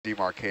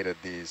demarcated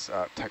these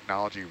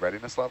technology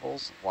readiness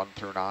levels, 1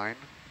 through 9,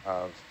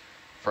 of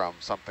from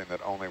something that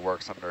only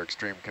works under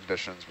extreme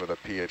conditions with a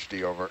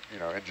PhD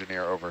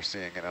engineer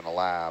overseeing it in a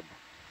lab,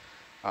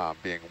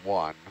 being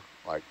 1,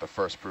 like the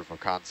first proof of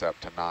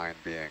concept, to 9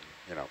 being,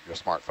 your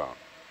smartphone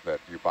that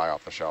you buy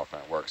off the shelf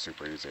and it works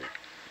super easy.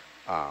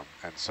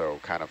 And so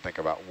kind of think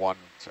about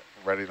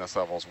readiness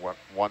levels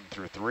 1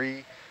 through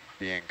 3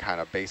 being kind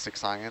of basic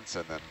science,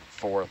 and then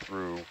 4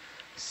 through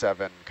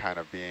 7 kind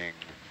of being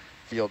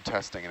field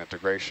testing and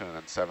integration, and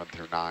then 7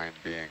 through 9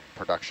 being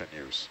production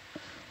use.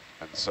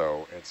 And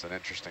so it's an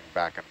interesting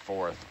back and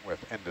forth with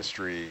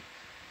industry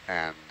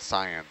and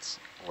science,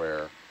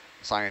 where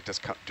scientists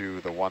do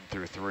the 1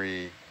 through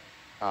 3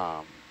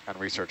 and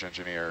research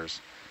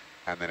engineers,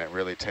 and then it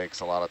really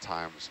takes a lot of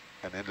times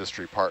an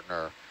industry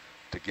partner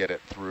to get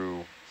it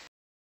through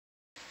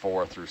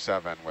 4 through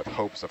 7 with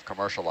hopes of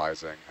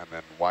commercializing, and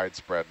then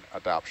widespread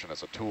adoption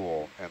as a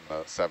tool in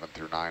the 7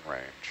 through 9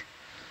 range.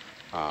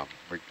 A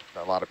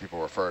lot of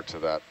people refer to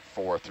that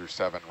 4 through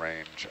 7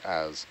 range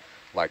as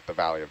like the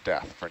valley of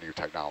death for new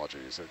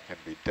technologies. It can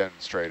be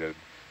demonstrated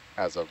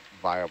as a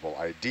viable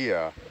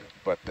idea,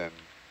 but then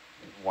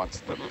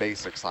once the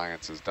basic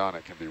science is done,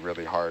 it can be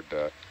really hard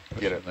to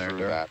get it through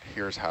that.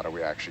 Here's how do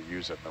we actually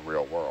use it in the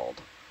real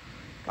world.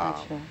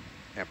 Gotcha.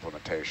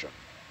 Implementation.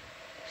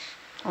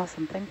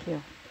 Awesome, thank you.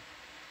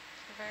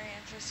 It's a very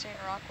interesting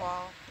rock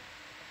wall.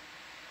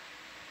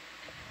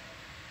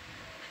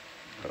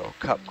 Little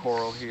cup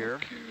coral here.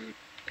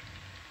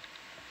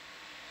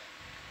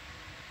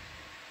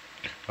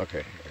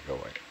 Okay, here we go.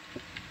 Wait.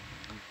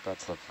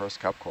 That's the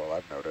first cup coral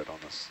I've noted on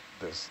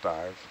this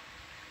dive,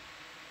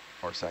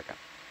 or second.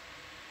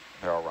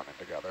 They're all running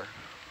together.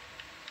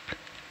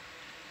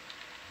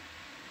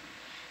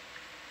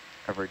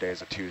 Every day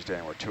is a Tuesday,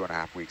 and we're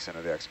 2.5 weeks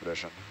into the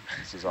expedition.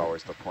 This is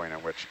always the point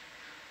at which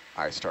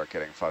I start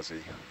getting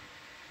fuzzy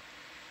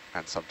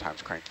and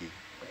sometimes cranky.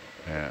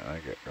 Yeah, I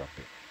get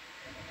grumpy.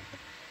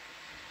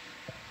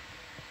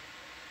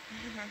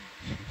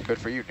 Good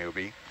for you,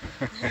 newbie.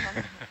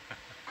 I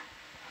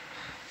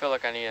feel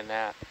like I need a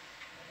nap.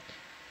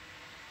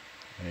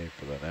 Hey,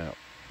 for the nap.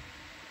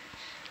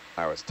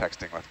 I was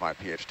texting with my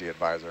PhD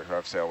advisor, who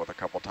I've sailed with a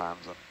couple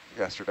times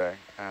yesterday,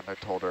 and I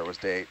told her it was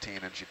day 18,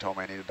 and she told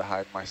me I needed to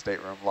hide in my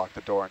stateroom, lock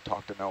the door, and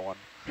talk to no one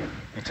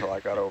until I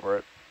got over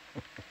it.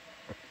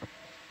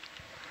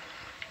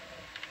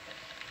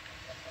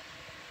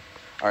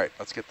 All right,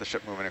 let's get the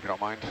ship moving if you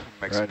don't mind.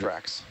 Make some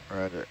tracks.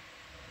 Roger.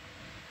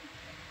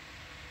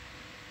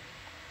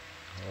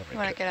 You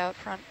want to get out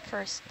front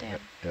first, Dan?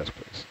 Yes,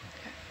 please.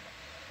 Okay.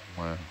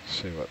 Want to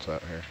see what's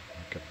out here.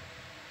 I can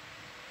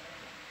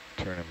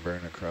turn and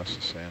burn across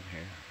the sand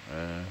here.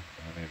 I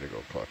need to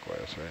go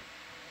clockwise, right?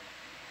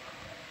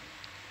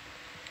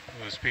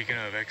 Well, speaking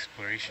of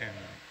exploration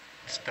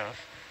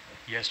stuff,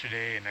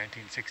 yesterday in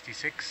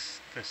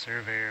 1966, the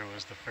Surveyor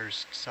was the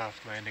first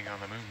soft landing on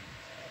the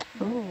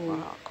moon. Ooh,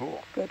 wow,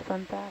 cool. Good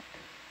fun fact.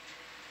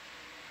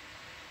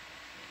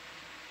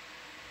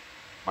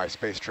 My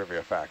space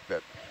trivia fact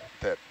that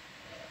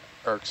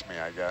irks me,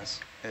 I guess,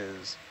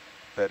 is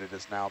that it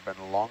has now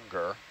been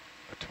longer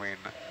between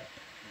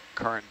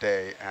current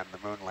day and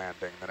the moon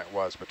landing than it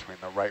was between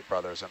the Wright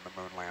brothers and the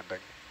moon landing.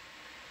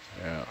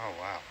 Yeah. Oh,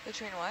 wow.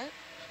 Between what?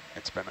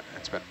 It's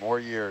been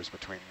more years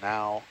between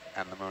now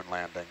and the moon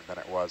landing than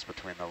it was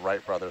between the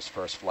Wright brothers'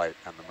 first flight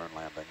and the moon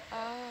landing.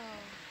 Oh.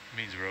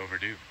 Means we're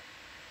overdue.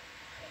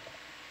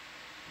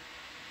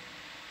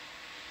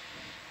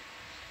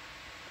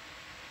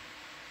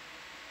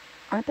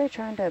 Aren't they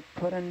trying to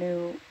put a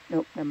new...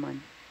 Nope, never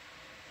mind.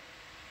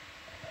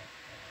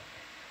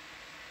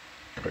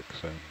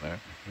 Quicksand there.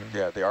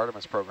 Yeah, the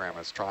Artemis program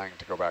is trying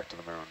to go back to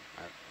the moon.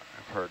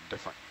 I've heard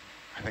different.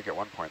 I think at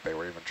one point they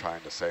were even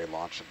trying to say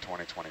launch in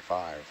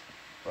 2025,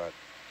 but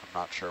I'm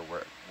not sure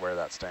where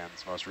that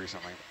stands most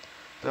recently.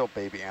 Little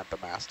baby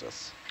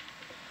anthomastus,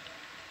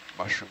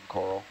 mushroom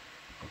coral.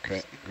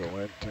 Okay, go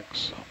ahead,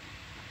 thanks.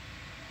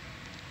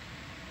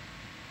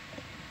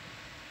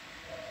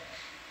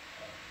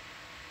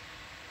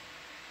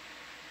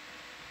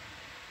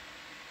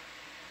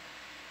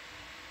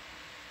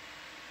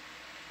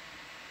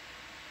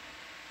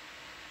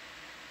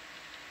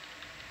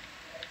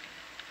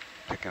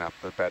 Picking up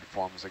the bed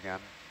forms again,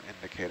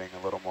 indicating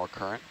a little more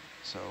current.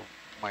 So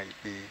might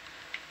be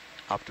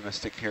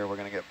optimistic here. We're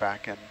going to get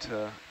back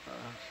into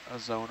a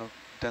zone of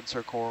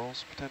denser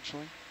corals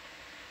potentially.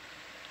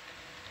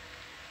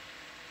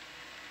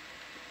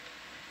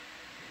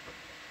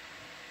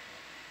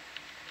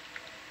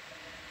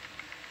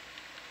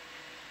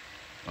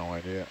 No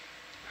idea.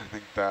 I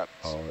think that's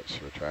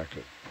it's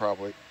retracted.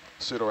 probably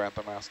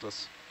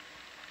pseudoanthomastus,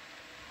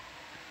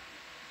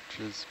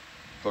 which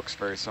looks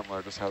very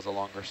similar, just has a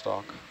longer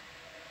stalk.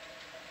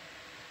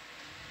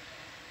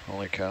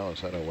 Holy cow,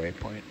 is that a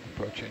waypoint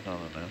approaching on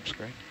the nav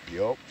screen?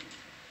 Yup.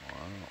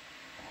 Wow.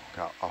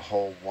 Got a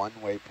whole one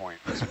waypoint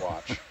this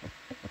watch.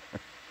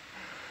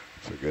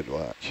 It's a good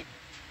watch.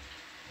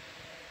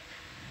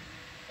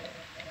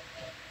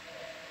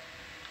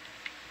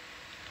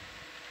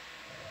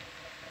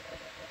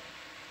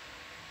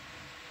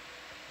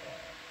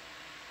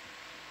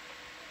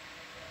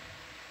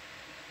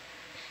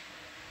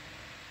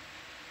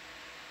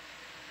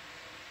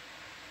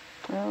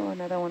 Oh,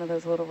 another one of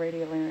those little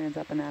radiolarians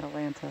up in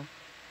Atalanta.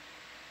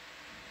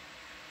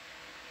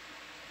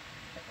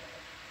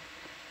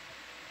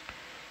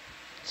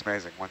 It's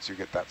amazing once you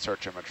get that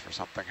search image for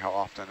something, how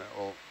often it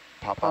will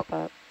pop Pop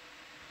up. up.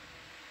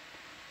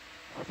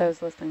 For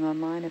those listening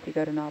online, if you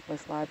go to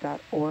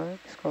nautiluslive.org,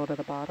 scroll to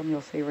the bottom,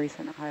 you'll see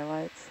recent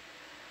highlights.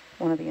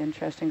 One of the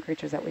interesting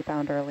creatures that we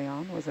found early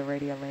on was a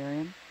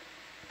radiolarian,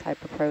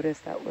 type of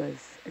protist that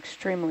was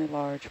extremely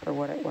large for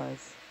what it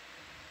was.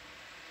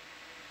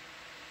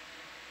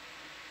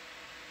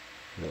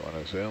 You want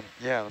to zoom?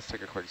 Yeah, let's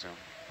take a quick zoom.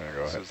 Go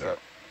This ahead is there. that,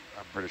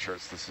 I'm pretty sure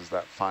this is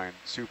that fine,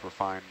 super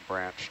fine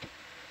branched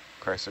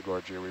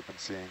chrysogorgia we've been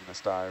seeing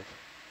this dive.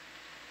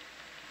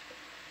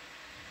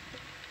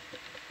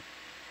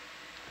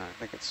 I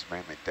think it's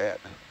mainly dead.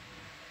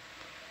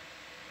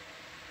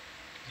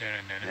 Is there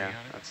an anemone Yeah,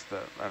 on it? that's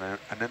an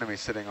anemone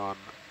sitting on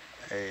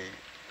a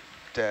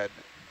dead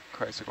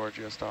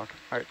chrysogorgia stalk.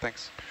 All right,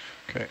 thanks.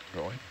 Okay,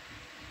 going.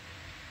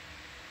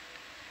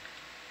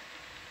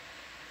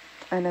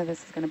 I know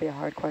this is going to be a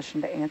hard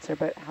question to answer,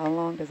 but how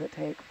long does it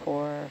take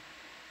for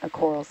a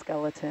coral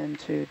skeleton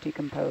to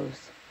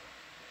decompose?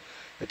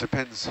 It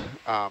depends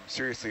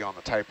seriously on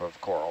the type of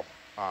coral,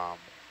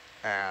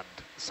 and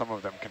some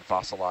of them can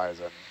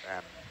fossilize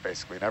and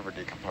basically never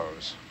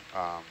decompose.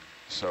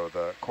 So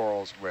the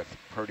corals with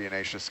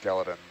proteinaceous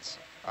skeletons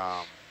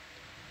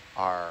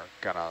are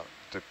gonna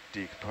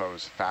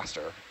decompose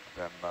faster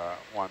than the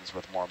ones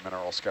with more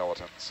mineral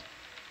skeletons,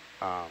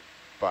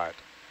 but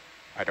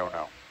I don't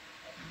know.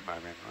 I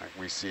mean, like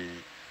we see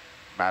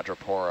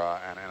madrepora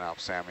and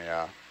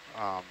inalpsamia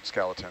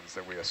skeletons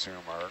that we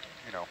assume are,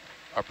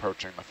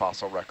 approaching the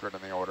fossil record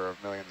in the order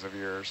of millions of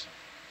years.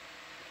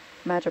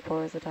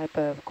 Madrepora is a type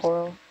of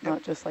coral, Yep.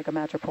 not just like a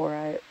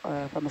madrepora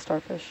from a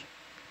starfish.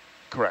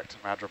 Correct.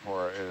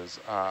 Madrepora is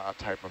a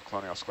type of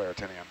colonial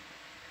sclerotinian.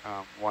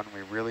 One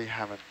we really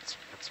haven't.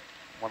 It's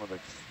one of the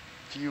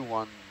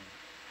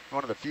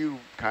few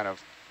kind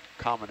of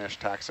commonish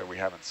taxa we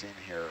haven't seen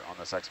here on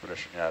this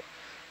expedition yet.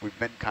 We've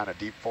been kind of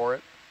deep for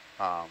it,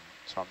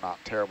 so I'm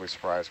not terribly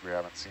surprised we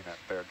haven't seen it.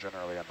 They're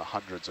generally in the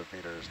hundreds of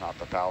meters, not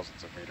the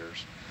thousands of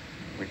meters.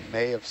 We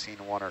may have seen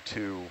one or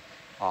two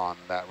on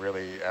that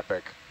really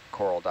epic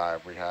coral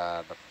dive we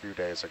had a few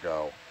days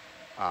ago.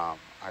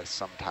 I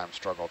sometimes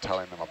struggle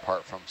telling them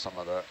apart from some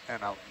of the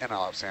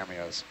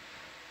inalpsamias.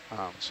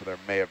 So there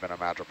may have been a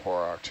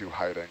madrepora or two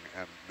hiding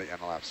in the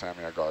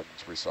inalpsamia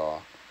gardens we saw,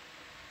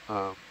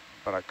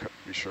 but I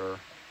couldn't be sure.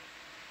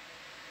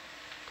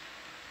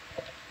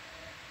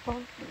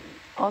 Well,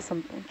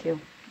 awesome, thank you.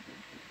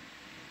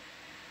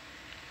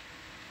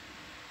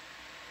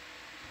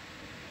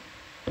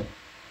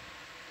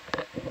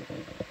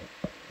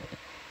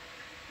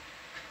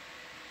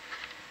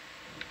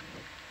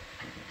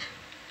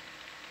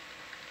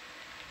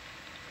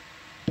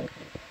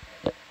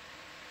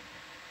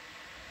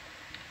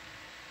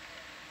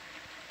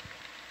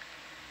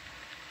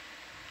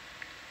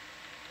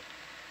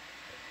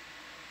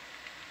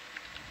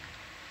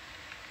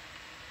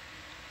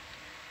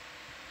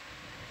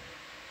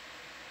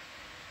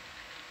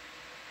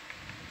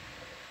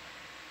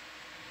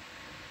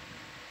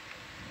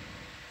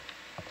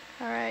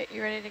 All right,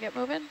 you ready to get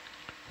moving?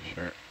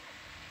 Sure.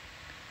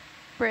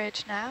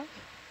 Bridge nav.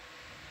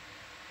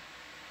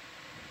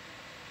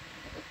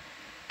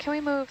 Can we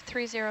move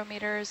 30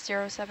 meters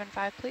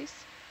 075,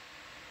 please?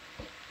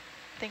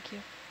 Thank you.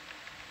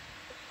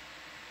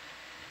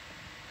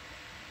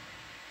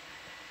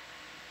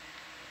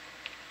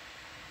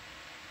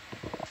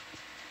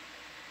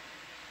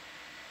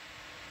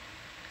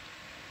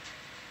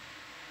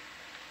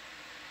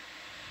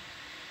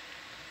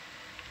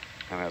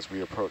 And as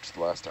we approach the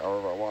last hour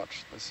of our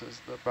watch, this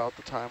is about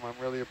the time I'm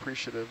really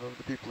appreciative of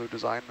the people who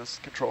designed this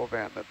control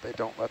van, that they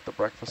don't let the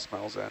breakfast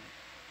smells in.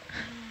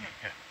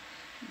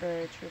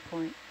 Very true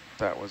point.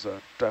 That was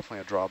definitely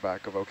a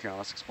drawback of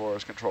Okeanos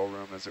Explorer's control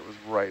room, as it was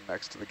right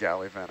next to the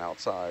galley vent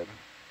outside.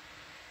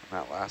 And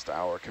that last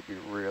hour could be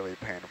really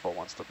painful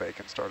once the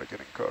bacon started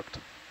getting cooked.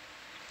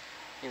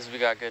 Means we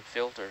got good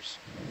filters.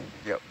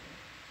 Yep.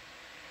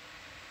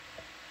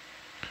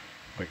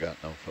 We got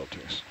no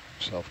filters.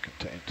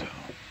 Self-contained.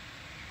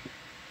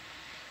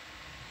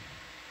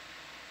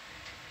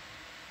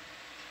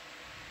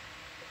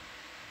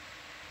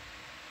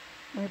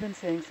 We've been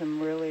seeing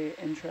some really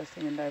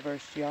interesting and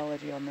diverse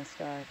geology on this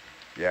dive.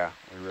 Yeah,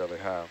 we really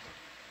have.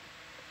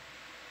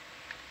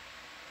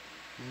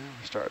 Yeah,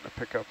 we're starting to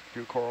pick up a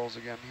few corals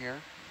again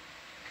here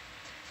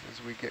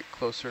as we get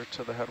closer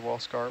to the head wall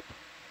scarp.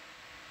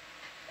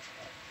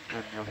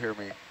 And you'll hear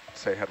me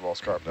say head wall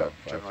scarp. That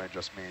generally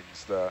just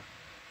means the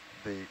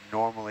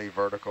normally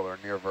vertical or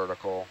near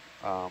vertical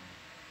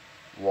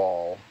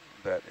wall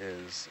that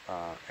is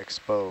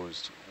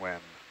exposed when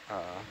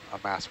a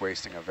mass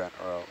wasting event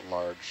or a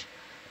large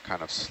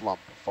kind of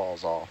slump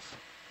falls off.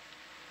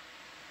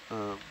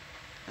 And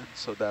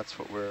so that's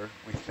what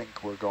we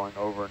think we're going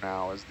over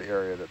now, is the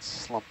area that's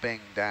slumping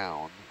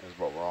down is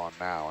what we're on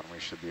now, and we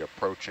should be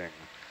approaching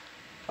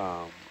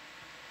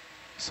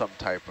some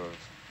type of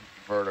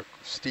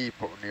steep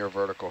or near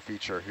vertical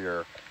feature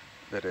here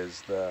that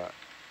is the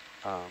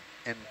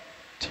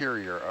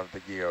interior of the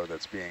geo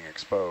that's being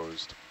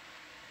exposed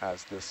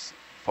as this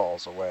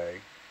falls away.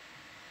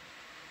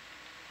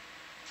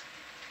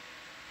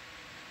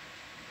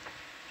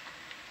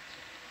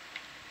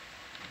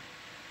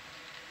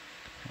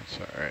 That's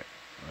all right.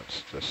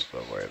 That's just the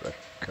way the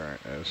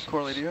current is.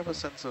 Corley, do you have a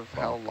sense of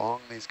how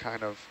long these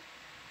kind of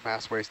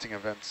mass wasting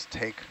events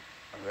take?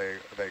 Are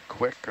they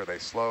quick? Are they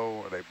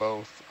slow? Are they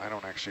both? I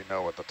don't actually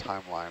know what the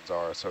timelines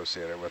are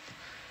associated with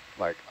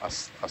like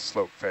a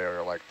slope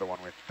failure like the one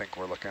we think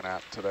we're looking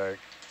at today.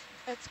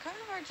 It's kind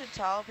of hard to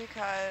tell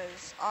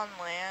because on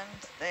land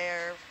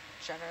they're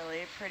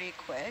generally pretty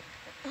quick,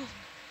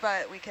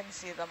 but we can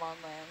see them on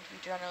land. We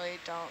generally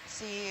don't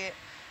see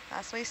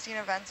mass wasting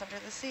events under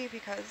the sea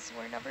because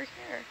we're never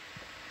here.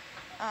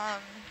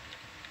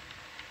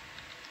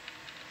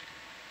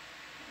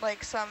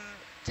 Like some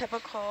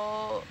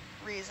typical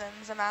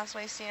reasons a mass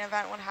wasting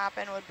event would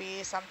happen would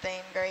be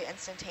something very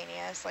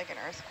instantaneous, like an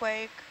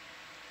earthquake.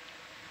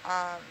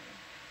 In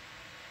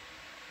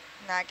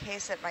that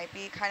case, it might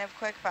be kind of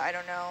quick, but I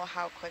don't know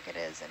how quick it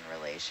is in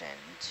relation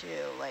to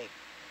like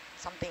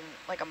something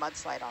like a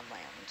mudslide on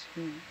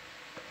land.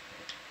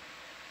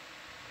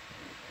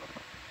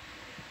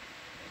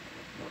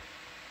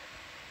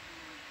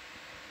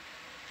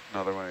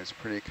 Another one of these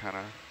pretty kind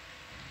of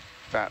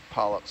fat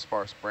polyp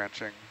sparse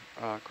branching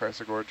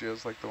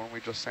chrysogorgias like the one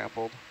we just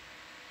sampled.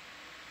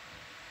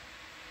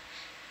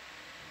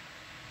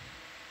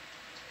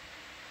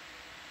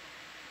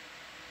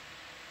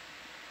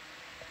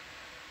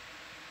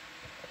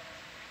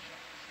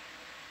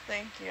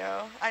 Thank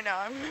you. I know,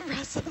 I'm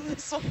impressed with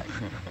this one.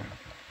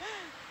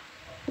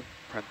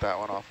 Print that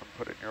one off and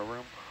put it in your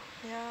room.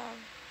 Yeah,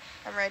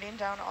 I'm writing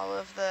down all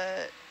of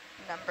the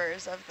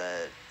numbers of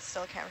the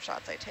still cam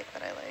shots I take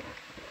that I like.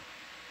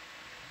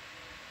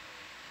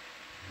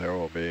 There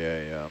will be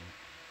a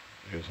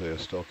usually a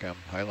still cam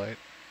highlight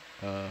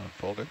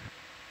folder.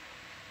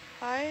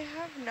 I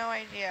have no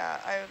idea.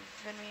 I've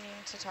been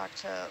meaning to talk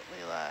to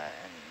Leela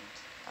and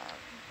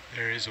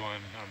there is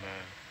one on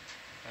the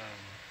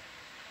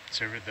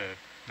server, the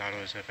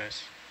Nautilus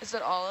FS. is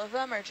it all of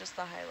them or just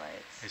the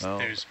highlights? No.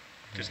 There's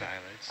just the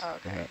highlights. Oh,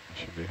 okay. Yeah, it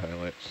should be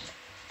highlights.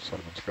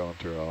 Someone's going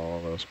through all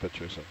of those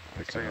pictures and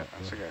picking up.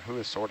 Who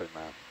is sorting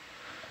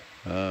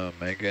that?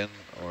 Megan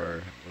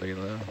or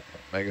Leela.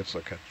 Megan's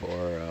looking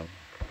for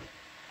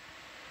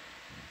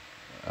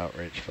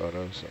outreach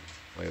photos, and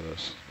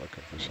Leela's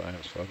looking for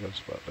science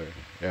photos. But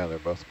they're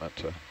both meant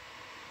to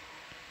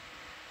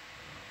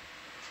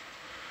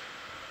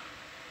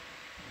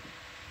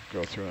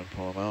go through and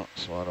pull them out.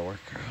 It's a lot of work.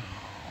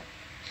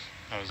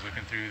 I was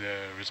looking through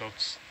the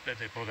results that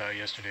they pulled out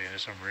yesterday, and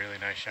there's some really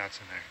nice shots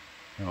in there.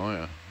 Oh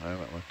yeah, I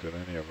haven't looked at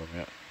any of them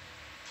yet.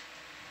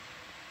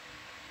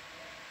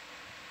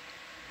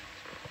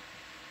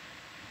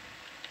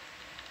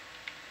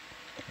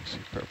 I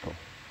see purple.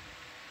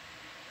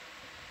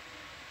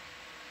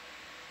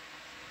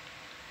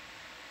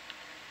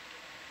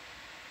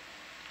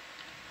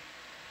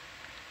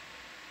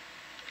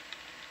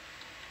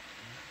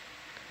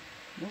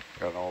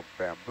 Got an old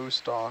bamboo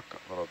stalk,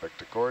 a little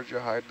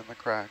Victigorgia hiding in the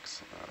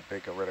cracks, and a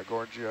big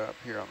Iridogorgia up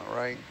here on the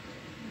right.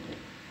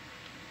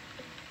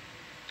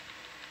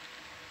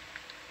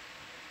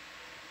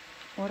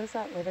 What is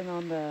that living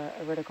on the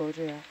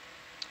Iridogorgia?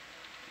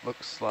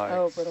 Looks like...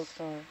 Oh, brittle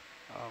star.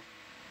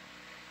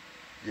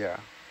 Yeah.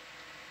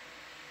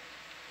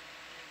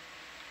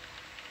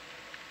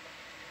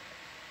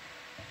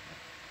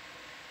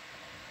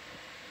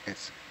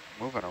 It's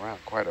moving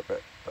around quite a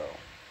bit, though,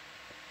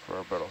 for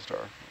a brittle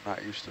star. I'm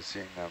not used to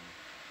seeing them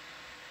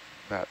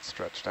that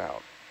stretched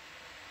out.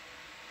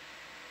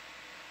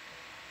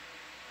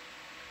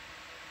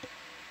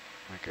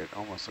 Like it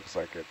almost looks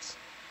like it's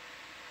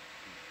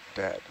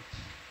dead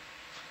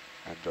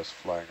and just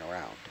flying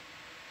around.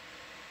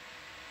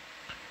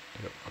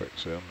 Do a quick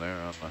zoom there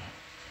on the,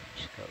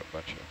 just got a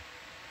bunch of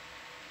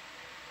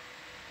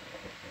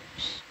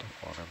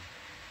stuff on him.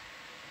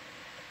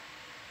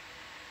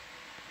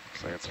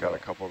 Looks like it's got a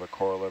couple of the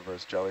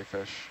corallivorous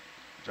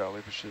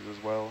jellyfishes as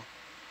well.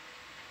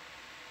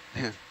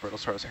 Brittle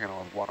star's hanging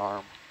on with one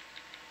arm.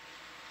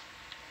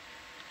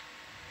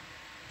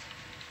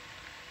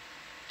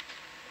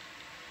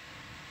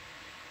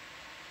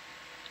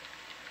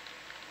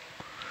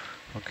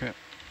 Okay.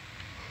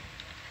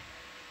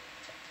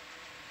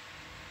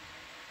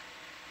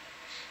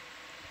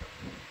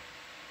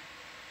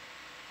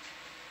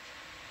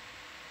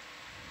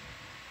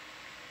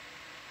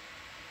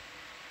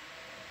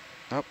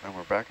 Oh, and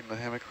we're back in the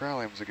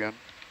hemicoralliums again.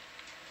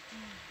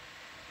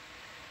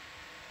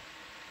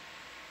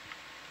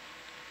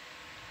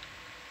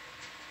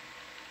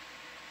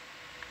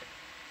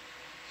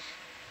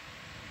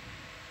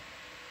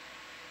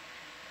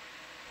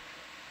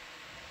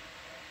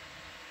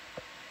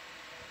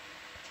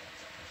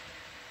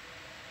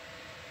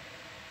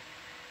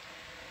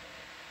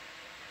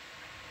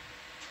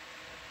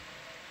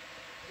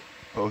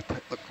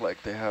 Both look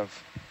like they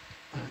have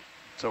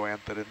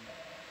zoanthidid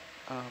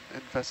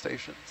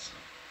infestations.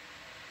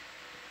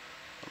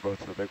 Or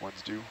both of the big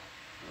ones do.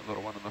 The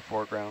little one in the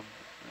foreground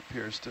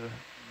appears to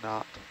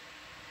not.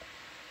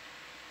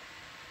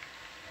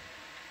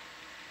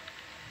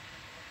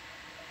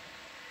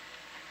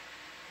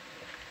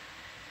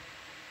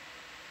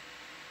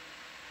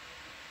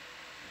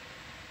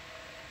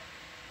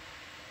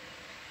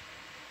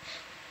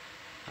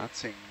 Not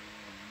seeing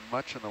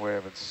much in the way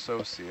of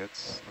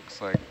associates.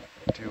 Looks like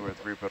 2 or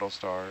 3 brittle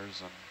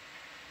stars and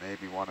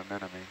maybe 1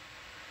 anemone,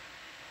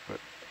 but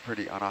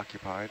pretty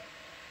unoccupied.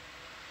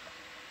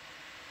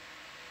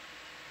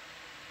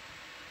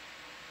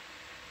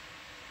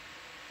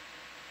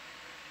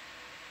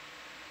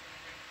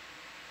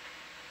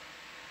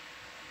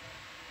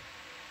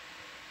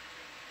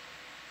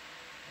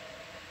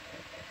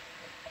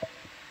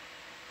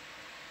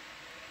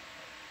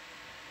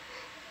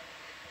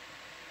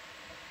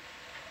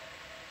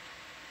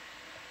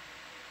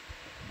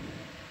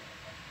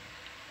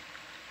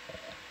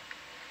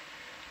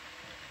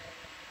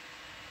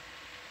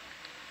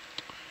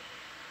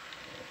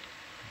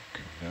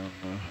 Down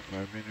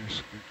 5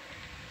 meters.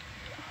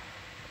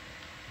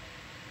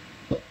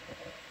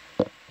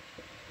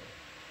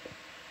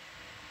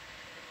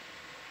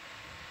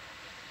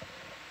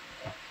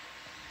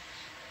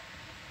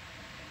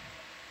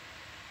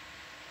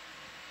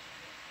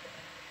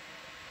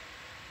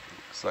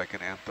 Looks like an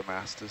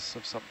anthomastus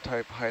of some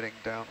type hiding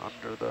down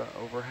under the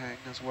overhang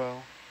as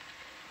well.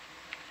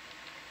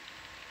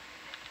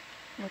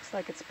 Looks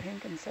like it's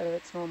pink instead of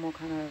its normal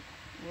kind of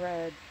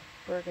red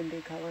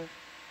burgundy color.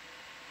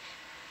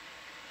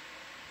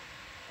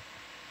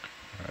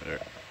 Roger.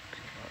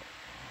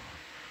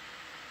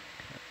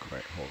 Can't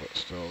quite hold it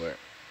still there.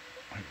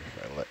 Maybe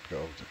if I let go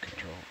of the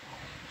control.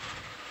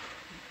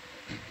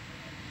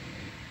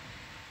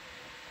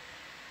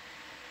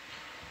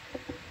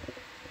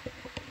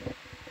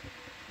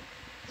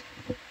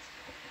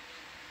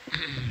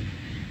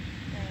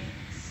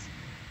 Thanks.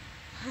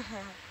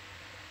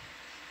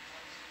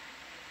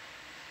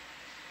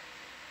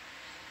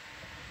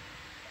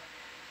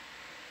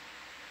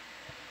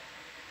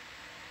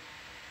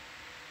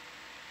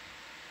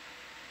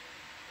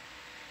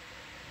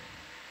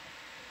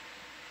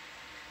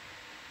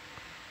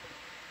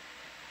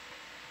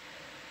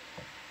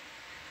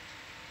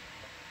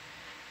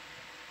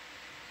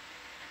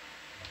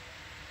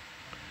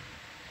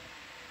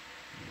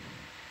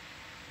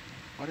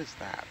 What is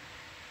that?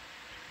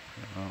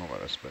 I don't know,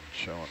 but it's been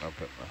showing up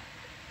in the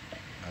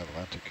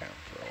Atlanticam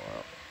for a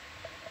while.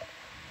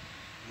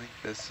 I think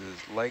this is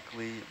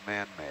likely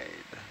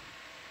man-made.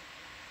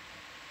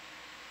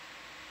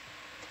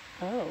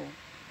 Oh,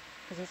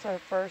 is this our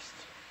first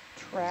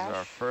trash? This is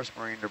our first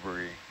marine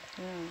debris.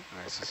 Yeah. I Looks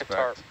like a suspect.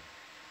 tarp.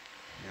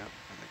 Yep,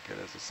 I think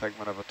it is a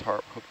segment of a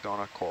tarp hooked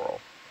on a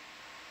coral.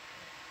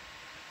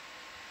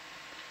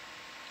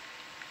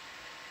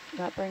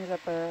 That brings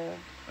up a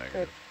good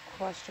Negative.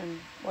 question.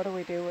 What do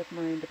we do with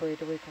marine debris?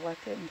 Do we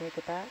collect it and take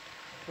it back?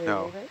 Do we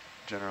No. leave it?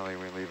 Generally,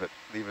 we leave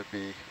it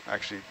be.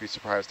 Actually, be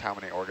surprised how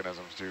many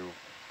organisms do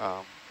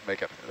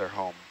make it their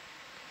home.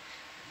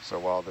 So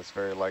while this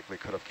very likely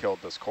could have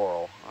killed this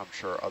coral, I'm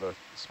sure other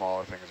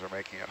smaller things are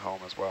making it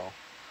home as well.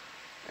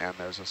 And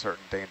there's a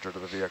certain danger to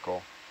the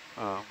vehicle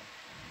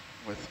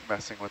with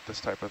messing with this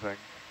type of thing.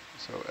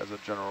 So as a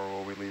general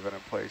rule, we leave it in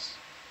place.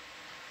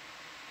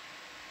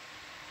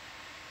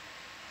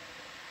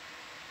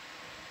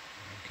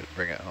 You could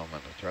bring it home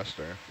in the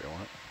thruster if you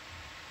want.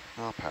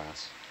 I'll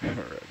pass.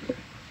 Roger.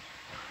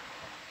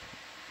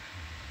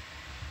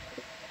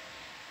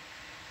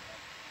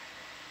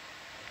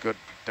 Good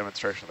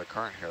demonstration of the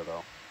current here,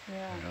 though.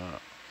 Yeah. Yeah.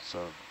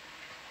 So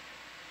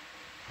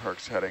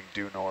Herc's heading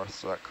due north,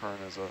 so that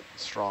current is a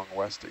strong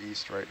west to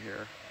east right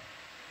here.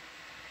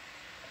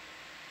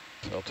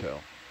 Telltale.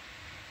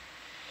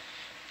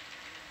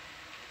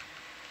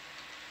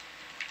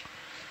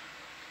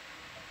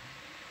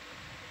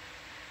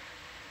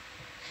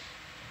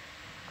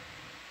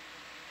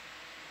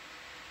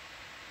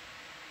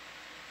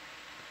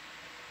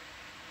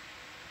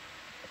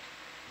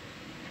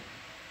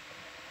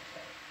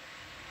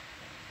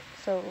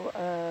 So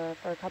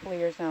for a couple of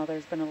years now,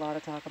 there's been a lot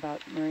of talk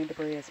about marine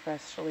debris,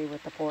 especially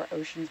with the 4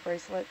 oceans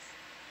bracelets.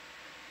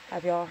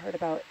 Have y'all heard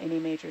about any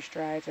major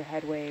strides or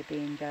headway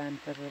being done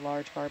for the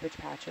large garbage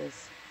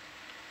patches,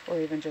 or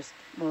even just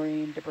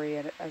marine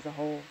debris as a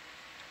whole?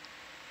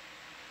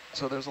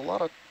 So there's a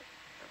lot of,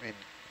 I mean,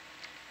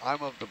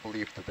 I'm of the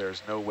belief that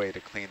there's no way to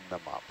clean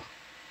them up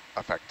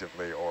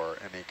effectively or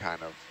any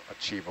kind of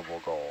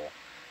achievable goal.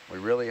 We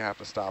really have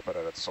to stop it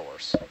at its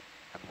source.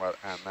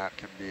 And that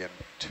can be in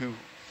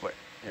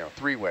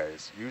 3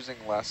 ways: using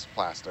less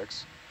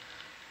plastics,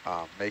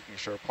 making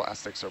sure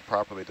plastics are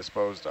properly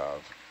disposed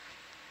of,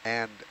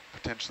 and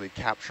potentially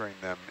capturing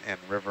them in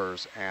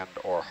rivers and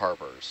or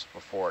harbors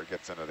before it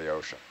gets into the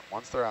ocean.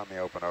 Once they're out in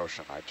the open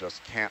ocean, I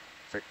just can't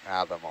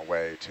fathom a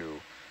way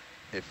to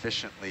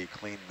efficiently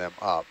clean them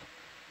up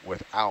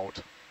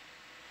without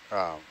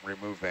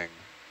removing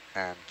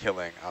and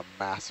killing a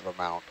massive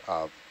amount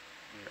of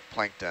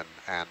plankton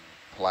and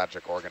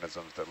pelagic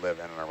organisms that live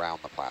in and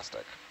around the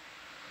plastic.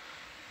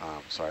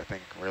 So I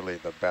think really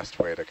the best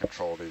way to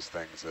control these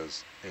things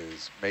is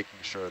making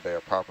sure they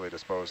are properly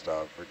disposed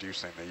of,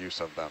 reducing the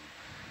use of them,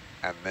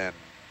 and then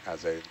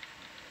as a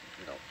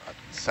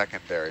a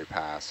secondary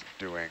pass,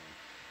 doing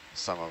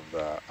some of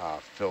the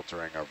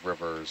filtering of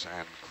rivers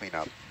and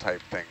cleanup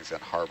type things in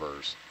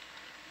harbors.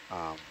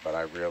 But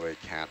I really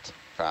can't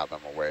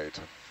fathom a way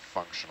to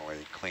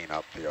functionally clean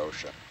up the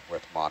ocean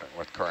with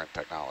current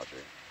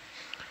technology.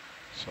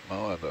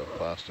 Samoa, the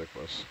plastic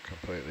was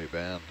completely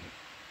banned.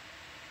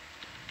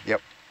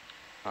 Yep.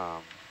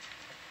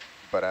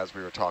 But as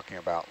we were talking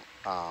about,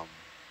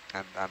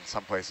 and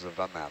some places have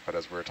done that, but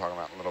as we were talking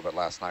about a little bit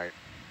last night,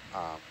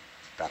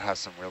 that has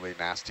some really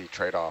nasty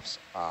trade-offs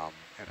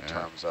in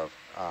terms of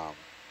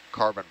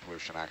carbon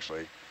pollution,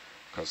 actually,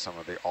 because some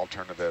of the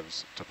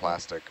alternatives to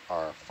plastic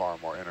are far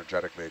more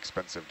energetically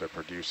expensive to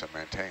produce and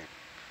maintain.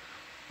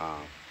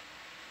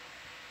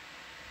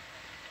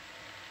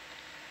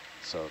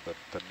 So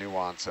the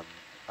nuance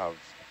of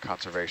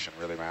conservation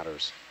really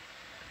matters.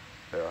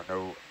 There are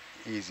no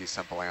easy,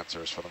 simple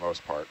answers for the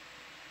most part.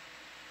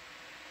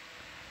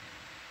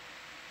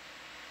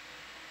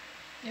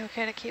 You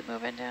okay to keep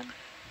moving, Dan?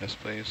 Yes,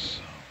 please.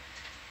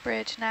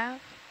 Bridge nav.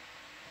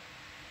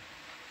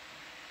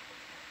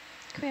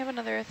 Can we have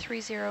another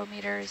 30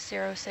 meters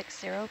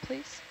 060,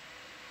 please?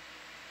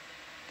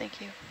 Thank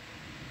you.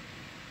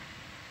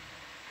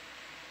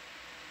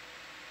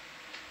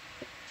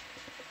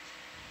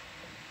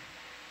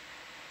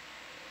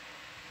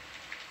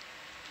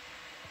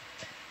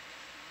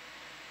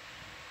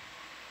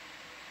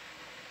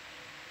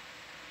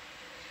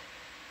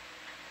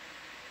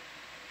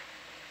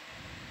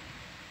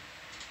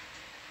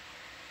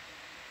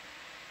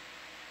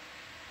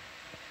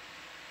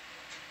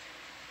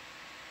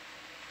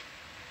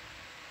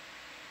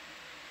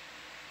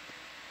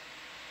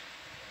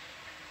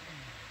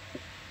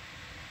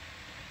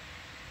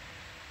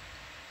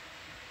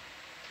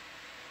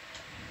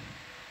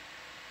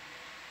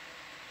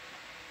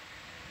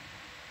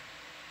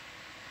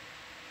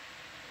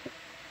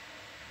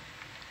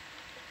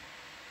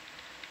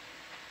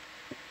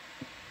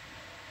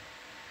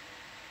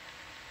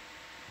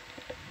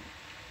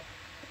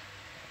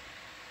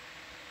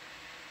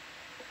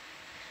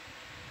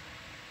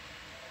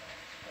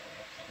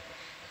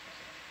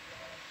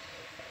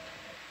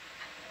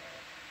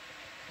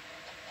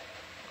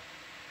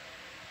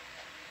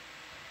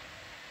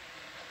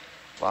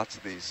 Lots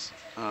of these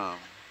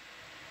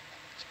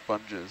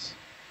sponges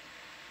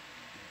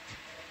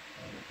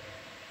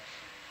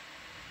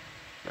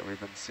that we've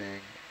been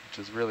seeing, which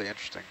is really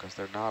interesting because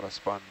they're not a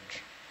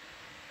sponge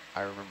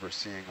I remember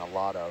seeing a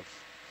lot of,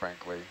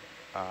 frankly,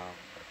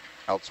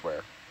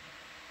 elsewhere.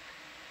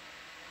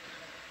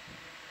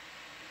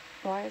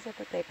 Why is it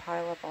that they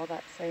pile up all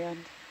that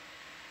sand?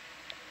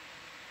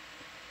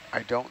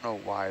 I don't know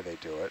why they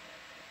do it.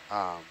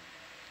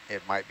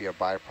 It might be a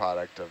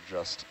byproduct of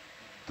just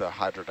the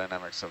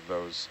hydrodynamics of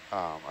those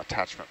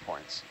attachment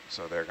points.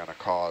 So they're going to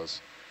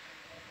cause,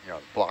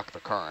 block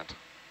the current,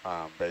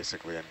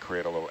 basically, and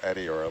create a little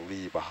eddy or a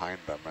lee behind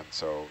them. And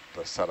so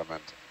the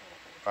sediment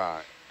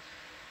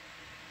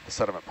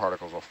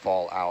particles will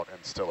fall out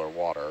in stiller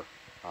water.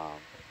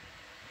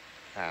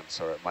 And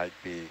so it might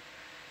be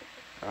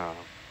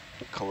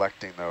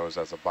collecting those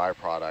as a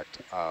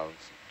byproduct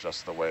of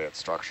just the way it's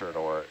structured,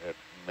 or it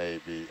may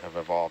have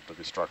evolved to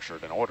be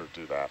structured in order to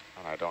do that,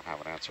 and I don't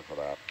have an answer for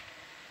that.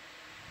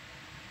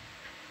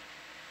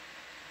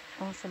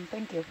 Awesome,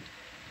 thank you.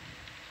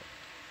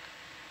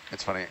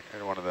 It's funny,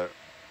 in one of the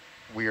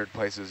weird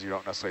places you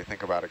don't necessarily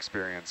think about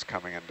experience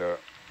coming into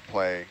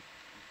play,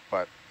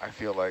 but I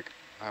feel like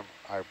I'm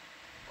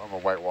a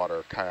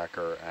whitewater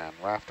kayaker and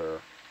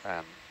rafter,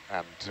 and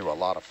do a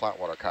lot of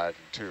flatwater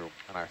kayaking too,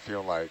 and I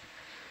feel like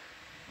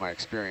my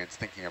experience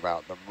thinking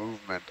about the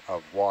movement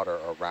of water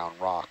around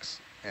rocks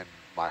in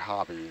my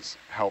hobbies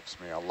helps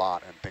me a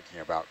lot in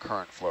thinking about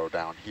current flow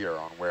down here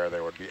on where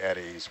there would be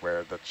eddies,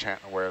 where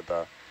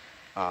the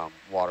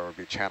water would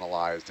be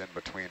channelized in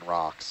between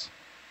rocks.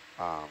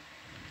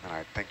 And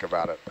I think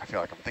about it, I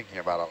feel like I'm thinking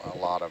about it a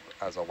lot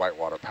as a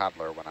whitewater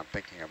paddler when I'm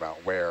thinking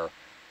about where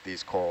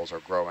these corals are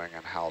growing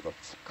and how the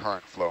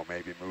current flow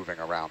may be moving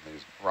around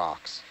these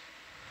rocks.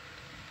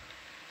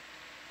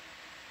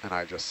 And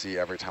I just see,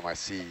 every time I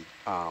see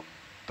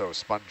those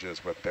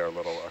sponges with their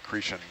little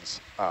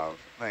accretions of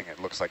thing, it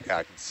looks like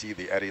I can see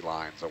the eddy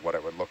lines of what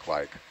it would look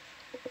like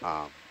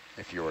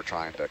if you were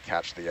trying to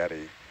catch the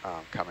eddy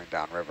coming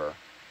downriver.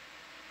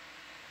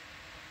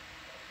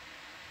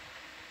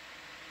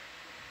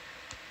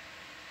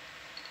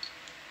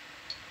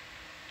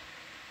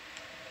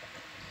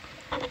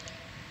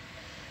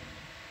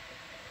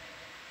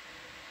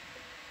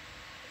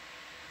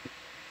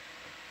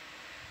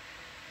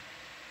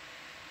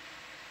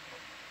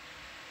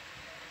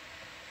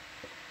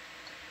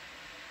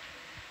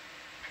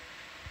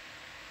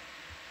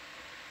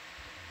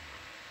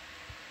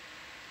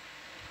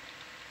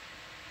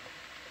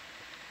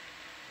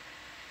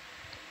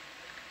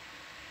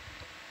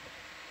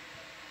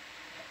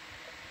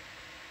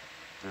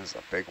 This is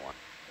a big one.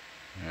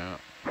 Yeah.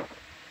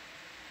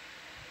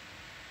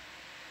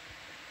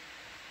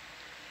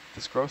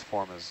 this growth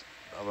form is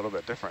a little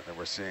bit different than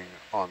we're seeing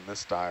on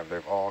this dive.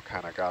 They've all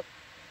kind of got,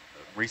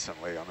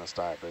 recently on this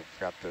dive, they've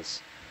got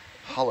this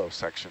hollow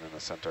section in the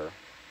center.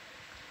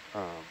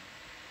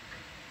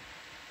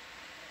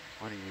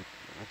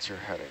 What's your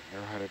heading?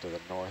 You're headed to the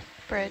north.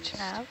 Bridge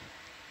nav.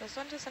 This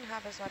one doesn't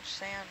have as much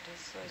sand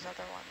as those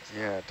other ones.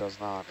 Yeah, it does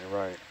not. You're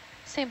right.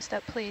 Same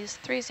step, please.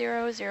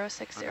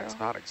 30060. And it's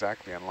not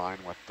exactly in line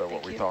with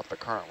what we thought the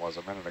current was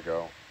a minute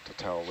ago to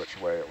tell which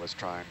way it was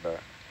trying to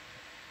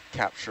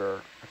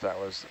capture. If that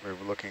was, we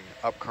were looking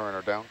up current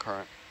or down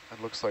current.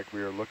 It looks like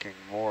we were looking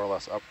more or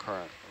less up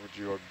current. Would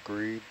you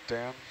agree,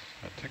 Dan?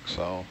 I think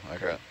so. I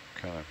got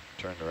kind of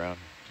turned around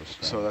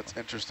just now. So that's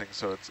interesting.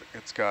 So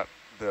it's got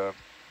the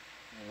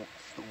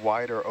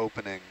wider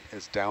opening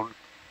is down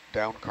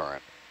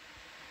current,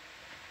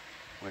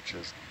 which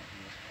is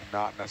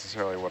not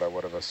necessarily what I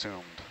would have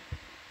assumed.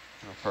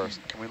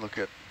 First, can we look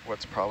at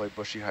what's probably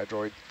bushy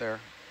hydroid there?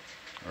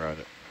 Right.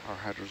 Or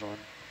hydrozoan?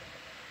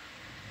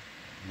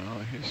 No,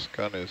 he's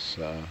got his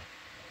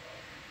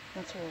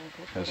That's really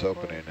good. his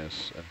opening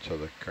is into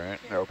the current.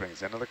 The opening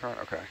is into the current?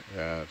 Okay.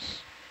 Yeah,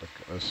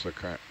 this is the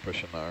current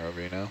pushing the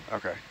ROV now.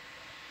 Okay.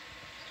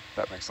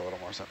 That makes a little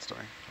more sense to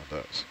me. It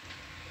does.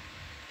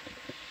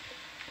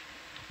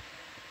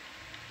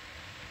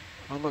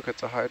 Oh look,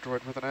 it's a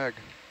hydroid with an egg.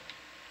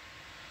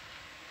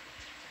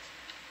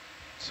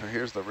 So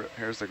here's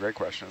the great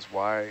question: is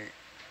why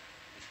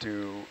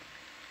do,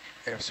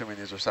 assuming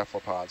these are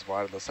cephalopods,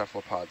 why do the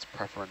cephalopods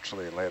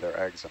preferentially lay their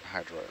eggs in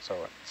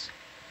hydrozoans?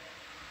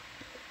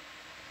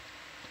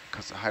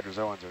 Because the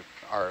hydrozoans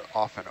are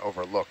often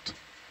overlooked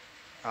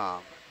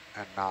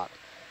and not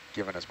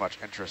given as much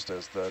interest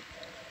as the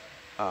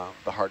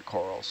hard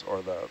corals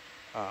or the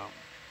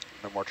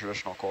more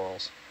traditional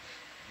corals.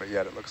 But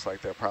yet it looks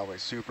like they're probably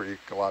super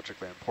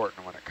ecologically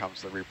important when it comes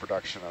to the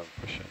reproduction of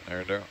Pushing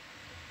there down.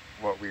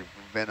 what we've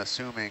been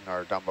assuming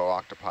are Dumbo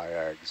octopi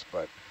eggs,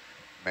 but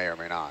may or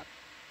may not.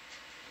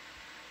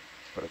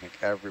 But I think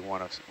every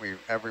one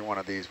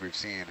of these we've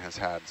seen has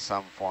had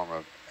some form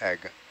of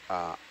egg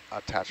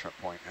attachment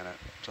point in it,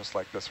 just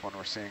like this one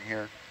we're seeing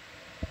here.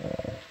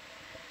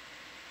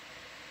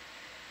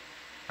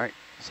 All right,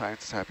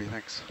 science is happy,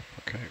 thanks.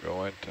 Okay,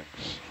 go ahead,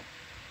 thanks.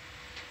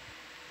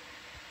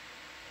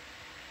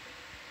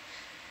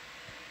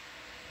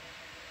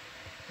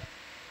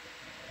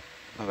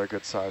 Another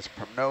good sized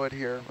primnoid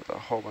here with a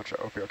whole bunch of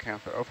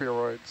ophiocantha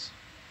ophiuroids.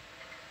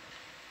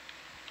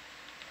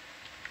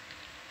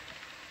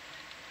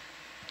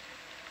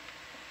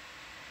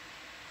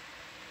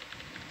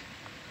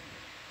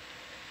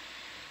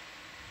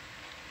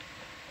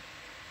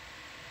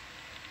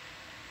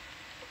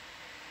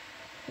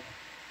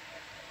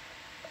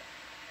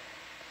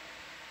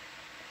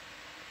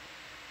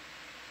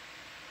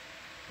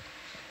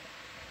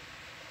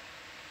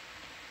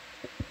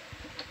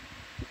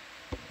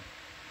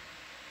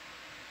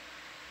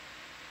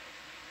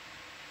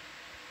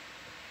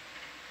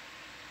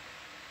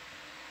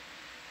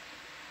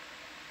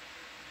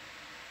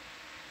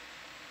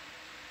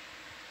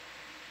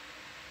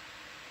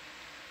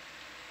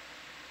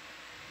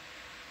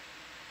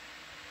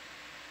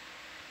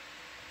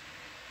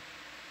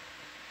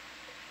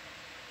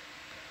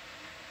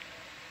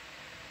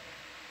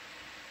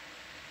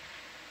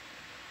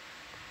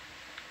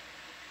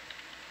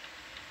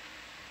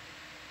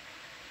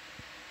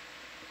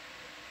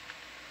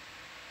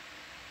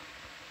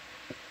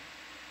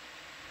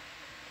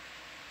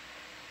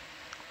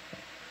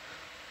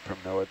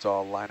 Primnoids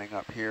all lining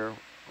up here,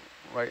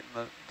 right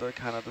in the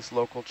kind of this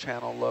local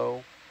channel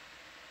low,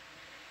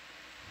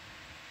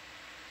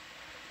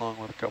 along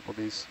with a couple of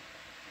these,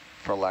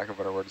 for lack of a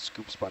better word,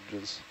 scoop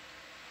sponges.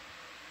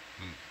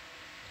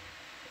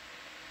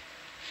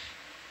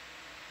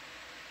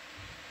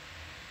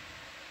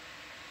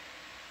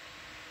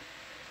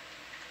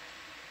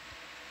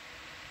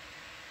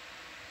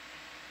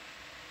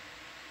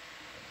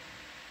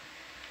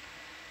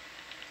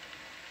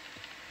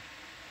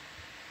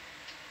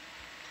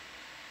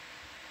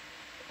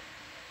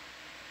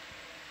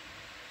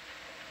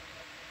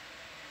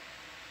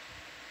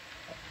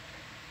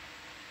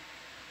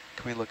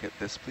 Can we look at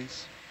this,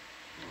 please?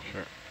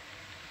 Sure.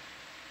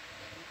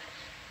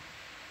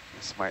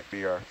 This might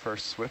be our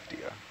first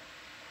Swiftia.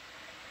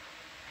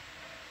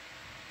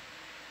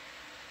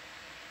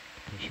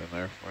 Push in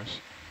there for us.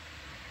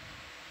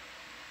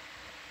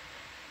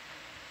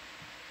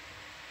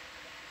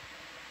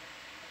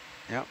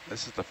 Yep,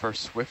 this is the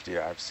first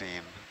Swiftia I've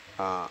seen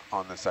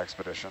on this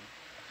expedition.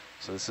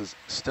 So this is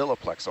still a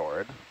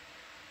plexaurid.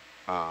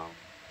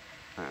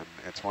 And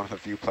it's one of the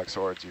few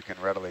plexaurids you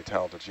can readily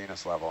tell the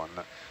genus level. And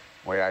the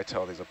way I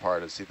tell these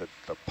apart is see that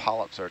the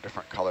polyps are a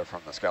different color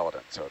from the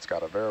skeleton. So it's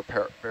got a very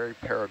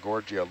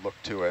paragorgia look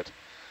to it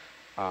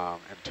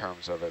in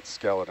terms of its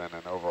skeleton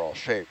and overall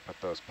shape. But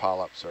those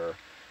polyps are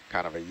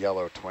kind of a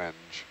yellow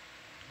twinge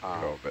Go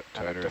a bit and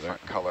tighter a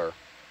different there. color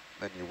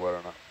than you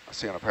would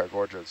see on a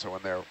paragorgia. So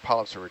when their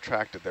polyps are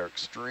retracted, they're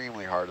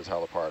extremely hard to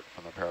tell apart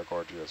from the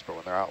paragorgias. But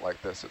when they're out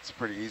like this, it's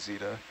pretty easy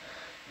to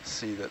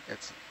see that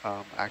it's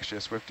actually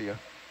a Swiftia.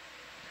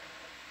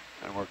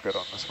 And we're good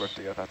on the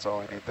Swiftia. That's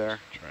all I need there.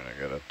 Trying to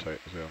get a tight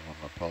zoom on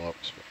the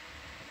polyps.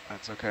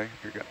 That's okay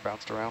if you're getting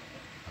bounced around.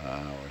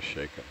 I was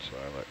shaking, so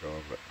I let go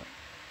of it.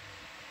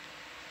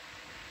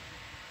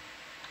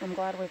 I'm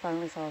glad we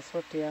finally saw a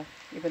Swiftia.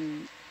 You've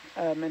been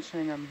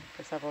mentioning them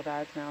for several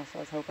dives now, so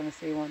I was hoping to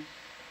see one.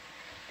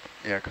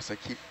 Yeah, because I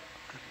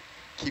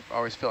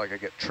always feel like I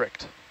get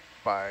tricked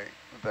by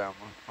them.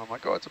 I'm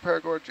like, oh, it's a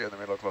paragorgia, and then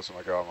we look closer, I'm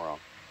like, oh, I'm wrong.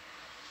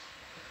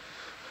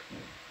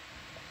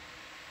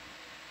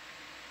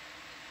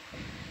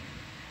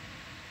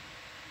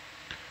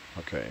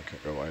 Okay, you can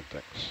go wide,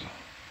 thanks.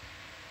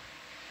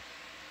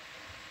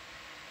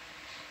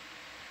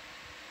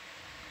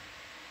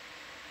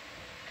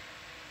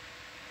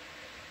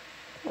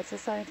 What's the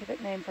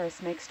scientific name for a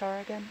snake star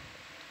again?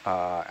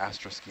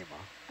 Astroschema.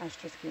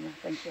 Astroschema,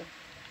 thank you.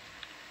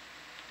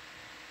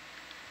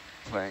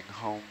 Playing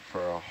home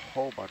for a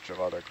whole bunch of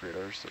other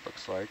critters, it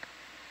looks like.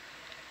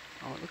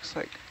 Oh, it looks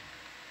like...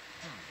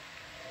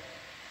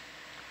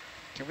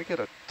 Can we get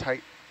a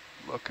tight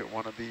look at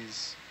one of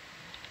these?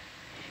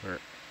 Sure.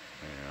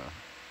 Yeah.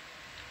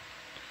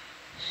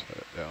 Set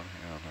it down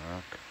here on the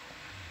rock.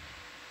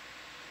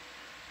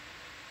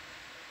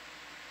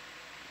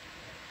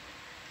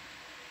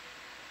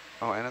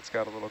 Oh, and it's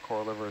got a little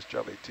corallivorous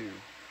jelly, too.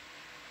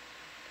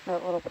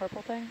 That little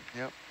purple thing?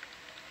 Yep.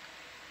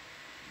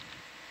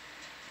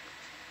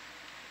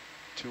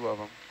 2 of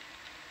them.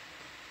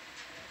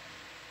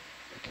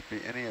 It could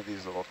be any of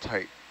these little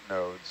tight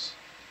nodes.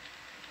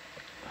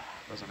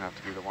 Doesn't have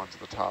to be the ones at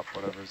the top,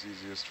 whatever's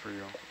easiest for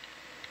you.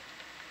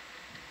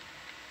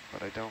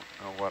 But I don't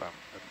know what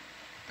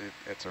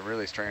it's a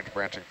really strange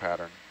branching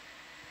pattern.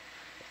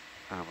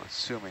 I'm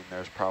assuming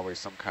there's probably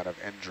some kind of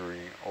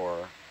injury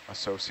or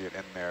associate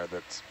in there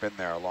that's been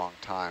there a long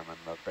time and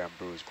the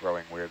bamboo's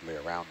growing weirdly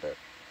around it.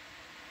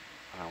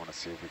 And I want to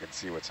see if we can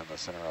see what's in the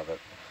center of it.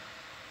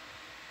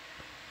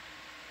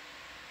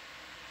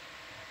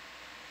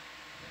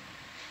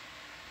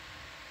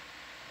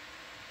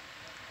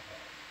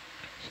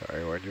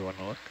 Sorry, where do you want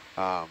to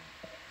look?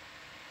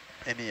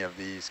 Any of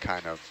these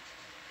kind of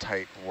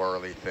tight,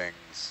 whirly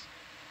things.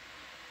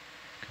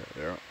 Okay,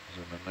 there,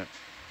 zoom in there.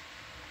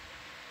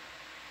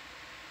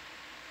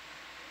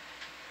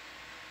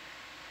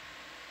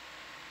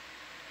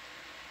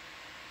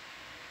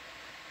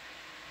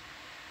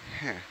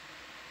 Huh.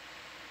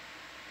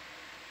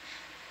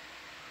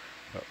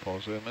 That full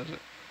zoom, is it?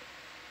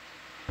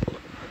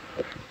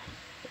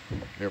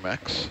 Here,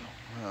 Max.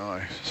 Oh,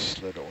 I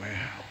slid away.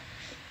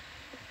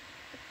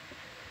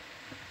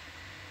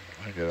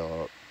 I get a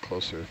little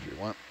closer if you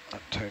want. A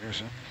tighter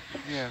zoom.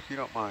 Yeah, if you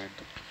don't mind.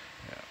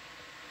 Yeah.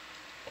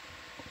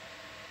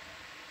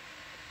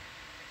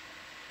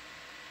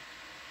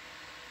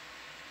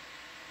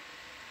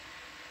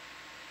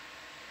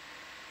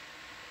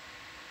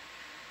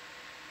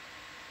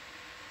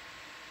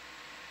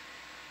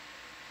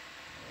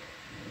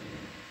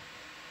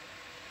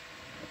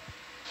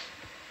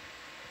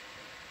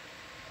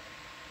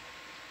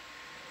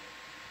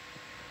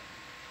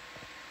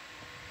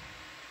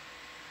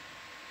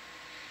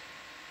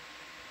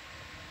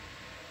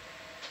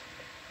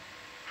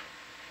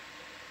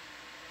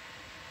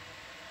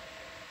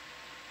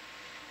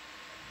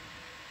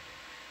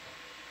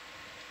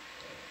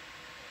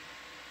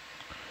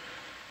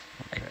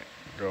 Okay,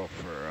 go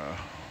for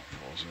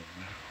full zoom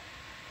there.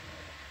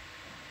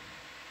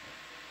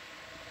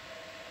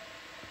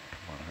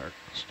 Come on,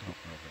 Hercules, don't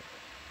move it.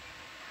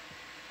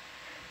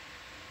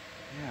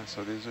 Yeah,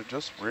 so these are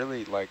just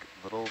really like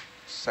little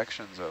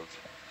sections of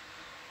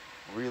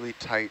really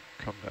tight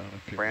Come down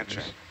a few branching.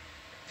 meters.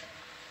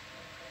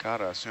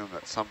 Gotta assume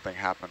that something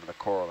happened to the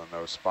coral in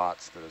those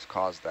spots that has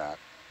caused that,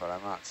 but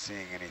I'm not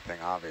seeing anything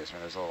obvious. I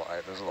mean, there's a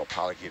little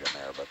polychaete in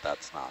there, but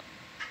that's not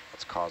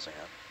what's causing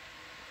it.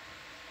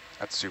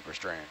 That's super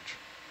strange.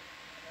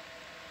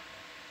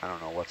 I don't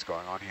know what's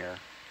going on here.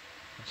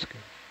 That's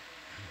good.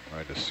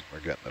 We're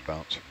getting the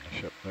bounce from the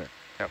ship there.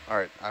 Yep, all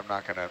right, I'm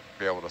not gonna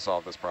be able to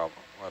solve this problem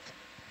with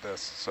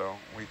this, so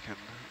we can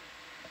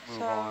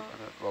move on in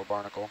a little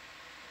barnacle.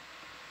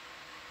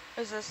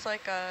 Is this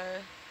like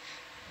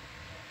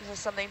is this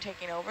something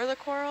taking over the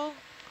coral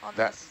on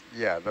That's, this?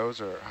 yeah,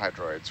 those are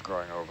hydroids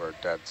growing over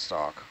dead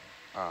stalk.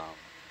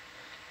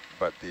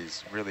 But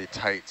these really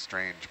tight,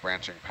 strange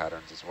branching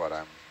patterns is what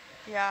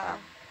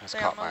has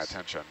caught my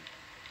attention.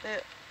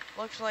 It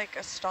looked like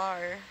a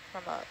star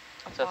from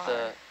Is that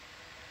the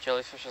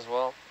jellyfish as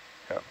well?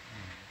 Yep.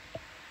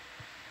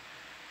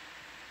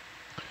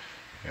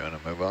 You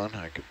want to move on?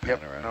 I could pan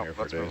around here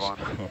for days. Let's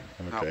move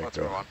on. Okay, let's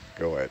move on.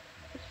 Go ahead.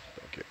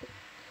 Thank you.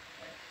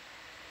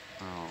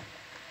 Oh,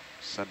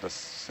 send a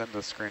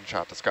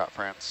screenshot to Scott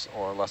France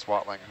or Les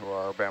Watling, who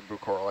are bamboo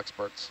coral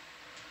experts.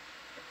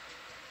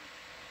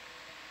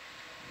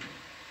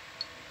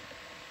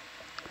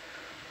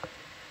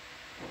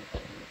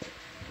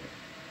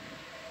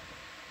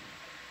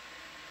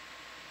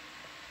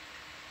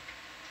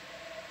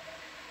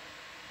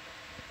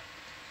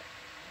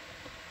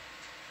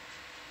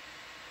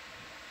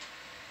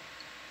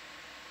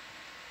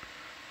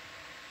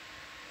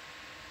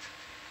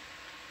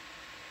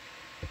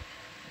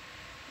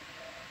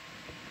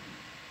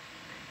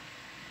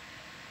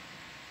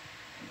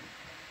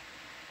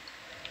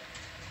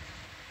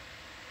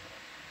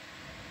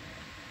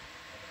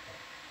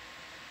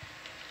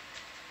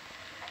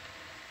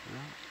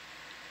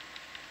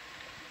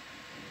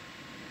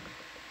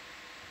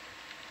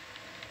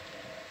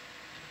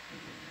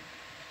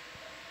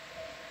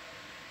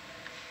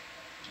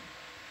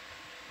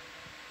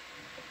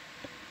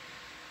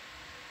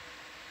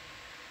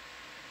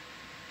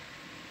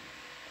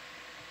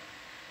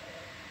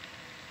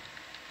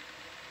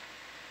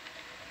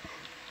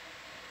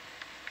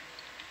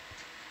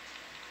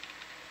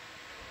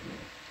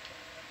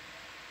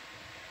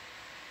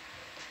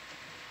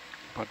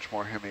 Bunch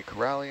more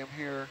hemicorallium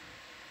here.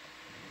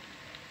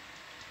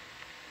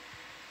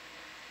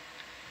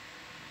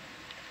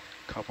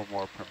 Couple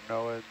more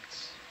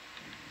primnoids.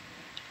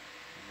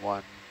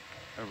 One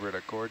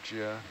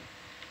iridogorgia.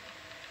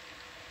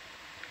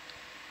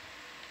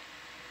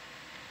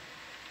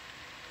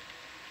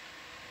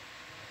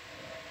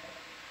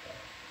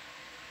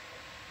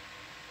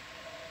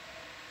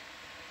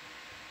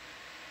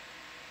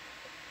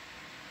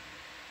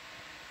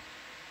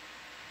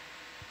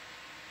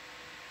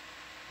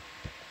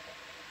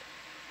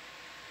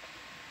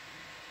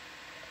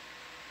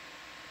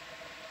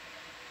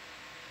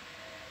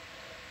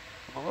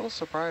 I'm a little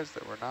surprised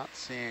that we're not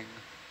seeing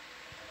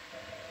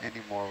any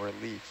more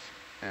relief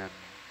in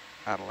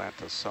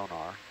Atalanta's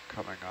sonar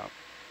coming up.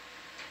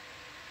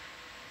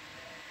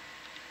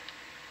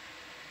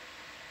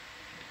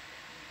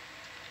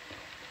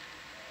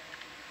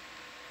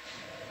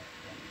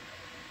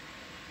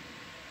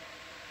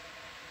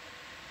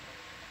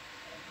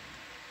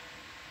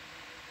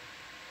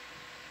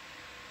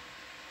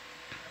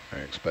 Are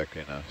you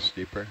expecting a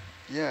steeper?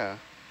 Yeah.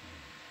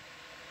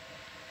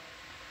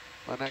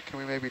 Lynette, can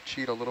we maybe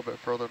cheat a little bit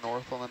further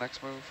north on the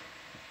next move?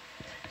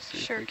 See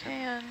Sure if we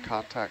can.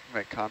 can.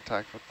 Make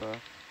contact with the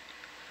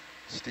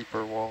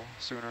steeper wall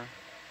sooner.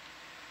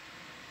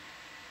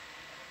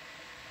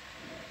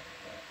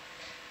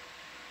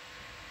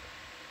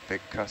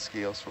 Big cusk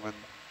eel swimming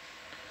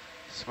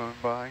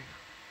by.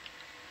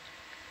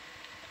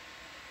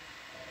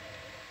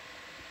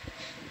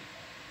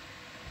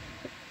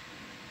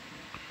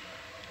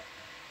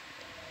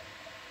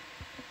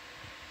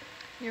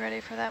 You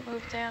ready for that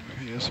move, Dan?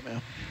 Yes, ma'am.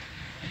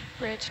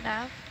 Bridge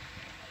nav.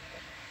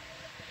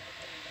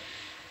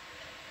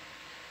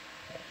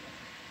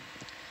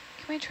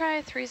 Can we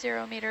try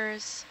 30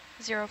 meters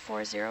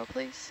 040,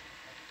 please?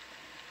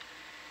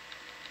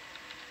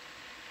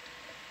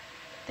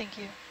 Thank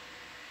you.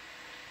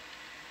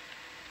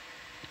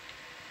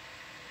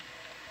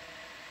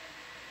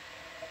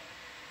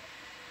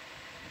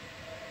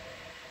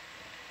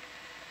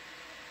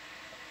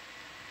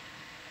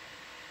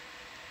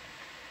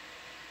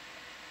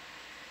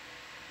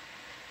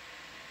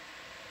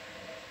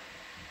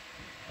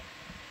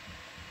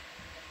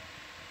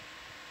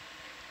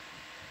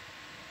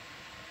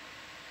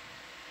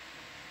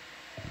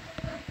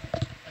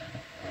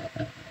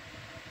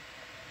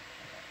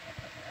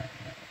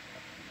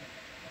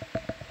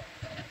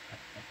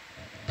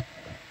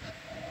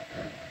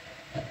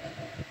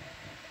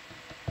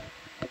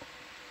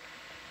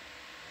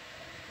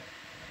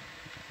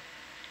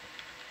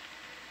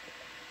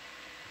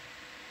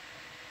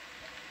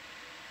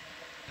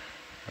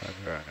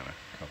 I'm going to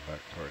come back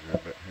towards you a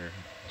bit here.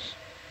 Just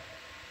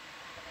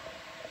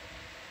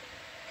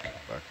come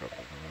back up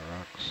into the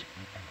rocks,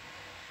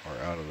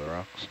 or out of the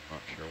rocks, I'm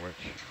not sure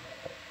which.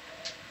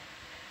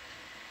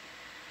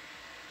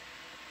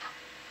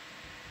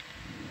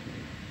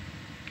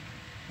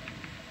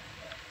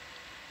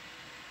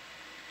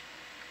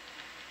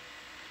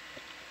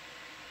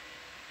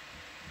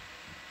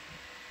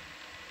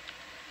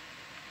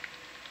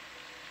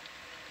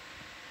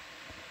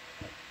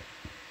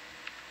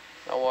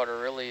 That water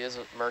really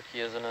isn't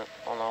murky, isn't it,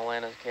 on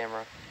Atlanta's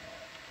camera?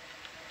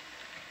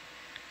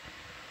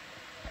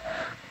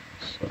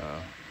 It's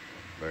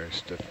very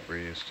stiff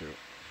breeze too.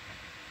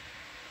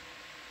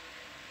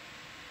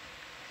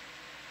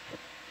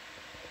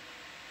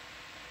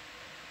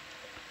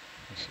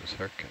 This is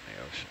Herc in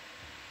the ocean.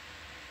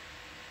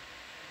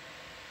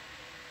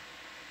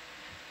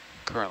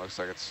 Current looks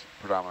like it's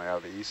predominantly out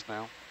of the east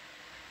now.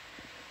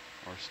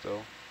 Or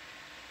still.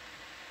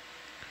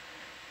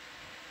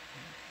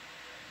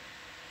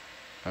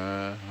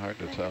 Hard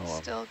to I think tell.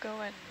 it's still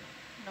going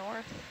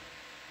north.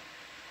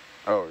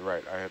 Oh,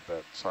 right. I had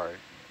that. Sorry.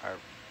 I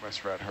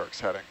misread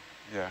Herc's heading.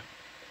 Yeah.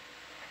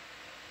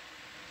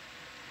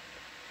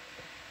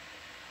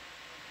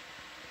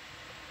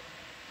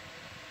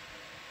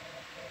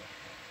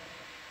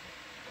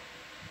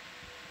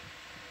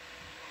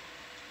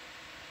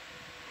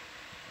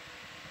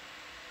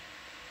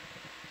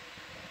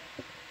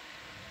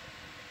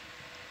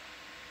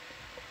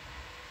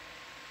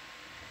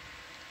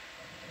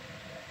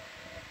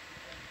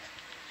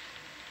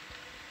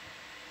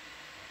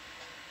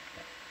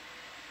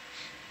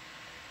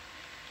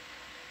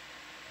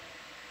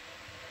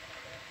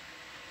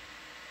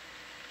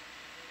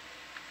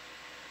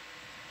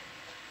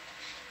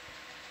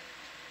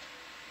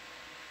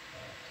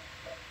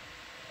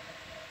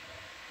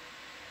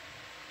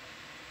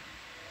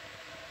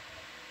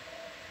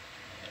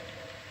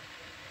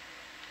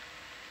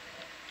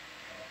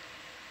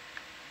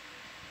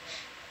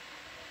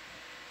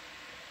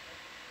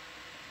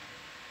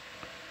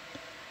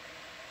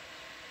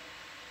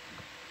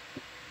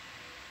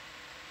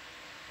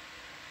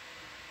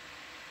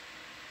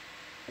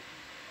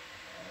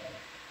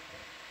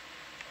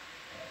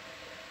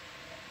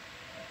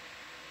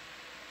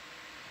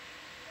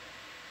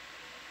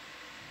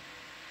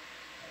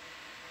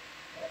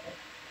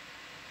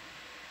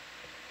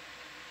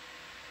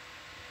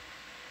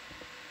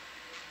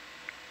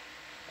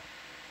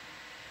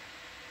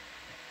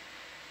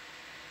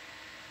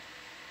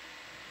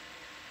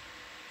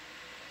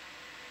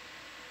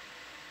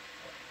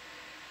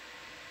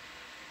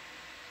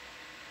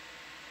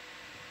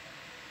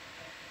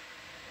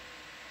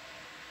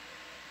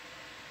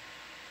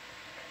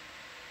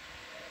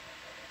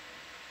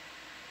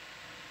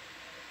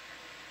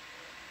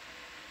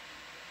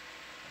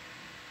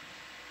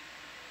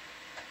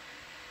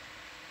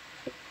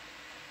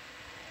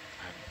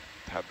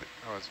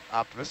 was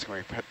optimistic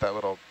when we hit that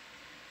little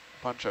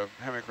bunch of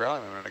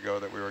hemicorallium a minute ago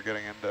that we were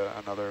getting into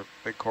another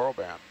big coral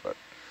band, but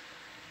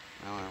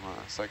now I'm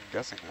second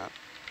guessing that.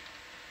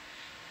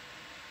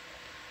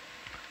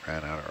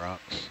 Ran out of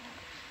rocks.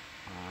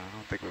 I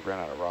don't think we ran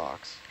out of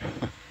rocks.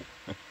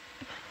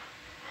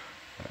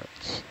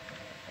 That's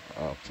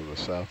off to the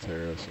south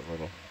here is a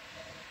little.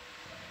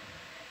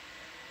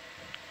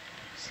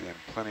 Seeing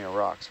plenty of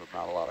rocks with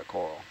not a lot of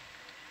coral.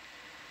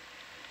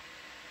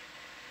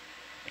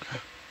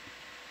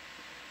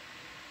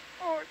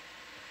 Oh.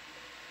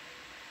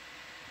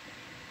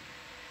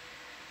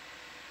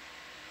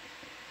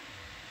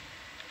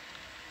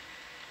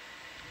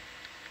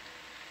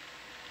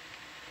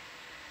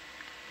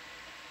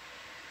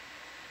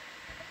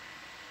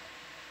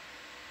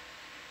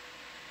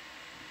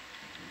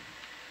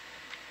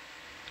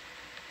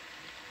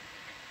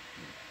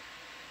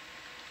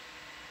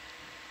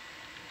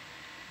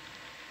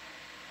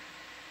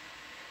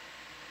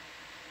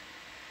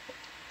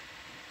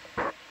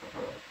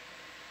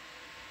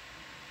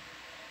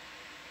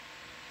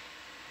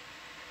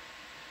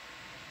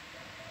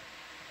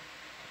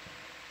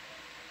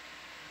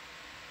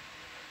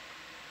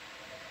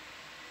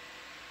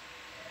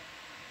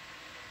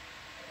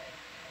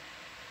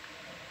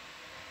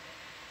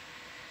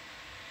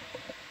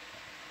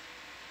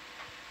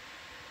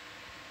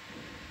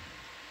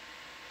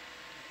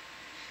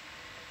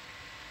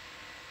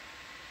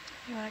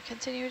 You want to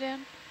continue,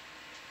 Dan?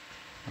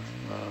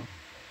 I'm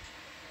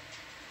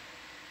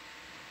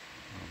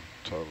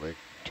totally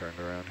turned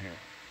around here.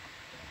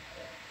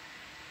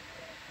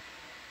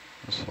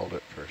 Let's hold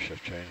it for a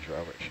shift change.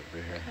 Robert should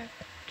be here. Okay.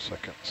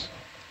 Seconds.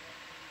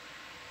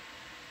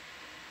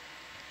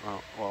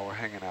 Well, while we're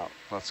hanging out,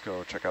 let's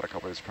go check out a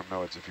couple of these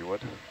primnoids, if you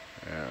would.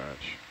 Yeah,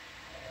 Rich.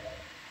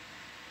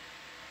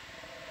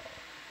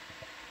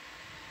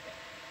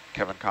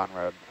 Kevin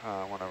Conrad,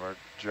 one of our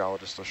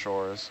geologists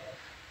ashore, is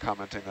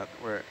commenting that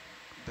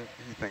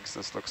he thinks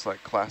this looks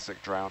like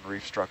classic drowned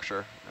reef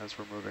structure as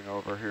we're moving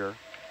over here,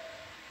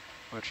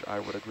 which I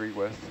would agree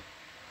with.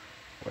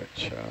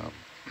 Which,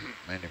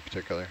 any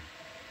particular?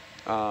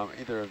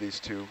 Either of these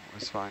two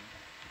is fine.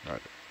 Right.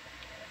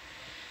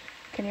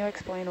 Can you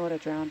explain what a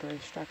drowned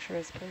reef structure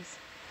is, please?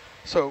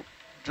 So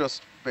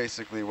just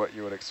basically what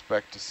you would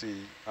expect to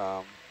see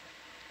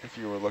if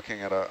you were looking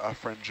at a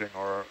fringing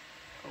or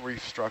a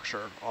reef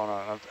structure on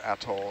an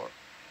atoll,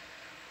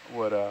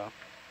 would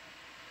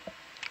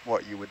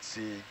what you would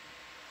see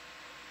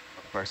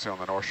actually on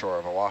the north shore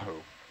of Oahu.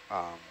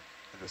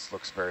 This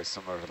looks very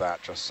similar to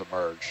that, just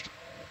submerged.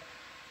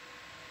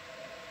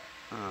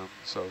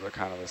 So they're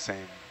kind of the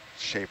same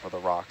shape of the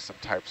rocks and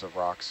types of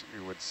rocks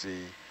you would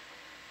see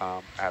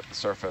at the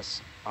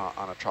surface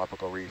on a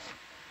tropical reef.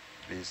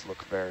 These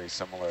look very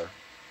similar.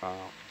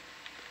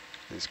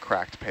 These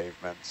cracked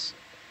pavements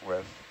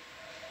with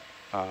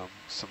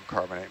some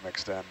carbonate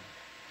mixed in.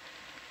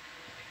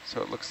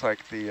 So it looks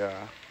like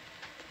the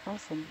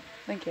Awesome.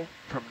 Thank you.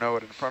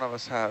 primnoid in front of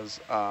us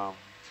has, I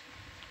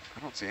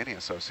don't see any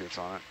associates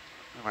on it.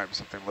 There might be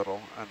something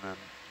little. And then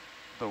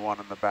the one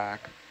in the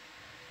back,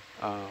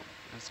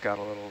 it's got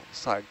a little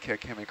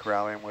sidekick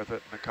hemicorallium with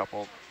it and a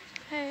couple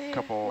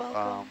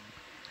welcome.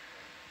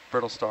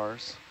 brittle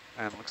stars.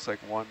 And it looks like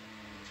one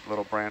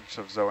little branch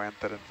of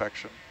zoanthid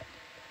infection.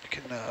 You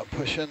can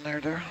push in there,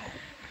 Daryl.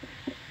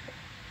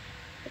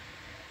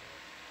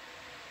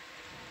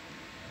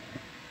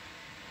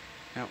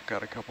 Yep,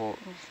 got a couple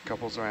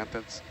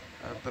zoanthids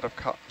that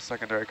have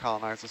secondary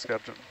colonized the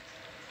schedule.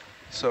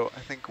 So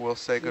I think we'll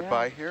say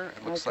goodbye here.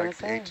 It looks like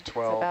the 8 to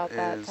 12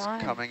 is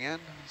coming in.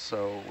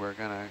 So we're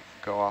going to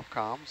go off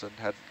comms and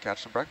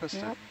catch some breakfast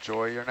and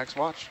enjoy your next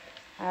watch.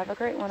 Have a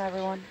great one,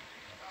 everyone.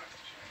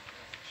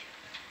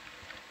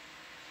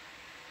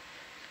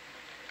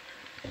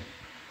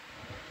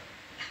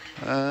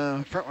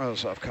 Front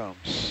rows off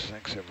comms.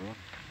 Thanks, everyone.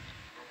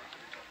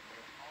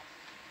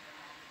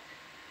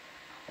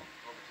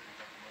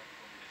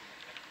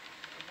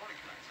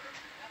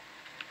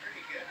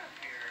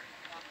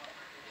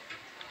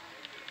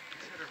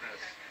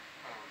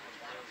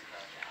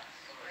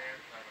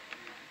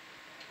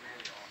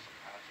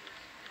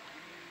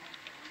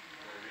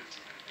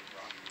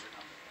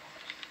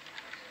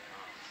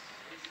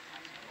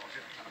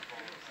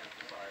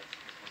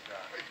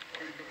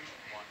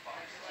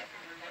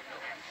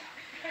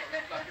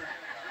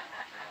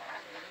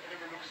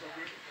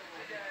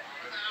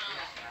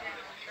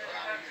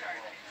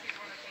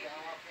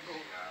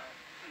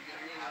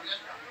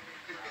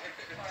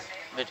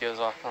 Video's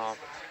off comp.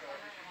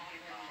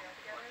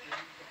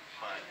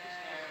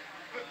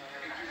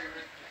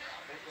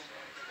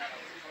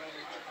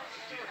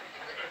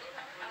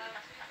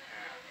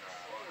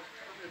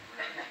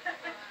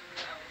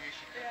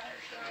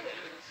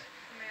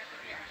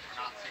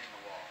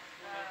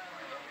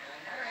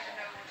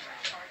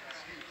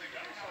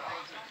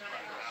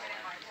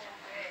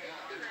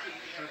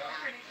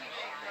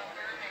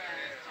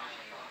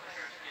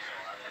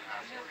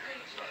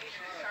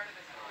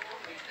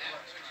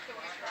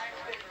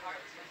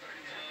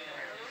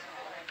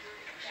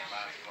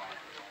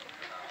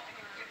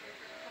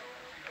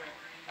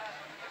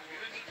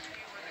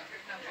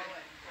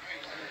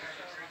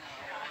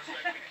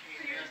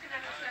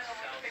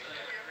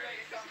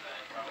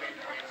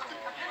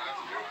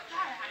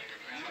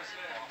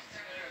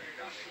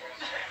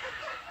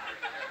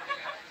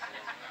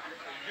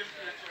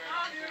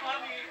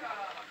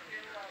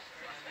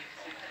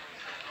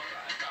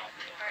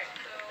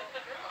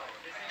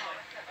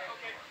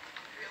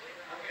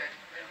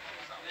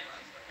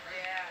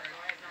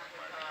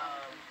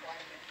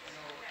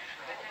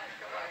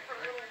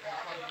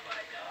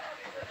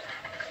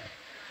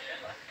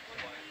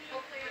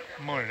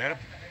 Morning, Adam.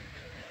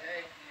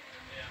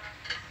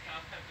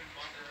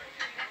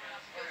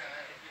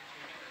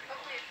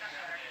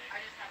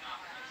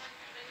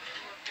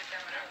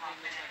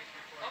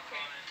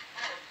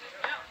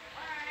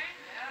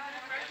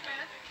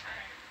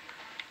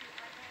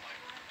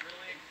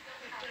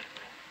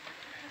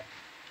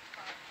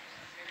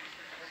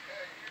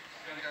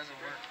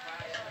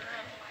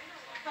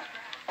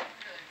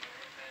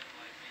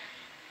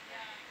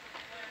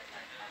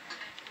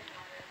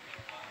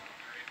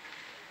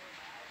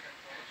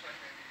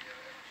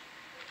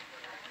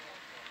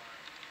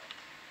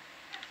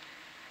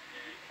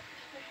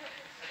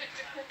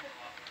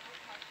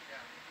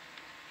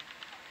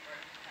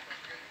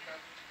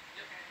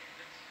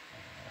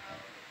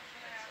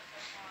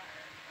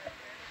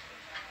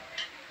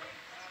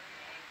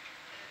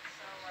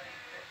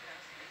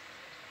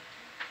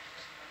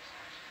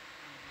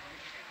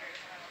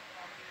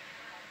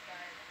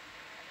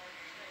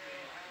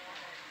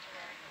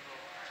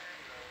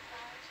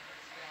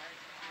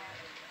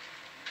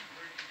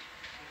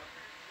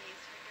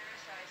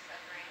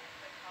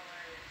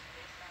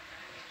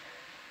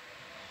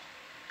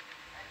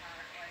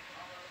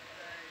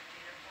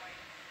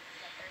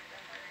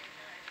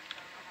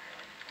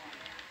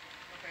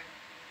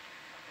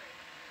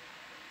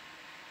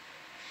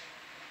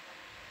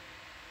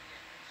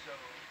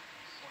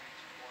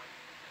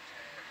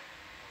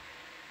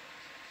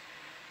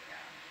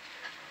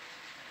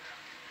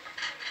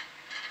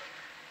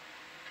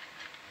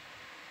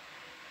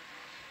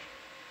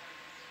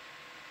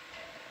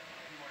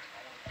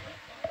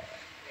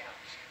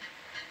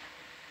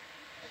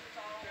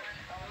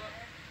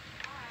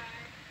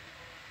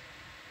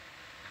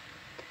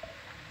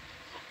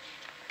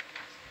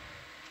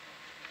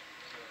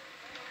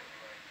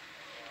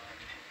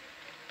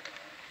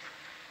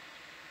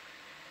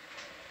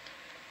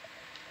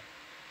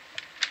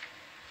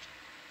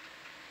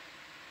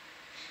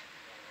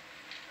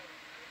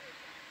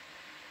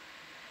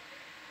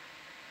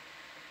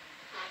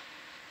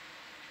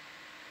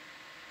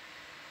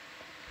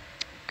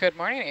 Good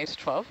morning, 8 to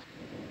 12.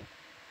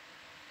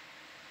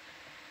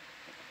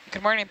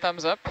 Good morning,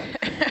 thumbs up.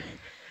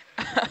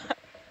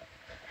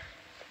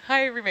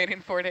 Hi,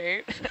 remaining 4 to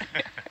 8.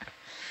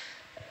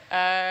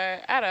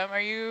 Adam, are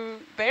you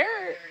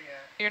there?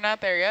 You're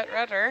not there yet,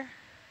 Roger.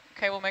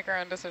 Okay, we'll make our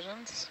own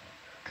decisions.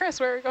 Chris,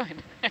 where are we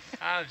going?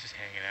 I'm just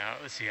hanging out.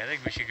 Let's see, I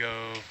think we should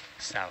go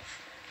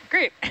south.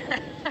 Great.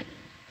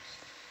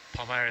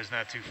 Palmyra is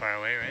not too far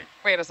away, right?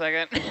 Wait a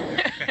second.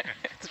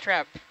 It's a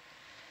trap.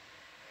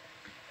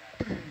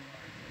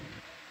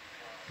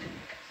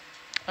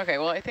 Okay,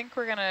 well, I think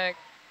we're going to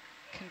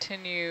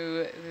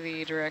continue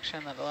the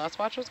direction that the last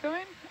watch was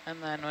going,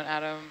 and then when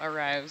Adam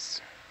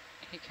arrives,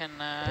 he can...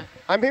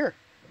 I'm here.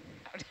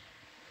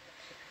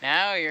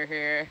 Now you're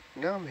here.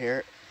 No, I'm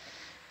here.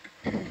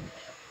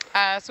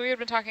 So we had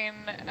been talking,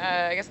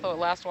 I guess the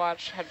last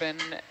watch had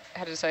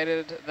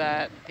decided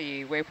that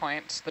the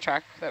waypoint, the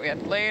track that we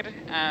had laid,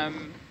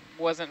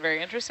 wasn't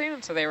very interesting,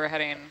 and so they were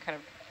heading kind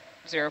of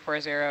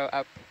 040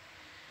 up.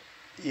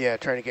 Yeah,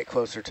 trying to get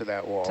closer to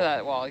that wall. To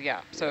that wall,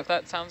 yeah. So if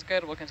that sounds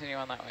good, we'll continue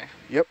on that way.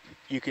 Yep.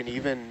 You can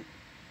even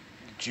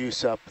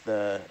juice up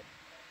the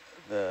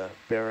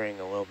bearing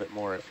a little bit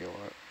more if you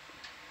want.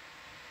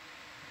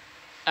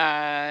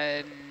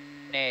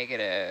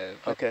 Negative.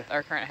 Okay. With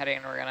our current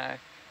heading, we're gonna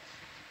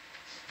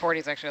 40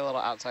 is actually a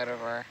little outside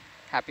of our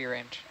happy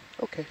range.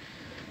 Okay.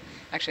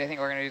 Actually, I think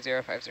we're gonna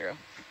do 050.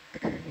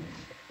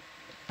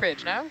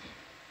 Bridge now.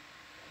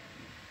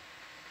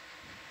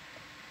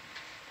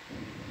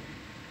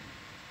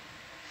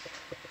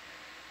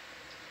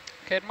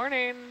 Good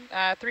morning.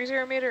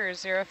 30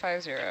 meters,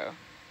 050.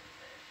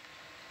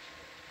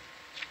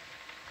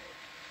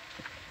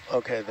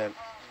 Okay, then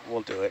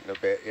we'll do it in a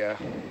bit, yeah.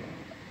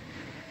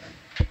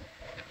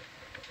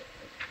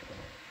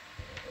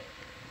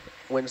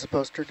 When's the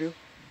poster due?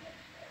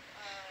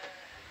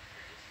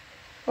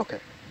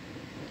 Okay.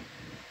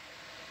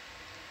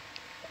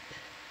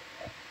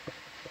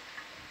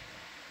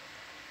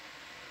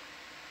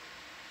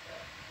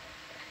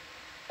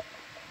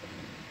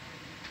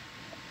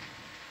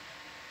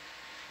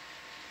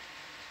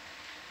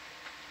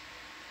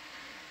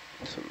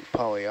 Some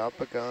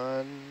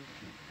polyopogon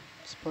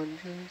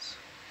sponges.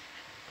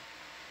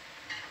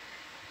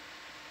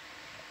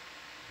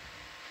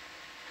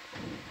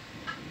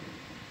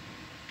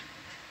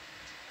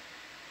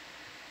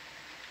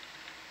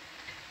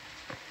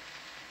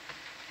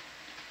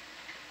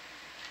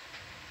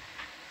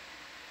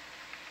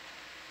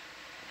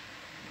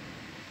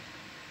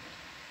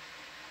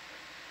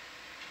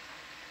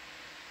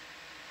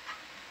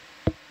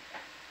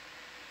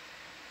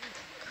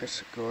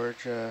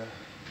 Chrysogorgia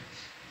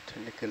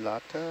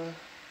tuniculata.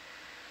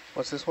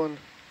 What's this one?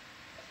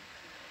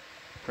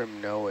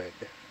 Primnoid.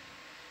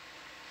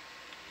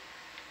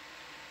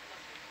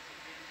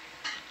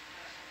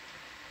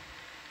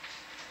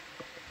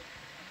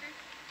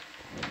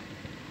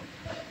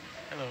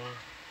 Hello.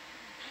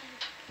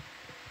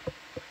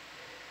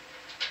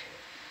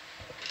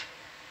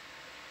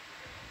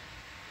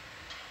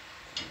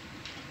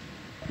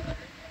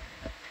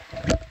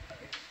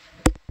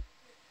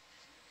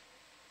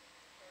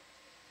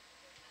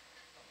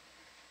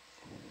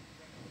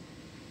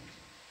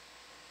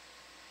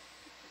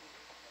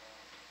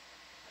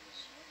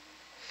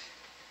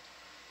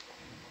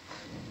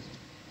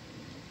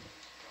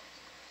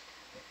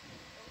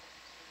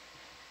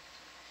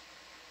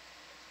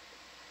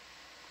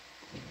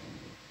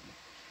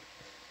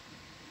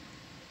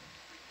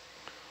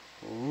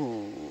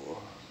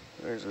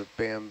 There's a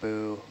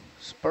bamboo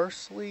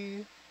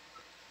sparsely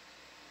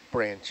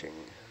branching.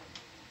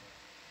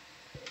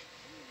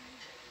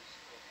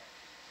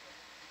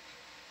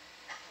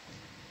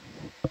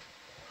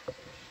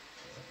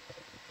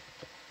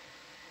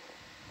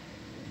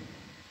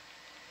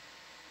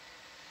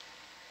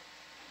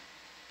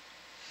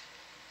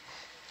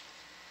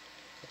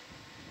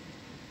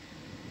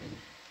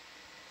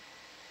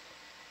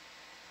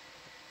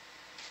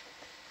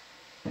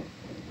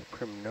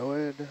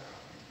 Primnoid.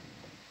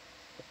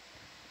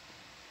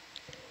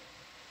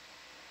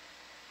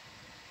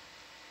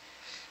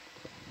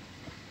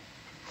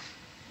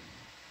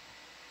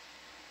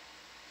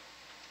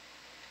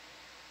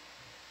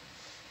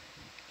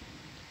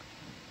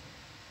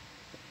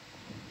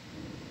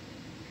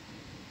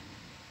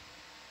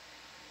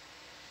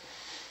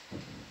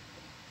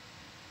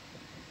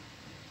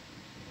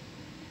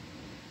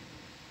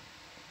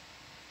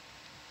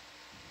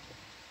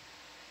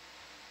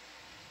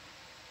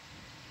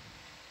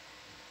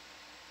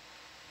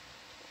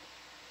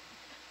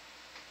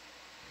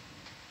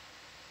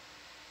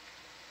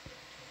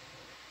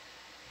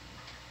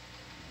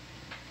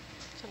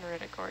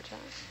 Chrysogorgia.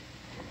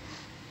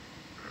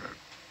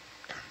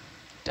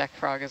 Deck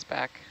frog is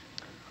back.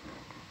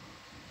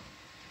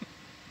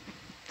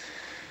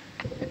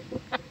 Can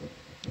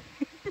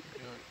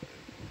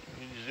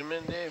you zoom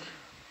in, Dave?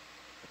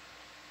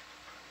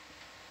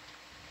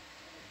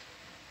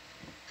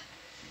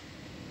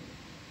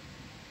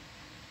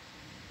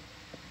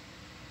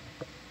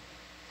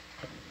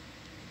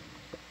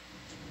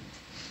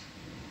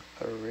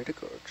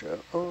 Chrysogorgia.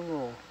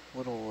 Oh,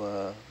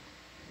 little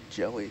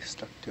jelly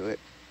stuck to it.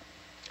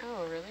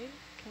 Oh, really?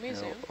 Can we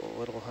zoom? A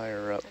little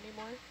higher up. Any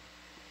more?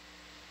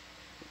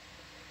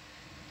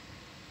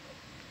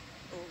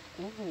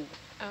 Ooh.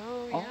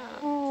 Oh, yeah.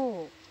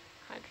 Oh.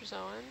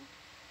 Hydrozoan.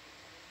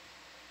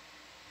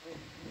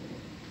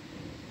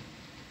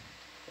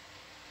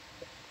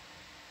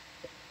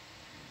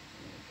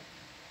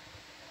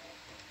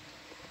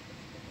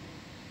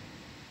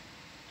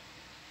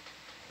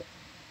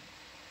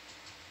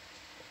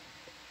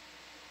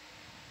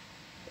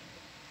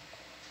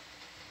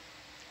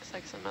 Looks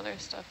like some other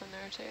stuff in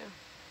there too.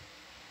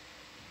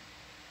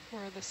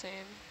 Or the same.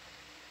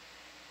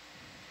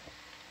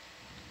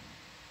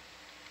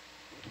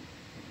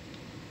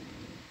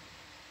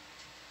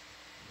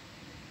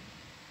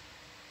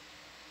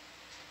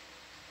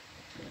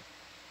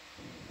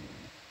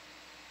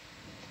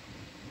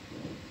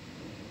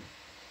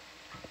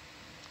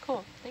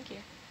 Cool, thank you.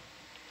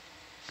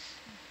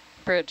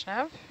 Bridge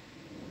nav.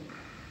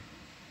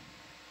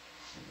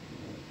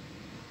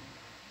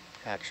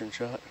 Action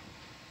shot.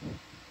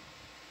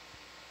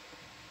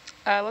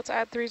 Let's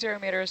add 30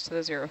 meters to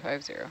the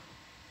 050.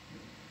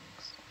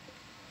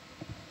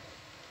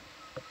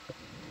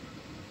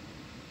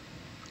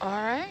 All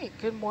right,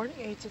 good morning,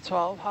 8 to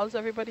 12. How's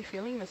everybody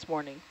feeling this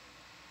morning?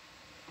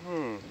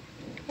 A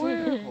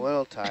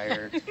little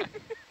tired.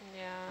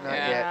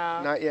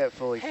 Yeah. Not yet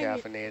fully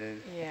caffeinated.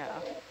 Yeah.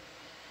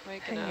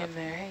 Waking Hang up. in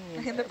there, hang in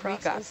In there. the We got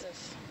process.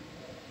 this.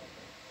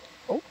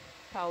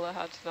 Paula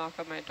had to knock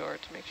on my door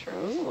to make sure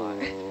it was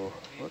alive. Ooh,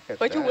 look at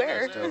What'd that. you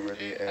wear? Just over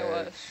the edge. I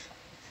was.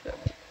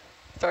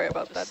 Sorry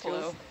about Just that,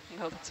 slow. Jules.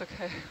 No, that's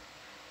okay.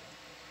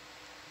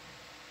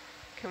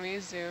 Can we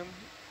zoom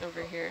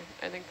over here?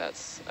 I think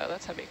that's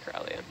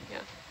hemicorallia.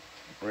 Yeah.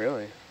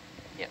 Really?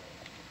 Yeah.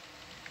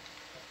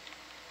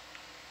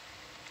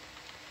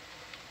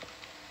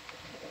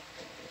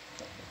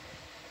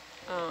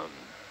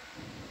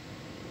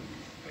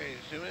 Hey,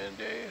 zoom in,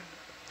 Dave.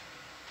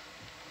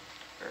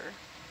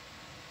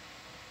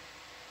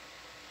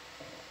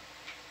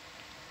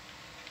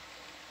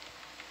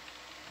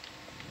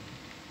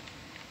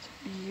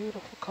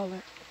 Beautiful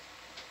color.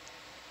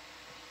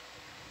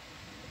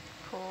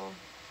 Cool.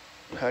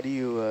 How do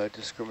you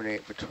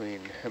discriminate between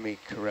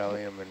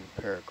hemicorallium and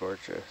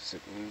paragorgia? Is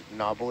it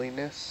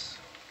knobbliness?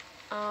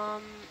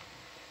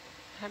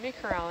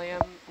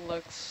 Hemicorallium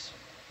looks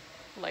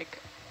like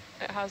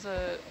it has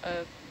a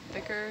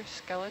thicker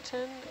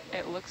skeleton.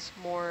 It looks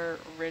more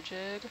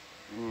rigid.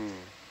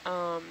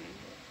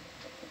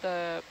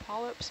 The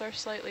polyps are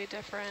slightly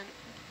different.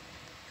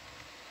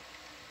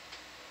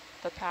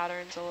 The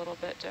pattern's a little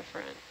bit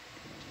different,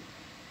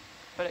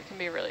 but it can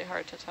be really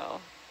hard to tell,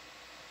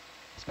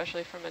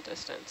 especially from a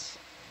distance.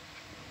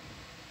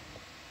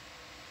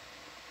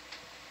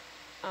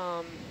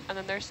 And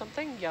then there's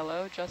something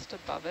yellow just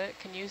above it.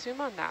 Can you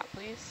zoom on that,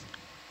 please?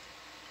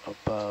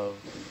 Above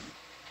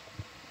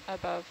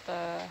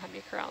The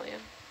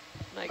hemicorallium.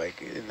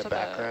 Like in the to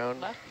background?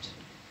 The left?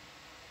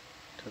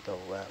 To the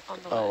left. On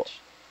the oh, ledge.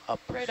 up.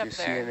 Right You're up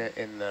seeing there. it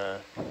in the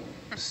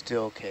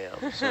still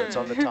cam. So it's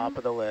on the top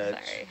of the ledge.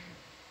 Sorry.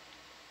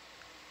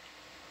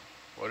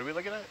 What are we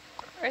looking at?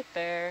 Right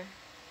there.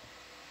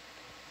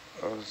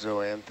 Oh,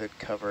 zoanthid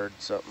covered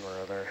something or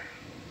other.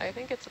 I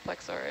think it's a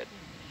plexaurid.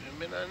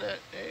 Zoom in on that,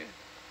 Dave.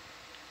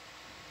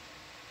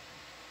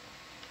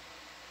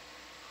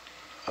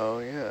 Oh,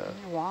 yeah.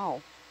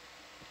 Wow.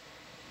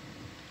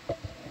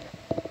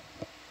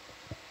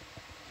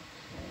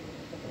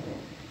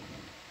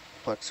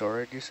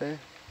 plexaurid, you say?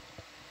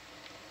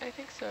 I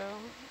think so.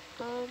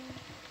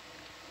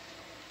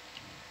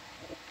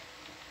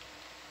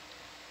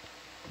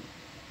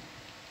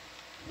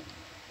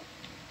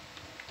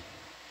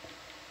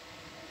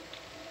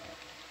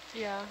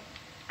 Yeah.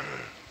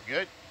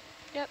 Good.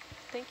 Yep.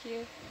 Thank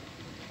you.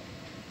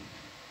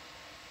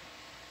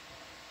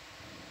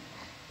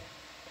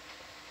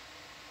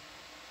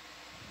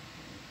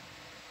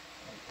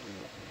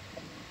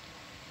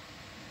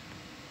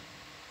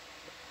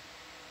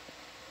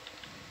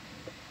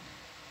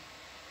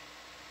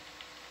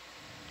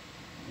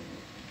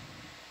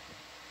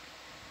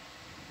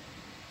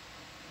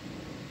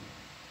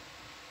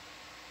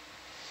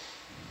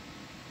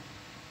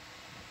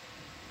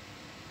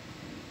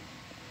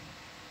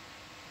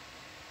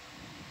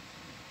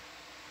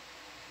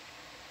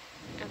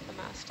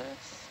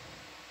 Anthomastus.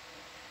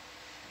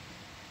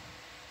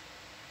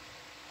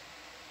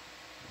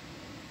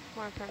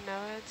 More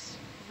primnoids.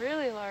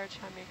 Really large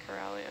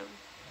hemicorallium.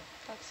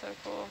 That's so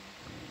cool.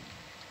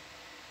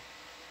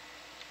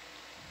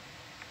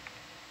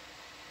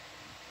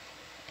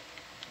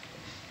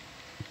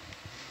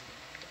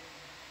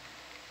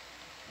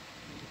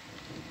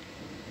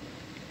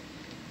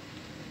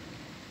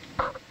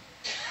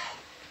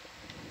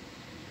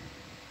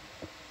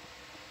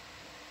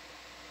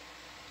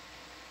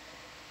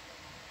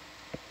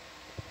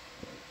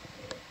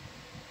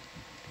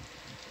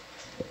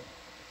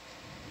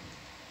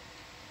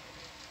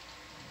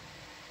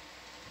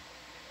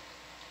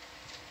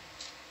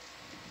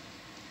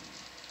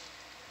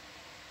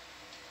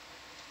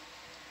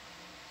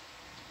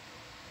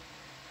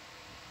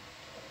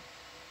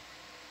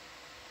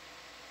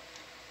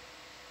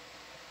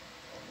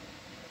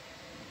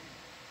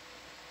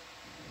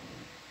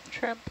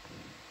 Shrimp.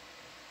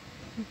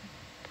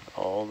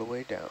 All the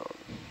way down.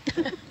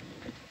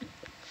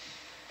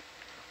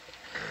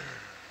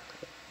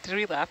 Did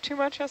we laugh too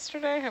much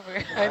yesterday? Have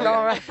we? I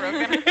know, right?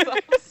 Broken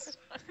ourselves?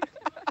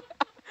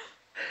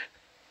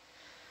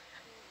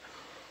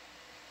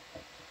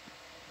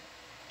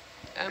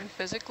 I'm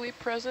physically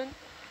present,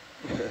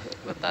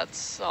 but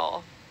that's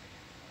all.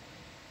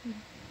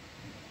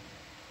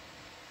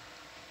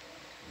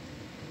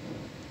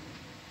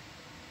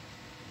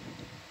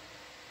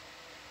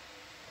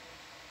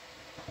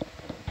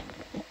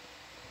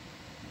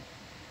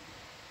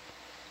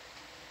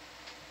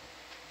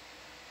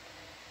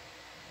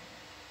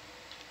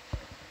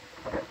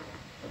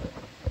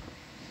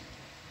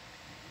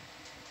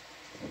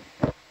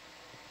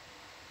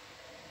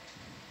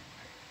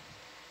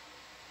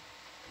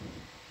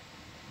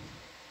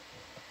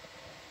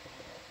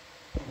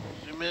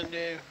 Zoom in,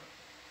 Dave.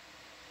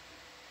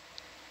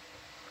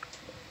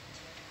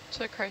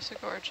 To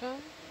chrysogorgia.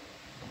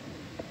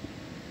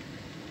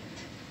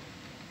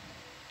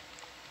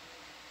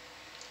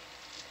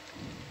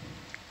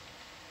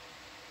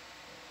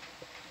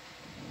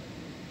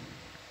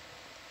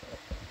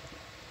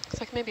 Looks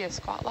like maybe a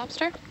squat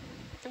lobster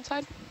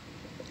inside.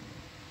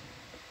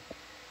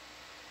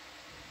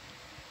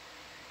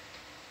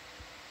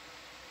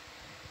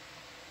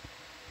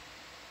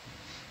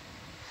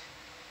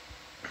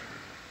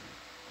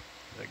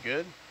 Is that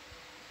good?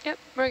 Yep,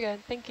 we're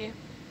good. Thank you.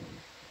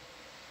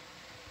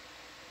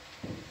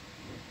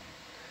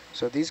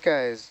 So these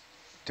guys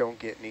don't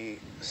get any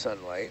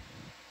sunlight.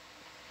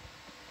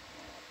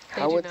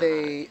 They How do would not.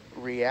 they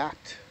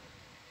react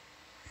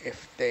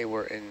if they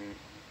were in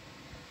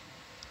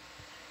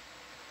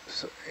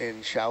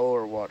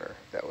shallower water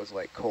that was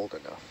like cold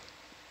enough?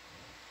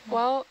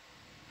 Well,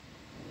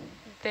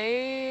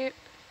 they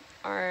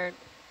are,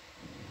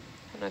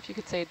 I don't know if you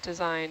could say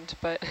designed,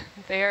 but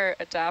they are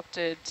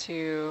adapted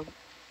to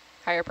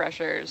higher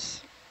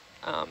pressures,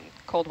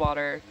 cold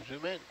water,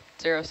 Zoom in.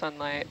 zero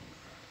sunlight,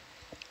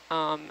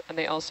 and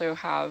they also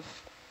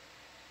have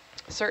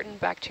certain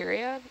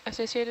bacteria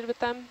associated with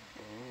them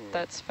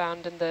that's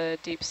found in the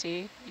deep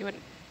sea. You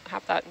wouldn't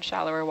have that in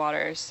shallower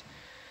waters,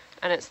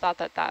 and it's thought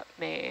that that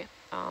may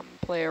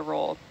play a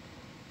role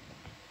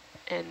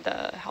in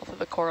the health of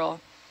the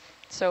coral.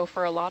 So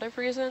for a lot of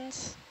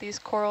reasons, these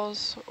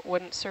corals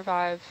wouldn't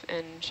survive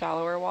in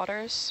shallower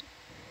waters,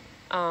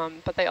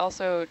 but they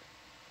also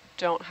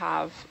don't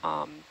have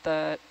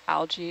the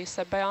algae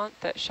symbiont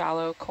that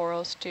shallow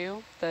corals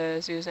do, the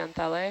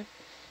zooxanthellae,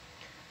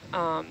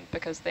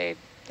 because they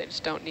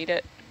just don't need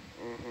it.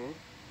 Mm-hmm.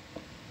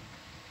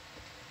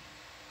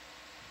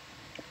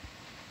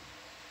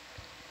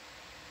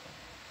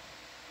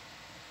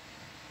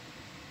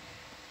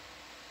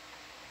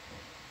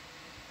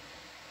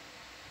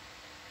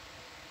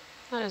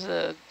 That is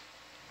a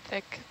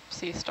thick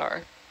sea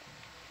star.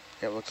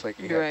 Yeah, it looks like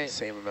you You're had right. the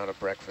same amount of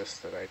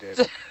breakfast that I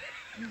did.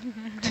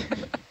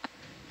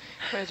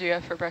 What did you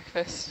have for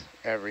breakfast?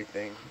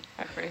 Everything.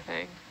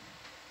 Everything.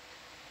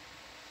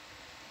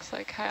 Looks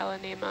like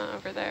hyalinema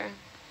over there.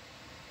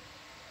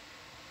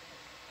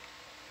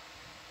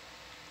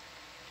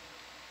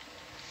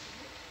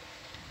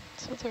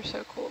 These ones are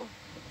so cool.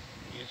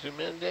 You zoom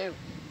in, Dave.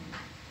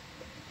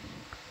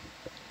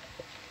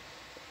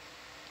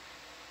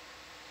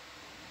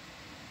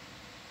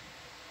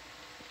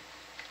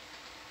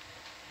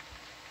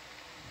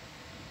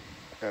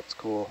 That's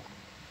cool.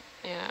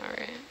 Yeah,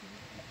 right.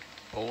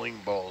 Bowling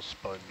ball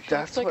sponge.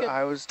 That's like what a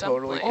I was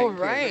totally dumpling. Oh,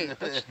 thinking. right.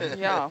 That's,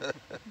 yeah.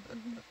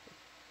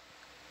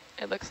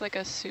 It looks like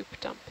a soup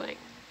dumpling.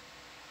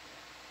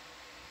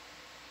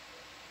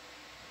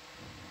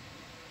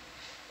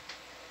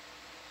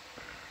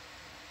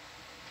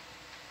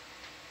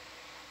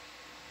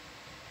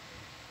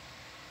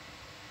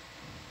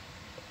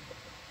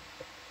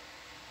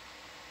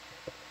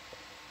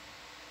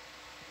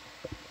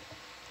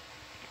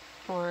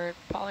 More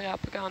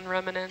polyopogon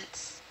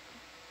remnants.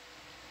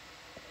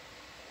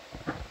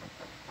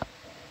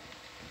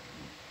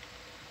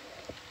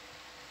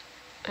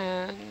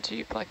 And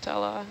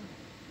Euplectella.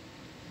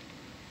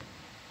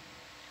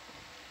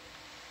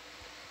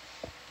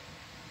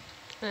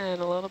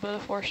 And a little bit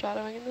of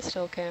foreshadowing in the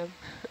still cam.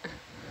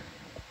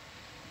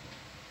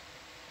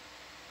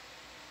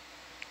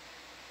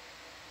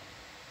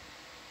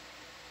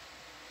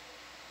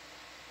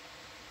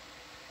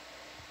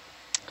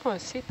 Oh, a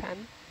sea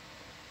pen.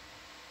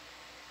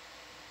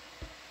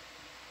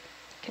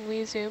 Can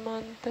we zoom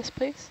on this,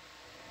 please?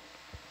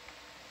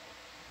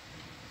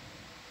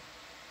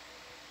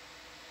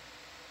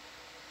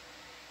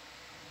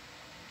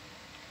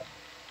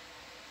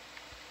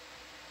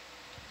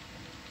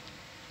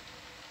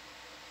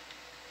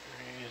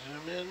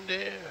 Zoom in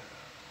there.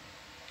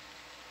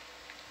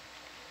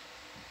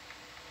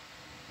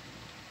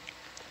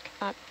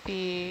 That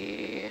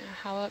be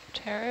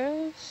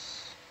Halopteris?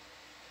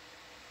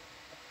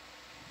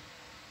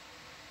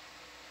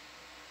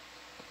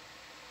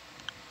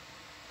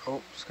 Oh,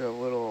 it's got a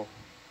little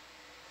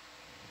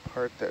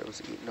part that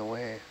was eaten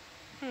away.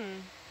 Looks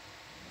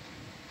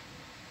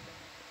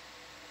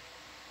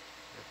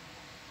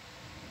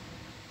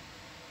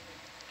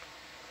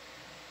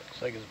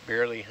like it's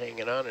barely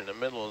hanging on in the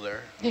middle of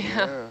there.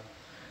 Yeah.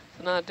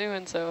 It's not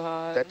doing so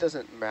hot. That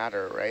doesn't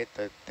matter, right?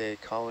 The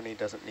colony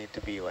doesn't need to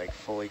be like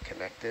fully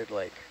connected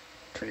like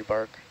tree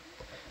bark.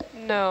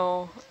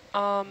 No.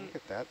 Look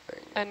at that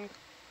thing. And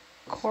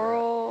What's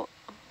coral.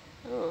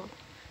 Oh,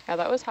 yeah,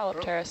 that was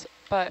Halopteris.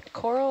 But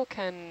coral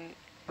can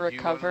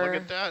recover. You want to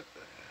look at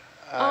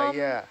that?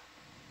 Yeah.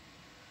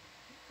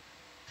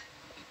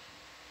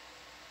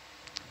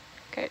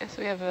 Okay,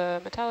 so we have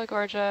a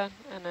Metallogorgia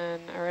and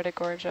an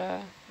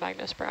Iridogorgia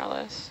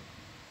magnospiralis.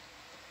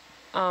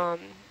 You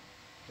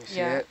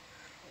see it?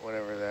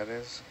 Whatever that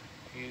is.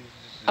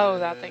 Oh,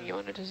 that thing you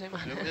wanted to zoom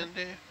on. Zoom in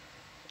there.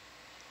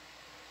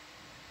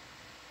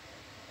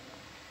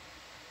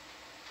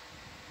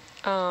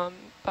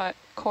 But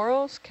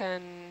corals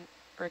can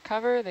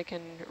recover, they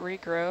can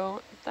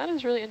regrow. That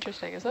is really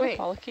interesting. Is that a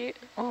polychaete?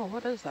 Oh,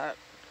 what is that?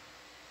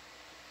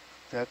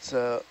 That's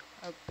a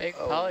big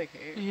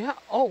polychaete. Yeah.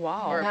 Oh,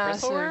 wow. Or a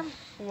bristleworm?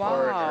 Wow.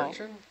 Or an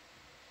urchin?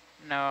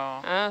 No.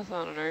 That's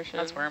not an urchin.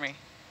 That's wormy.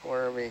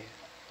 Wormy.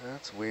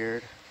 That's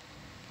weird.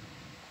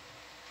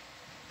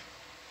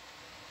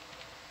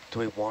 Do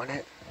we want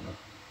it?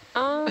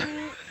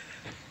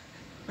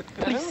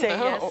 Please say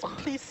yes.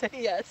 Please say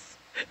yes.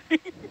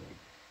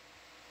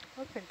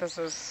 I think this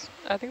is.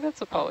 I think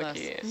that's a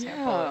polychaete.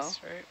 Sample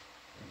list, right?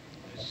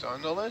 It's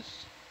on the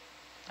list?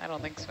 I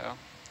don't think so.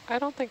 I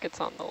don't think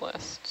it's on the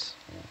list.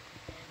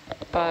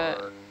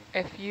 But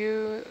if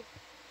you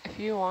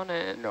want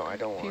it, no, I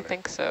don't want it. If you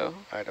think so,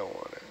 I don't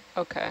want it.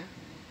 Okay.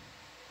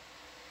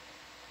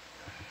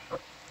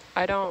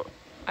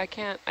 I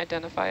can't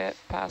identify it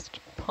past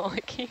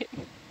polychaete.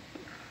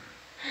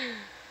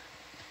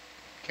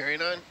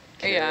 Carrying on?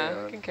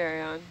 Yeah, we can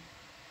carry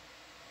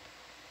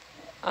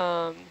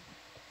on.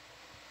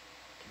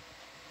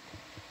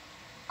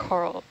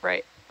 Coral,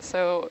 right.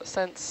 So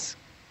since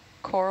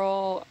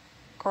corals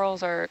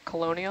are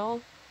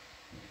colonial,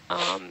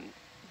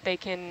 they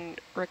can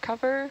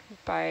recover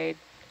by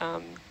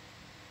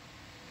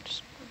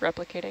just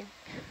replicating.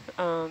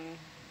 And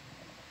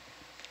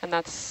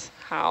that's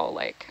how,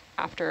 like,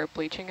 after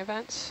bleaching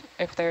events,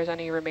 if there's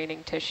any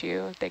remaining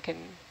tissue, they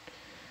can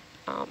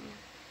come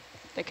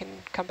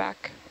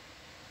back.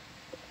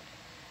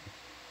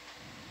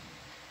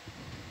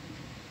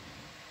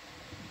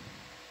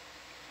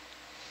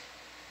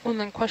 And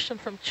then question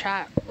from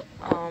chat,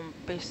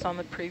 based on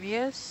the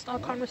previous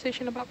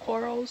conversation about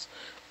corals,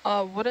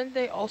 wouldn't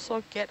they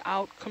also get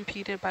out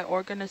competed by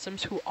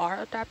organisms who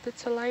are adapted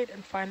to light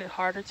and find it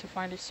harder to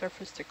find a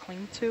surface to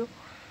cling to?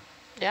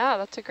 Yeah,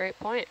 that's a great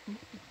point.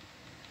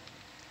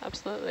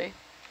 Absolutely.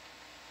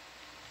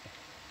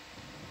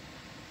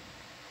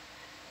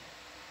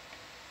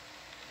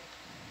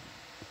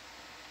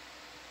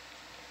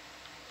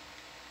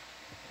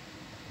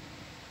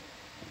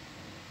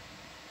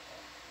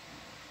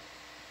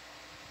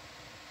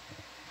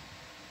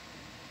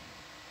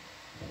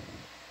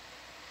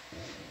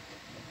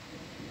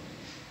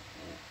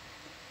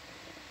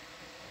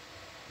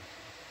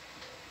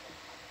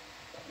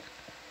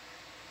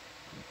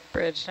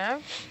 Bridge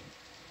nav.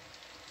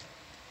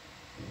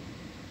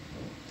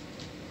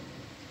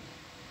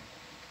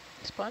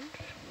 Sponge.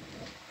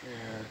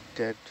 Yeah,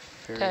 dead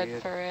Ferrea.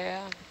 Dead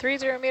Ferrea.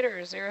 30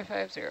 meters,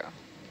 050.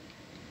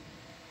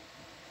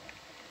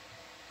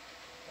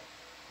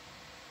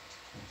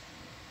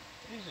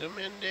 Zoom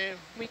in, Dave.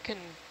 We can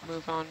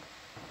move on.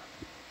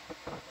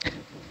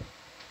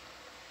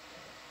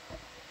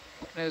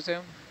 No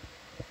zoom.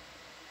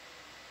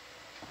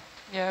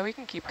 Yeah, we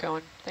can keep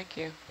going. Thank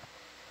you.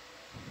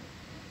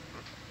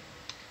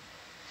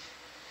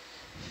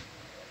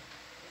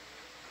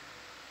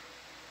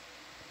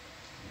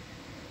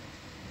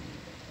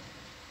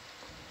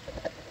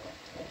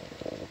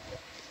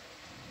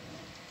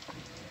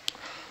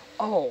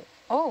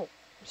 Oh,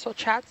 so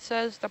chat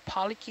says the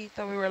polychaete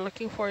that we were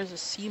looking for is a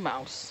sea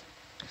mouse.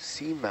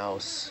 Sea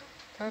mouse.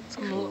 That's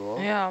Cool.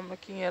 Yeah, I'm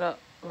looking it up.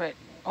 Right.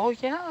 Oh,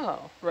 yeah.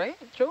 Right,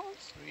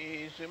 Jules?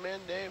 We zoom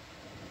in, Dave.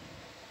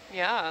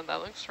 Yeah,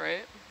 that looks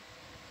right.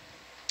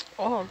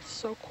 Oh, it's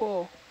so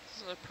cool.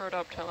 This is a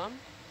Protoptilum.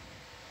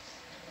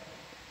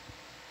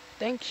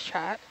 Thanks,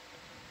 chat.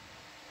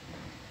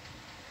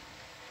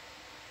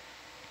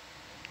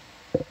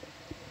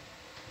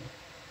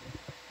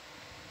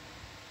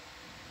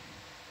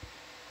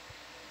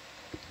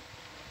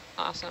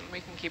 Awesome. We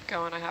can keep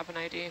going. I have an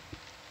ID.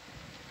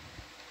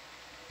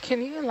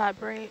 Can you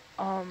elaborate,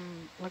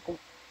 like,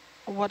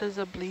 what is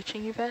a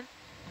bleaching event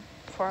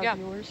for our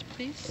viewers,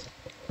 please?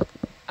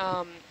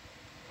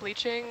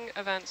 Bleaching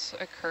events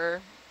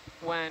occur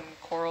when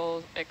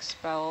corals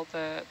expel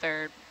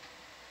their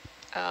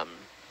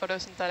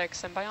photosynthetic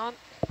symbiont,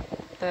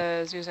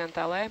 the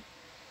zooxanthellae.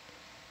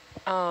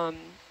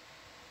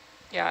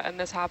 Yeah, and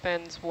this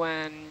happens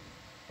when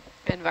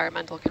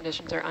environmental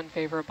conditions are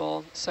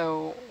unfavorable.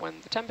 So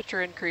when the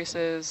temperature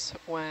increases,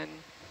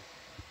 when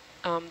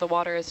the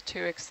water is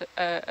too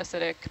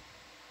acidic,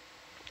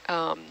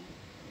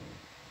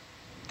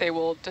 they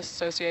will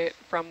dissociate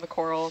from the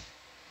coral.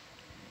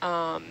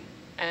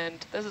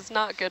 And this is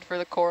not good for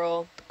the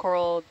coral. The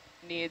coral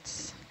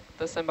needs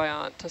the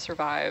symbiont to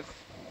survive.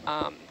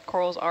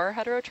 Corals are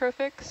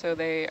heterotrophic, so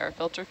they are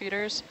filter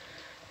feeders,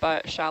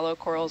 but shallow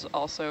corals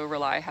also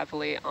rely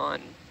heavily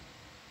on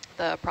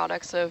the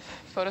products of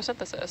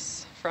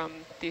photosynthesis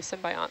from these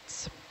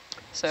symbionts.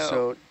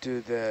 So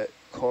do the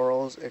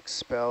corals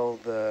expel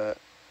the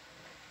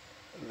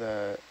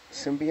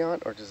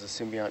symbiont, or does the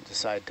symbiont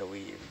decide to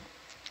leave?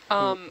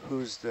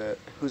 Who's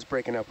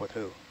breaking up with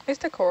who? It's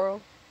the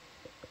coral.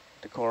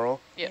 The coral?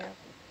 Yeah.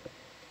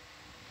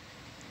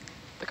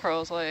 The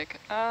coral's like,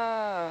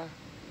 I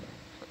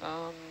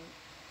don't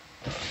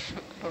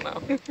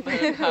know. I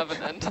didn't have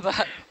an end to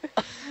that.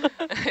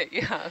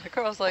 Yeah, the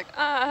coral's like,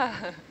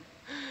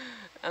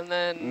 and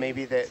then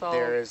maybe that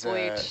there is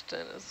bleached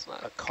and it's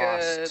not a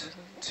cost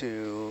good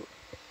to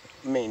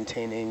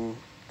maintaining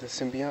the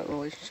symbiont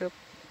relationship,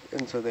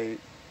 and so they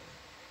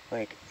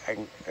like,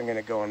 I'm going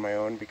to go on my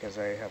own because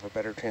I have a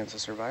better chance of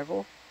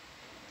survival.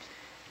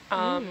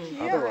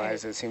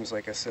 Otherwise, it seems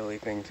like a silly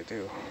thing to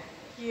do.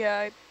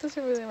 Yeah, it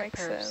doesn't really make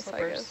sense,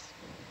 I guess.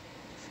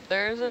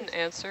 There's an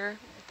answer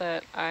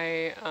that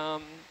I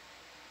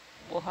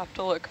will have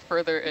to look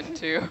further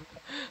into.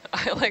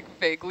 I like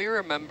vaguely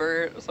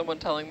remember someone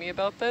telling me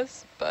about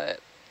this, but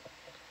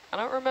I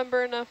don't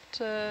remember enough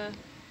to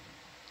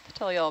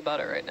tell y'all about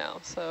it right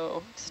now,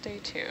 so stay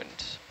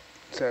tuned.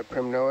 Is that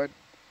primnoid?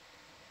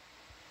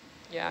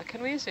 Yeah,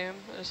 can we zoom?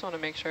 I just want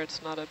to make sure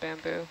it's not a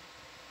bamboo.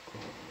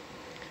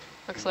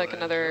 Looks like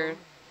another,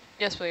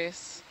 yes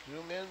please.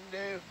 Zoom in,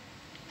 Dave.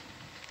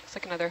 Looks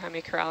like another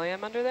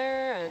hemicorallium under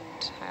there,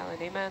 and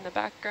Hyalonema in the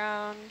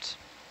background.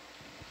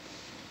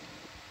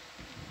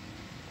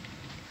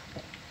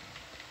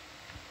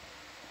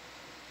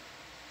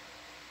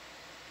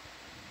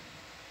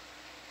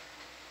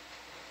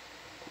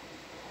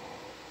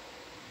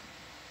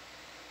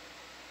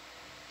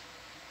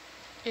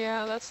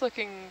 Yeah, that's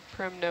looking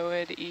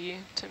primnoid-y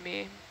to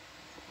me.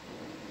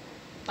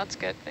 That's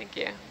good, thank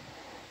you.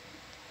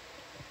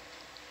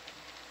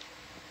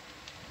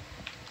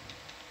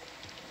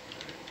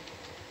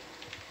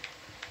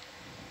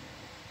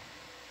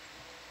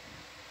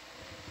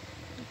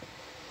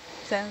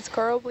 Since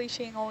coral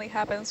bleaching only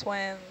happens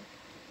when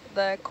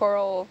the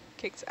coral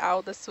kicks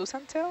out the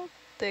zooxanthelle,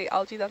 the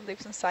algae that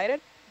lives inside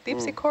it, deep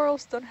sea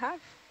corals don't have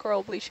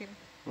coral bleaching.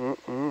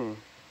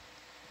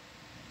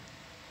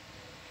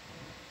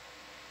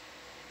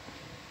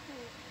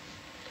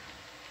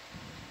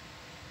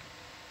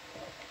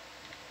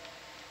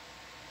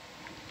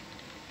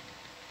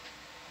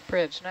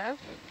 Bridge nav.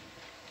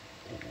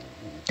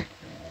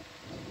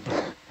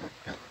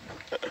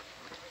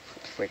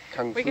 Like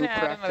kung we fu can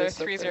add another practice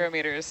 30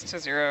 meters to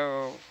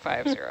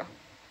 050. It's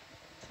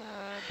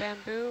a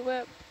bamboo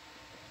whip.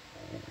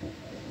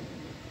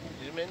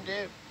 Zoom in,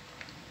 Dave.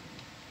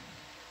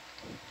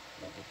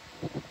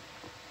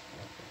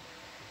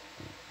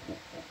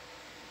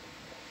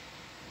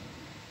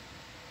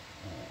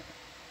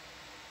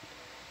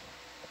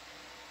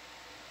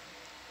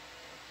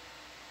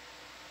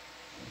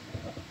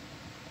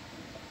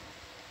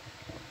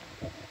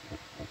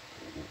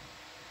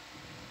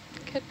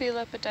 Could be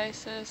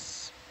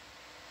Lepidopsis.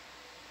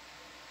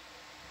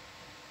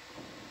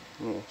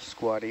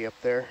 Squatty up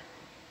there.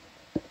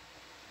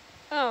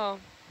 Oh,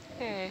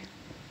 hey.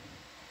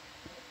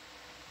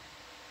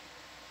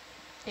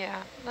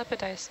 Yeah,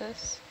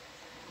 Lepidopsis.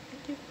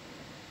 Thank you.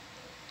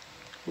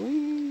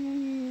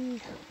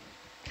 Whee!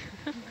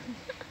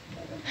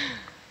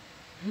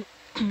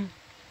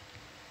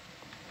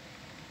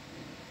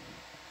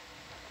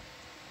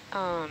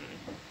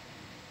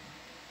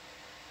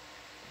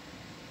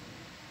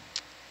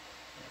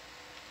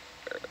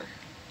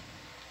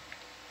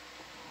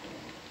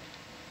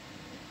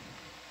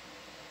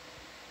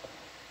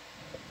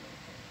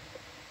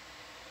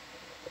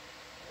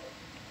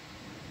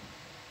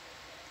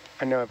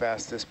 I know I've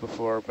asked this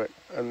before, but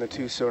on the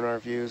two sonar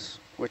views,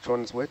 which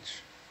one's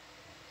which?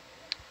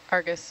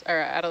 Argus, or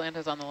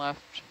Atalanta's on the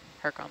left,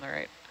 Herc on the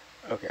right.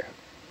 Okay.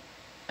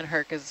 And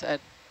Herc is at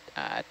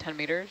 10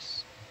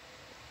 meters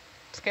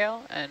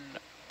scale, and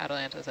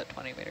Atalanta's at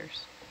 20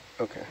 meters.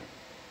 Okay.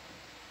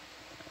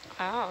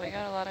 Wow, we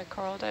got a lot of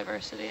coral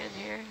diversity in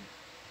here.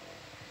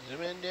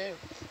 Zoom in, Dave.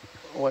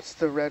 What's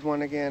the red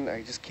one again?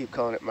 I just keep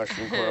calling it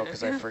mushroom coral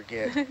because I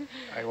forget.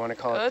 I want to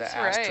call it the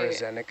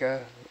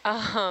AstraZeneca.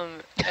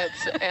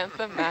 It's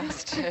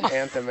anthomastus.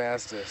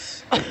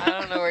 Anthomastus. I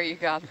don't know where you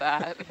got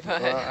that,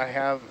 but Well, I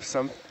have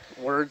some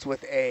words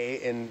with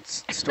A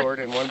stored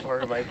in one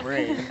part of my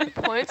brain.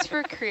 points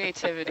for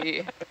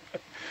creativity.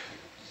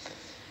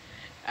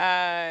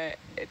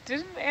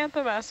 Didn't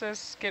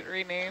Anthomastus get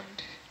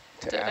renamed?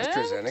 To Did it?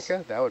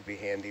 AstraZeneca? That would be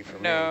handy for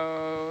me.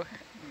 No,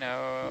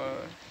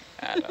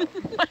 Adam.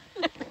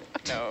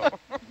 No.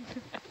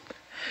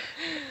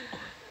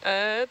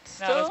 It's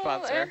Not a still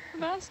sponsor.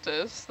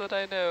 anthomastus that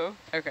I know.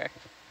 Okay.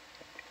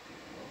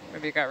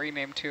 Maybe it got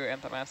renamed to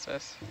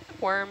Anthomastus.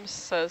 Worms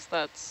says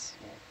it's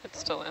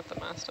still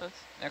anthomastus.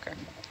 Okay.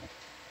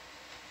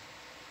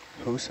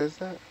 Who says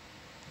that?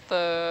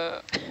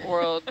 The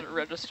World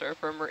Register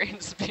for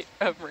Marine Species.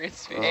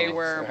 A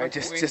worm. I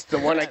just the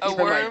one I keep in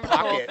my worm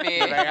pocket told me.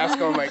 that I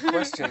ask all my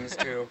questions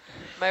to.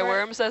 My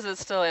worm says it's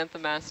still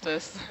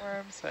anthomastus.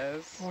 Worm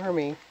says.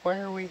 Wormy, why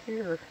are we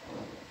here?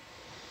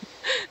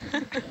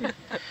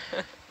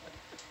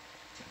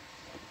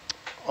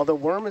 Although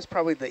worm is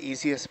probably the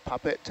easiest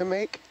puppet to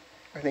make.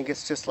 I think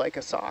it's just like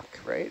a sock,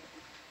 right?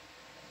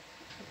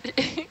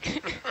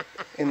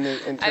 In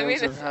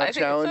terms of how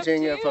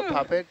challenging of a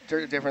puppet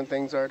different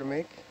things are to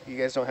make. You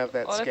guys don't have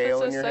that What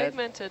scale if in your it's a head?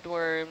 segmented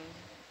worm?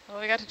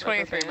 Well, we got to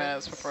 23 Rubber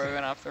minutes bands. before we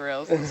went off the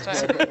rails this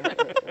time.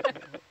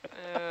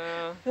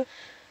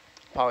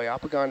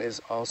 Poliopogon is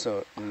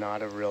also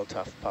not a real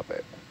tough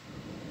puppet.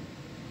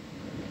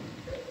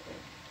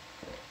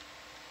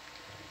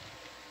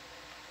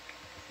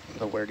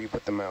 But where do you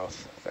put the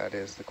mouth? That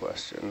is the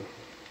question.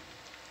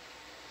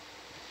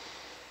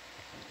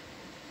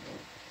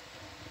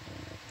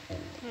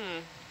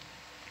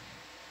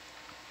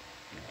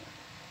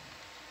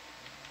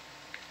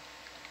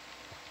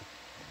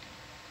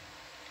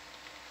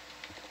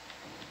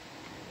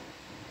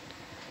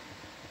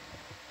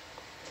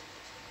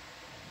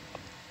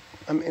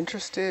 I'm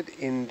interested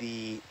in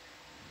the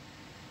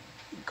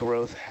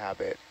growth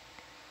habit.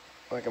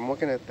 Like I'm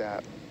looking at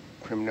that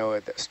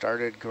primnoid that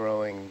started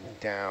growing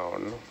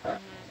down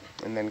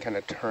and then kind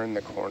of turned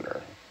the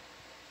corner.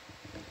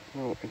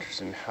 I'm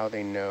interested in how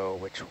they know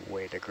which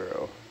way to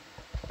grow.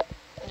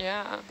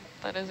 Yeah,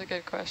 that is a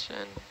good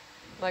question.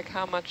 Like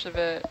how much of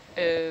it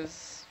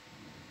is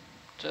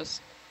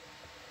just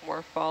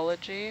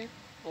morphology,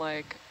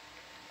 like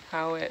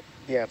how it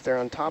Yeah, if they're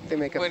on top, they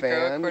make a would fan.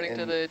 grow according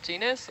to the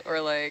genus, or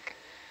like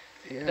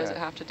yeah. does it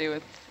have to do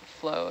with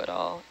flow at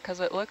all? Because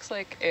it looks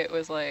like it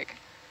was like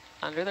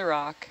under the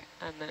rock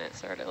and then it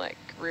sort of like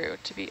grew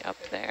to be up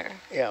there.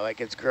 Yeah,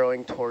 like it's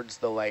growing towards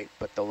the light,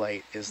 but the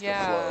light is the flow.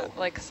 Yeah,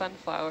 like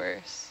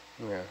sunflowers.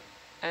 Yeah.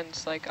 And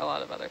like a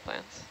lot of other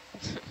plants.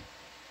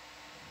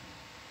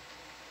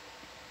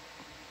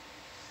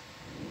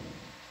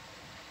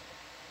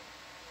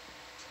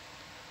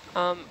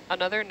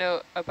 Another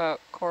note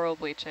about coral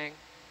bleaching.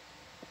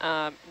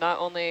 Not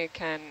only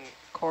can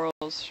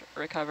corals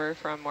recover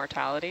from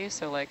mortality,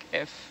 so like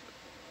if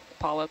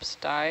polyps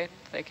die,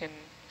 they can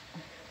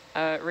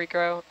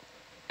regrow.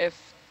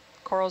 If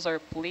corals are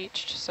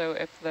bleached, so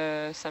if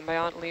the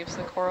symbiont leaves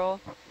the coral,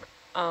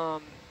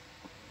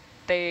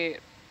 they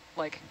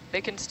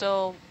can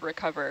still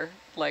recover,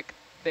 like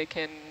they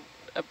can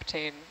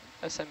obtain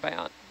a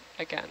symbiont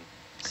again.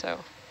 So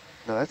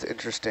No, that's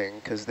interesting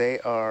because they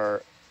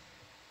are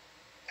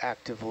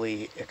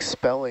actively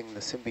expelling the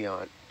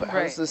symbiont. But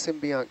how does the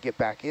symbiont get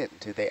back in?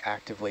 Do they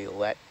actively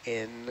let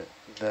in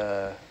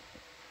the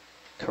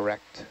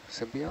correct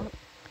symbiont?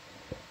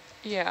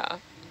 yeah,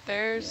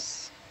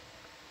 there's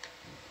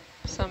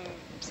some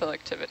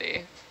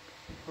selectivity.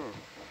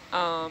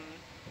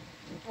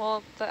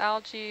 Well,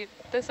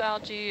 this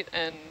algae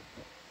and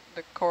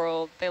the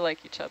coral, they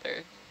like each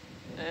other,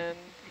 and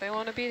they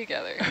want to be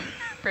together.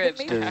 Bridge.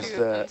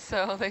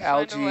 So they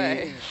find a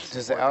way.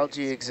 Does the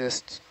algae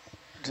exist?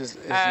 Is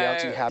the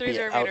algae happy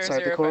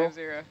outside the coral?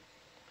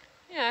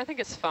 Yeah, I think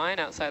it's fine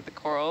outside the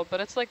coral, but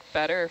it's like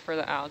better for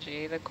the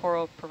algae. The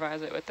coral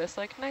provides it with this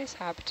like nice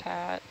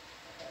habitat.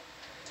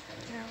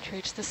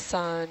 Treats the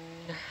sun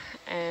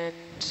and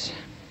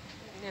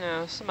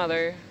some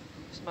other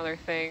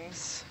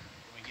things,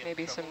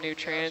 maybe some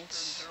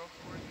nutrients.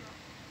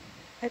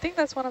 I think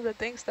that's one of the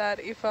things that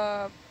if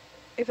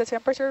the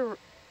temperature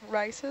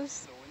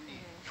rises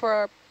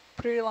for a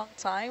pretty long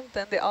time,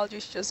 then the algae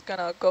is just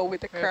gonna go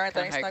with the We have current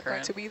and kinda it's high not going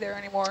current. to be there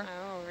anymore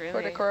Oh, really?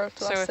 for the coral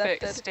to So if accept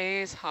it it.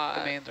 stays hot.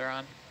 The mains are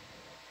on.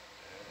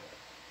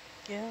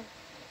 Yeah.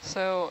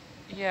 So,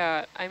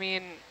 yeah, I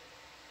mean,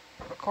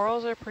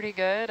 corals are pretty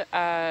good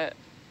at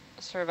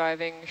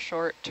surviving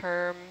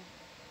short-term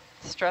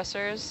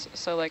stressors.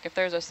 So like if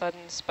there's a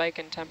sudden spike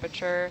in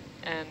temperature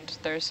and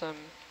there's some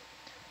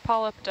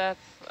polyp death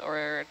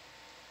or,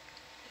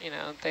 you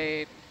know,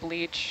 they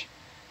bleach,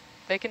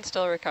 they can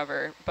still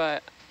recover,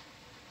 but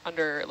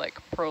under like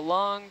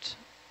prolonged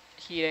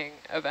heating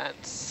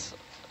events,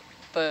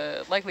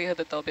 the likelihood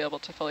that they'll be able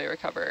to fully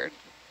recover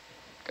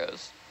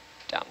goes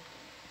down.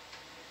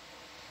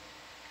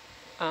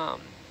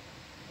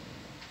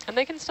 And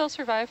they can still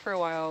survive for a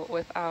while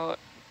without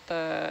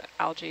the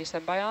algae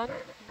symbiont.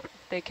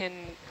 They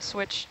can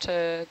switch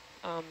to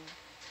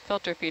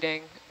filter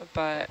feeding,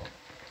 but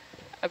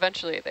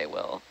eventually they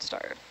will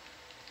starve.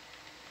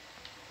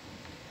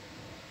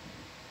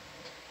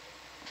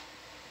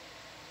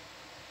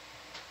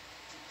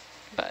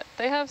 But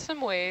they have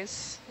some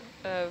ways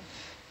of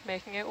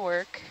making it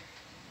work.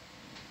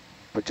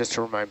 But just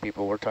to remind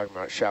people, we're talking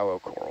about shallow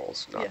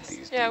corals, not Yes.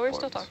 these Yeah, deep we're ones.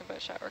 still talking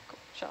about shallow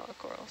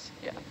corals.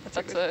 Yeah, That's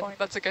a good point.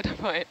 That's a good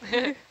point.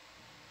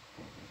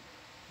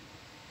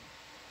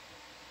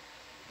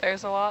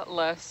 There's a lot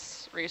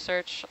less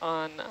research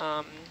on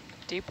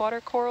deep water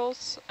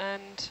corals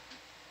and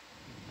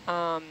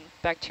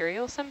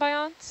bacterial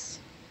symbionts,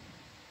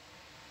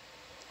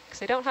 because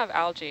they don't have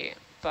algae,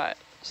 but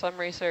some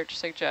research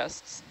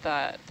suggests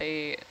that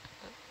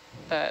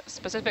that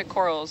specific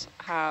corals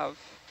have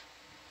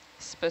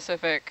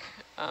specific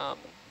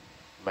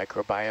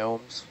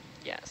Microbiomes.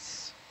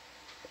 yes,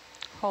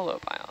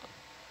 holobiome.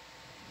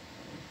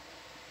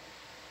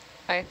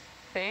 I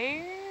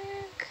think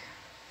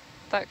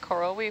that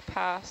coral we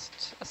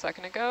passed a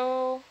second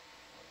ago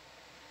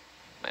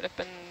might have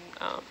been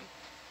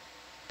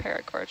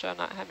paragorgia,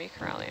 not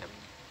hemicorallium.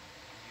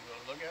 You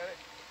want to look at it?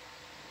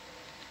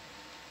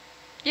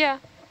 Yeah,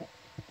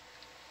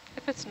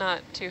 if it's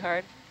not too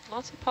hard.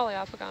 Lots of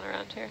polyopogon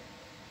around here.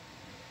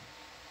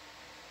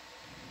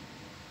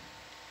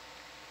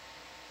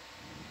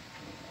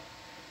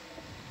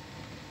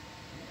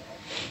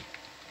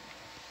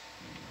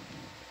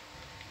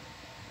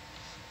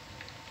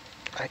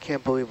 I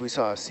can't believe we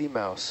saw a sea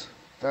mouse.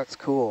 That's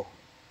cool.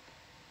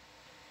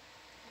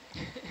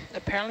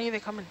 Apparently they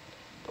come in,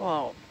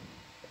 well,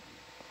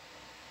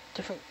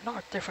 different,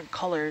 not different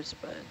colors,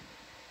 but Wasn't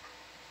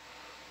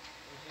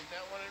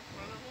that one in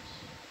front of us?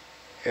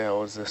 Yeah, it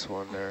was this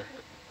one there.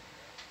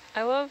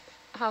 I love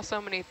how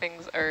so many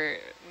things are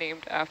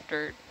named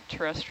after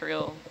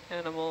terrestrial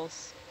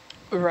animals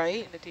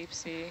right. in the deep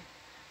sea.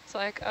 It's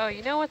like, oh,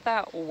 you know what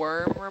that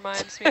worm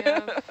reminds me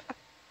of?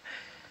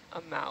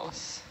 A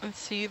mouse. And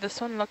see,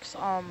 this one looks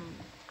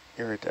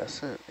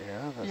Iridescent,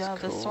 yeah, that's yeah,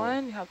 cool. this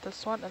one, you have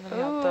this one, and then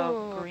you have the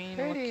green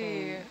pretty.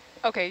 looking.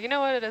 Okay, you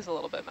know what? It is a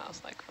little bit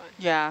mouse-like. Fine.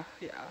 Yeah,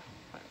 yeah.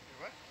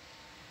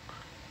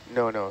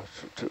 No,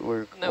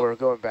 we're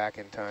going back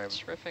in time.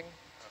 Just riffing.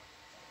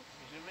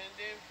 Zoom in,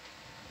 Dave.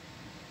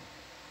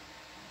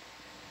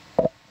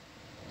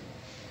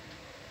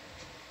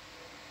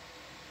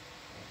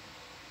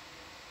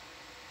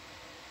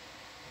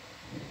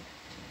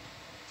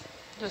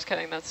 Just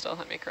kidding. That's still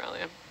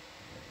hemicorallium.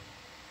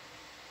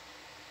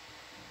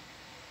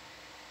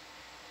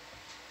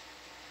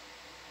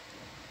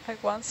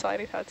 Like one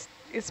side it has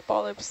its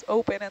polyps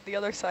open and the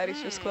other side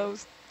is just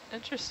closed.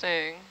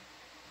 Interesting.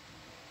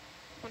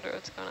 Wonder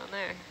what's going on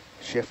there.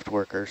 Shift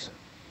workers.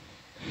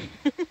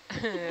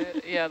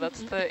 Yeah,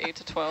 that's the 8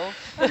 to 12.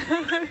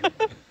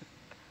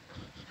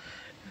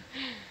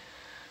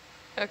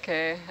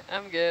 Okay,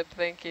 I'm good,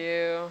 thank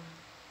you.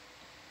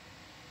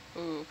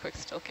 Ooh, quick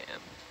still cam.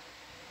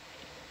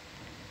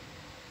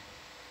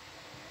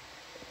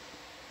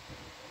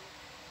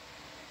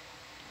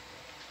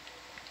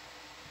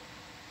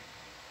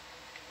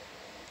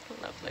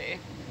 Lovely.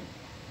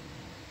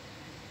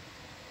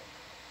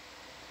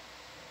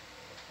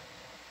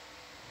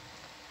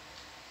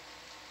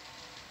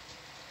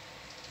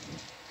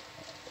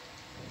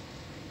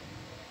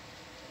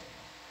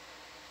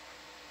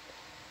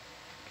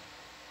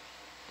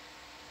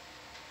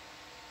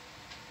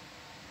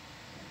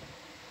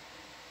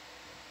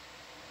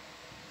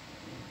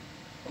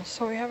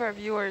 So we have our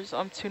viewers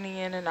tuning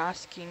in and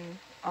asking,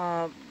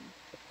 so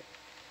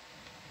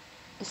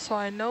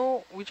I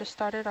know we just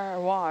started our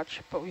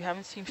watch, but we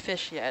haven't seen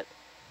fish yet.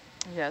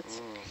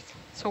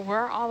 So where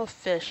are all the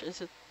fish?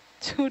 Is it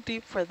too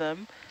deep for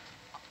them?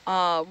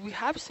 We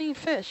have seen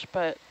fish,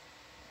 but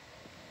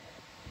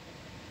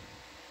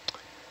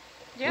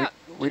yeah,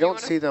 we don't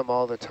see them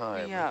all the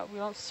time. yeah, we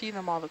don't see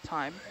them all the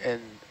time.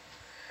 And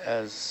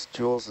as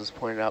Jules has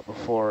pointed out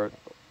before,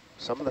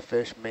 some of the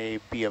fish may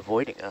be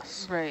avoiding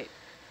us. Right.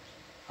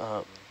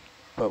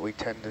 But we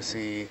tend to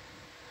see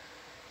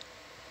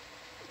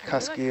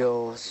cusk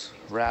eels,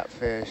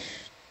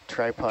 ratfish,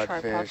 tripod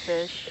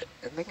fish,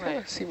 and they kind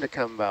of seem to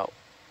come about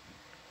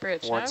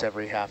Bridge once now.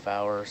 every half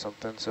hour or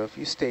something. So if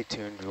you stay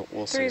tuned,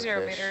 we'll see 30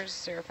 a fish.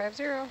 meters,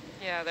 050.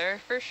 Yeah, there are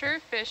for sure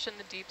fish in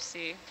the deep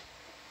sea.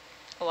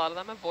 A lot of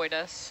them avoid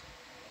us.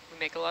 We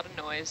make a lot of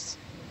noise.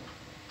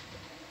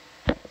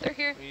 They're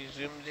here. We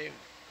zoomed in.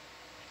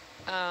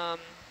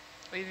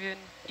 We've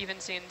even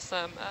seen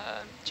some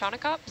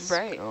chaunacops.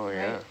 Right. Oh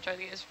yeah. Which I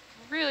think is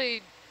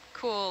really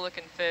cool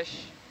looking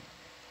fish.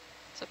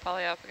 It's a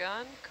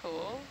polyopogon,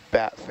 cool.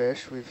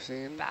 Batfish we've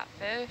seen.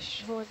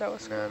 Batfish. Oh, that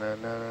was No, no,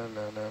 no, no,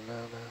 no, no,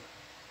 no,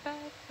 no.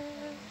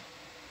 Batfish.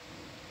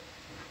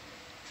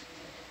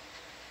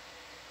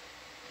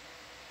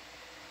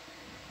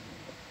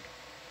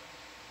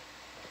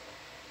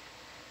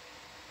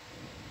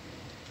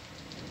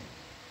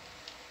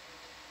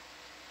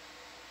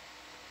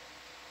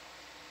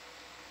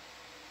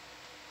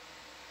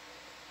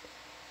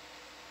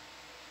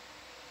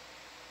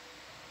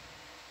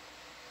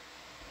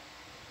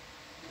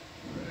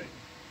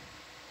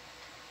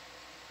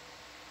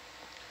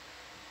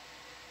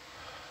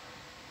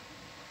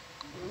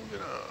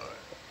 Moving on.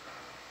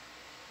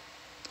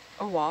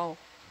 Oh, wow.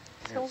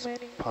 so It's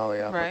many.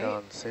 Polyopogon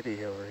Right.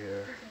 City over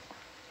here.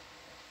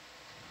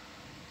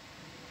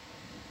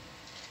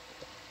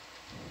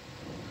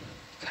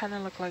 Kind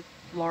of look like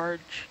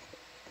large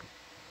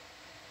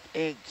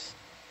eggs.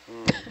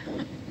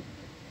 Mm.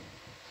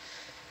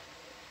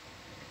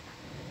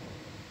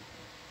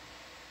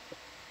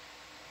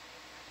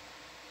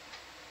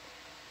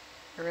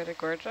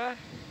 Chrysogorgia.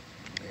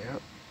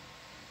 Yep.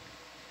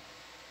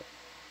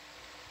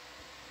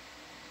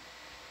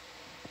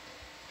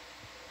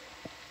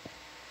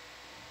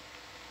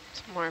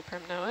 Some more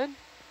primnoid.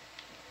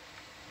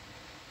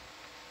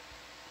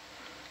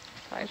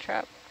 Fly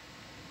trap.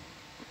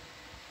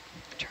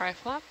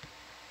 Triflop.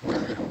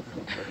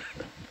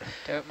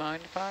 Don't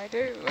mind if I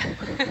do.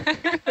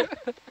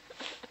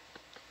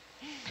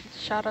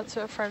 Shout out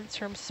to our friends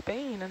from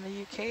Spain and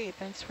the UK.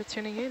 Thanks for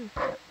tuning in.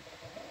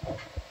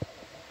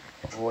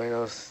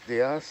 Buenos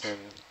dias and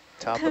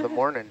top of the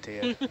morning to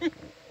you.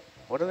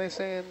 What do they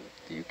say in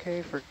the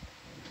UK for?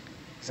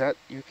 Is that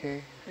UK?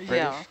 British?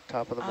 Yeah.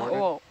 Top of the morning?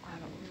 Well, I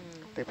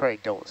don't. They probably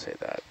don't say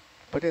that,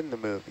 but in the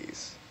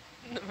movies.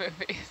 In the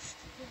movies.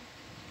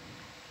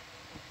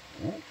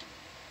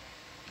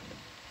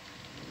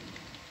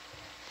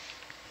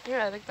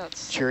 Yeah, I think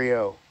that's...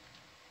 Cheerio.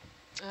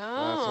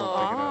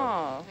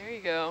 Oh, there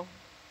you go.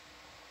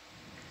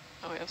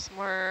 Oh, we have some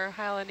more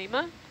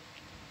hyalinema.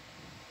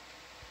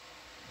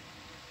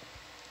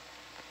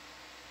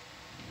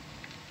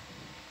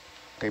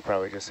 They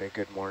probably just say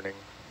good morning.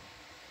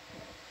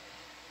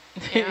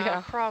 Yeah,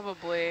 Yeah.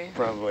 probably.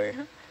 Probably.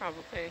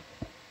 Probably.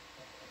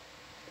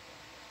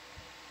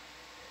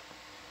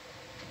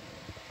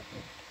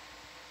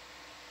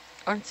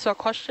 And so a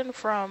question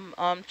from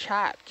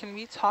chat. Can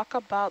we talk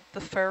about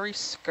the furry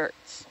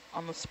skirts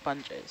on the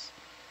sponges?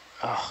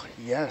 Oh,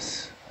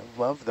 yes. I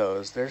love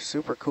those. They're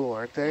super cool,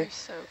 aren't they? They're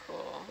so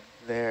cool.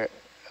 They're,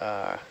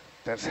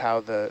 that's how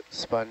the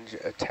sponge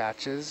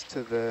attaches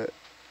to the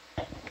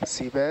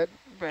seabed.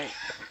 Right.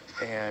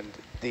 And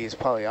these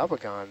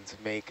polyopogons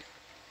make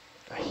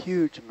a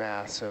huge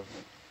mass of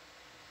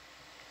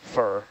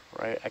fur,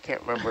 right? I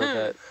can't remember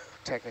the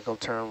technical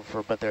term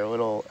for, but they're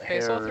little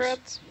Basal hairs.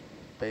 threads?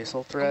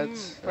 Basal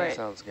threads? That right.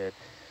 sounds good.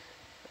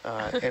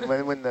 And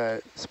when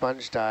the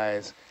sponge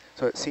dies,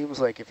 so it seems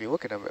like if you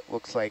look at them, it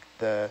looks like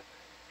the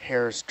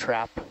hairs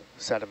trap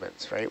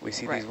sediments, right? We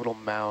see Right. these little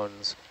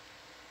mounds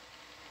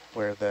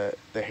where the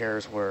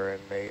hairs were,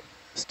 and they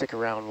stick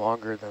around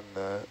longer than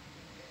the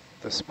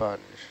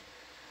sponge.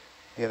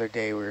 The other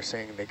day we were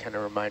saying they kind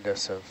of remind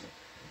us of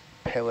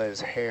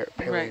Pele's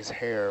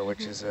hair,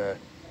 which is a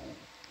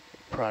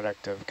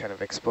product of kind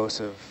of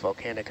explosive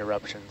volcanic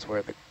eruptions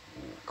where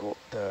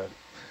the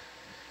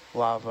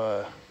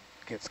lava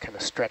gets kind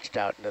of stretched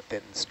out into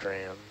thin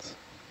strands.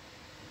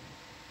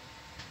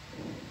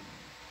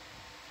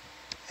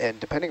 And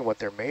depending on what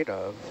they're made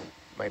of,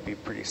 might be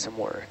pretty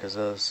similar, because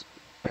those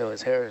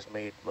Pele's hair is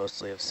made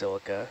mostly of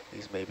silica.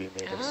 These may be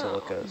made of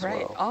silica as Right.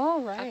 well.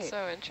 Oh, right. That's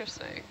so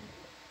interesting.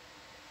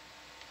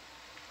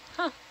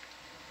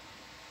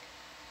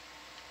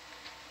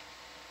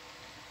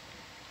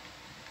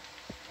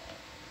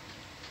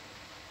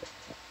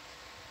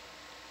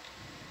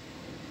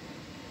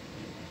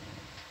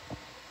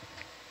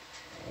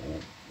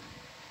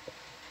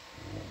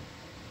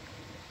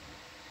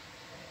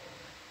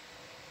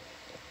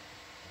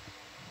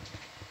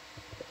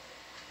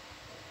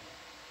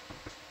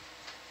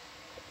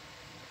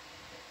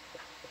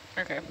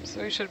 Okay,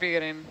 so we should be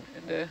getting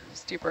into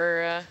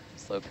steeper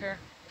slope here.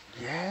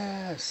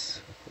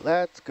 Yes,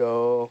 let's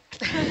go.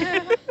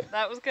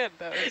 That was good.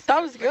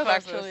 That was the good,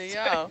 closest. actually,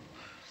 yeah.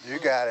 You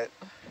got it.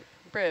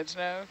 Bridge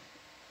now.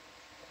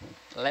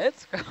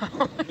 Let's go.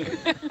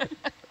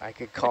 I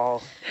could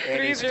call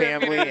Annie's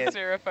family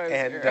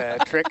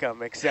and trick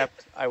them,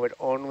 except I would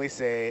only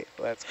say,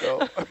 let's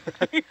go.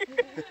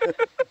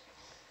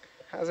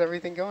 How's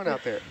everything going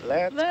out there?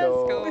 Let's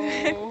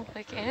go.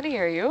 Like, Annie,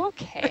 are you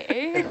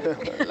okay?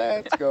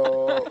 Let's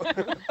go.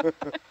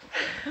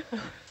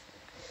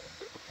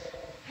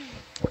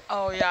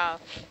 Oh, yeah.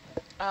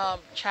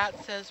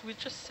 Chat says we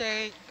just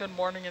say good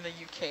morning in the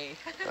UK.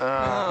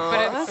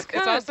 But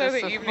it's also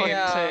the evening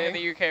disappointing. in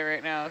the UK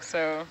right now,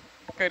 so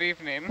good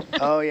evening.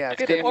 Oh yeah,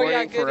 it's good Oh, yeah,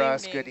 morning good for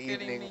us, evening. good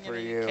evening in for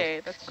the you.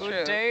 UK. That's Good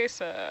true. day,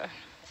 sir.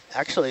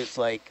 Actually, it's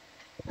like,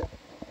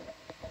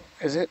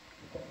 is it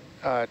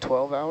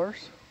 12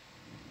 hours?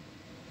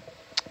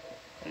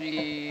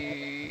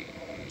 Yeah.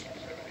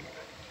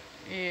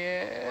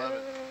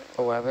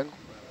 11?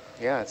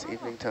 Yeah, it's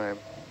evening time.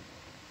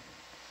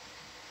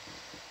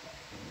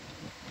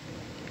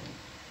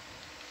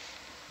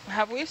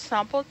 Have we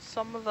sampled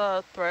some of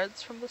the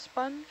threads from the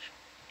sponge?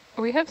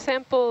 We have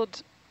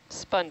sampled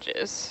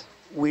sponges.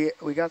 We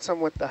got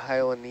some with the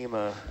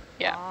hyalinema.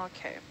 Yeah.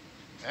 Okay.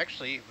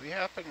 Actually, we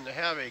happen to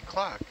have a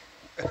clock.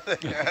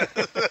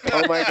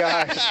 Oh my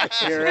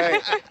gosh, you're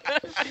right.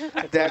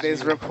 That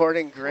is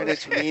reporting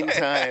Greenwich Mean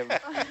Time.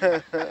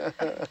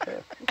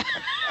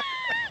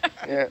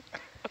 Yeah,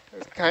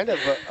 it's kind of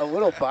a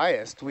little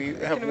biased. We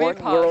have Can one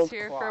we world pause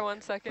here clock for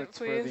 1 second, that's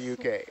please? for the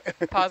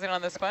UK. Pausing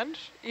on the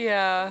sponge?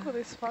 Yeah. Oh,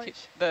 this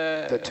sponge.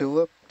 The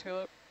tulip?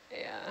 Tulip.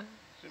 Yeah.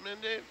 Zoom in,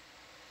 Dave.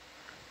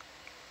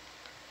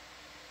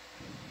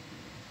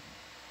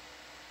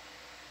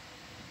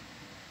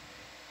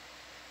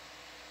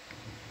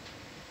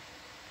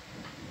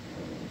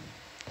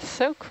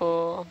 So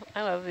cool.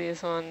 I love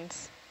these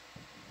ones.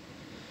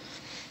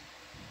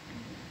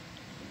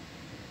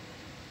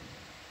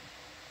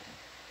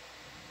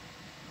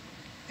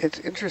 It's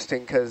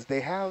interesting because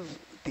they have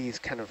these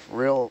kind of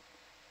real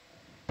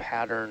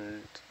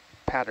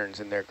patterns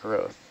in their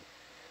growth,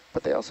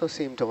 but they also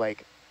seem to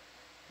like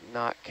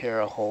not care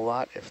a whole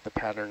lot if the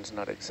pattern's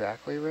not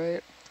exactly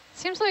right.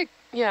 Seems like,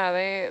 yeah,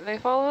 they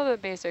follow the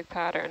basic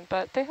pattern,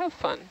 but they have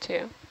fun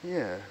too.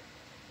 Yeah.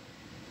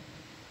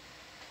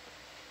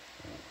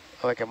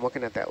 Like I'm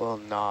looking at that little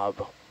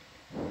knob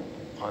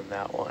on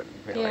that one.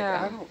 Yeah. Like,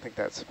 I don't think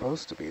that's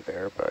supposed to be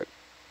there, but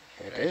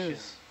it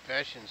is.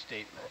 Fashion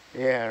statement.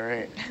 Yeah,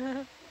 right.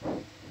 All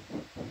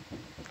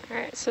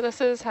right, so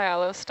this is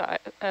hyalostylus.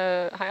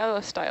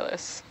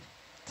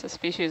 It's a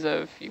species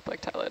of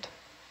euplectellid.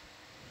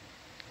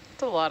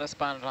 It's a lot of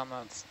sponge on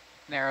that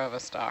narrow of a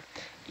stalk.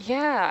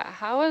 Yeah,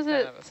 how is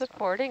it Kind of a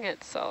supporting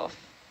itself?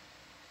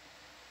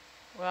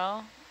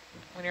 Well,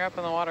 when you're up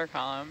in the water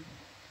column,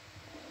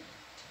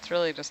 it's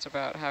really just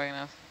about having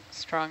a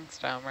strong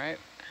stem, right?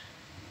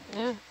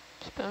 Yeah,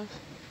 I suppose.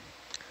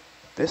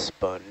 This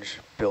sponge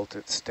built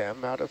its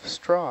stem out of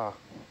straw,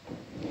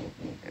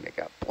 and it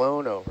got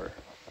blown over.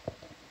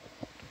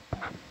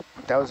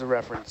 That was a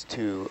reference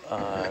to,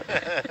 I'm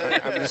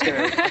just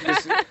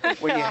gonna,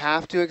 when you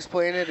have to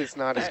explain it, it's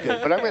not as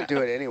good, but I'm gonna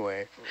do it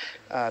anyway.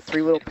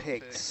 Three Little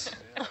Pigs.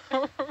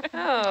 Oh,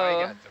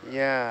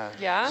 Yeah.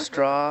 Yeah?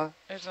 Straw,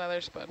 There's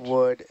another sponge.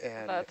 wood,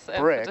 and that's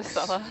bricks.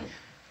 Amphidicella.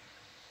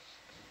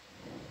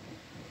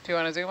 Do you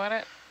want to zoom on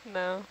it?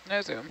 No. No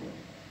zoom.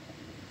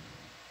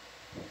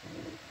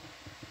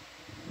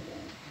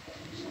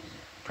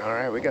 All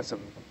right, we got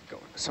some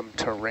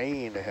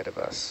terrain ahead of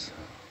us.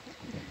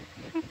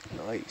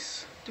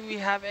 Nice. Do we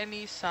have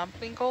any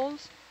sampling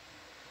goals?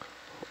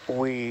 We Are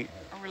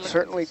we looking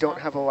certainly to don't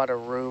sample? have a lot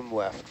of room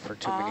left for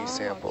too many Oh,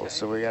 samples, okay.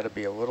 so we got to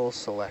be a little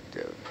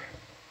selective.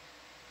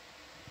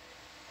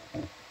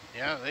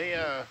 Yeah, they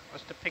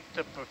must have picked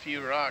up a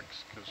few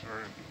rocks because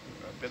we're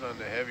a bit on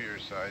the heavier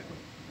side.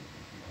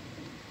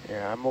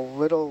 Yeah, I'm a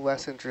little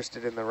less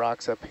interested in the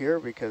rocks up here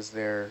because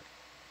they're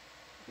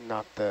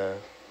not the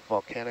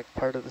volcanic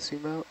part of the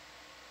seamount.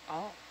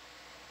 Oh.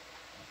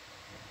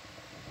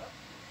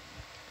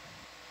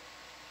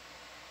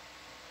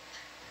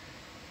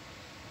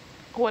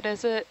 What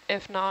is it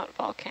if not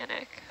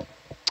volcanic?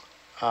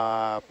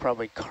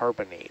 Probably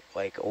carbonate,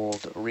 like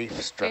old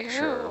reef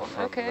structure Ew,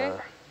 from okay.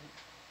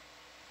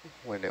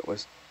 when it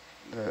was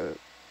when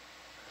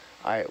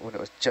it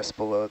was just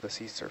below the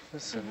sea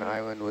surface and the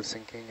island was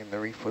sinking and the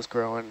reef was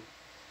growing.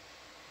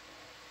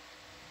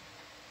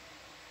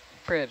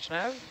 Bridge,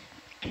 nav.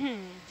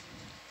 It's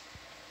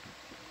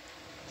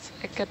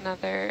like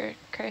another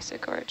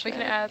chrysogorgia. We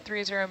can add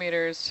 30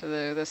 meters to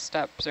the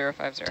step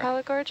 050.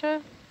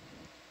 Talagorgia?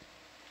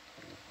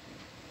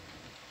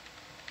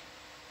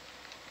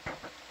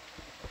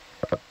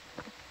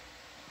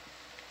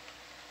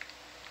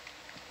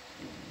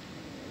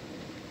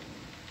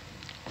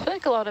 I feel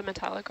like a lot of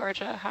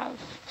Metallogorgia have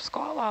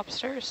squat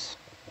lobsters.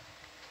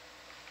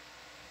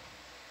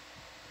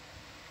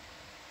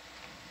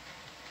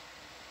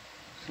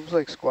 Seems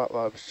like squat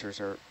lobsters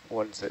are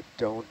ones that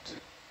don't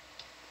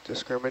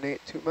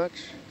discriminate too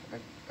much.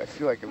 I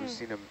feel like I've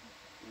seen them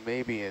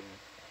maybe in,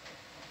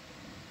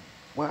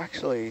 well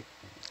actually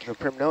the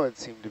primnoids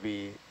seem to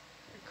be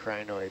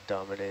crinoid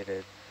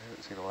dominated. I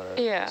haven't seen a lot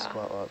of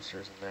squat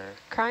lobsters in there.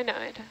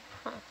 Crinoid,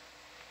 huh.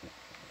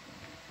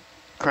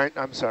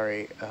 I'm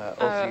sorry,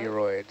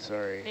 ophiuroid,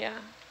 sorry. Yeah.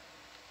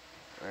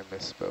 I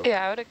misspoke.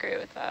 Yeah, I would agree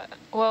with that.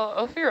 Well,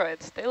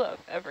 ophiuroids, they love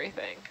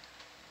everything.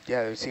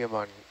 Yeah, we see them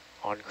on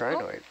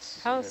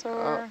crinoids.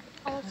 Howsor.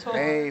 Oh.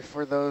 Hey,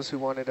 for those who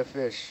wanted a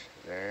fish,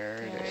 there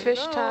it is.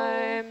 Fish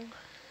time.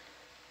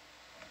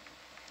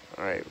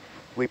 All right.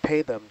 We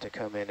pay them to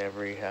come in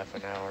every half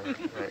an hour.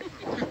 Right.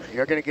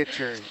 You're gonna get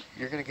your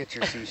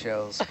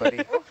seashells,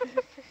 buddy.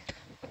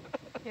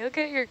 You'll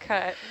get your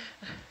cut.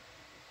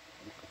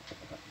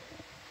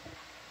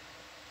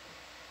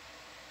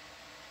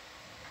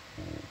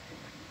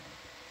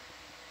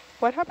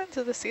 What happened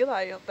to the sea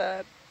lion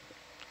that?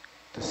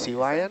 The sea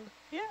lion?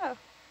 Yeah,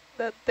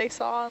 that they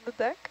saw on the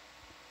deck.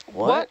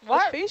 What?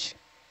 What fish?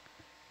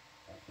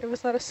 It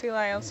was not a sea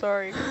lion.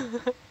 Sorry,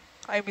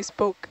 I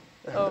misspoke.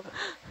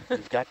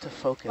 You've got to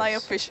focus.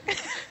 Lionfish.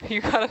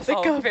 You got us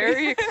all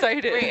very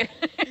excited.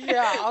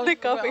 Yeah, The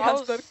coffee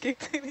has not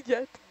kicked in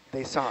yet.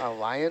 They saw a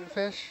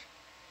lionfish?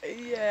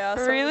 Yeah.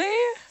 Really?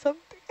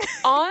 Something.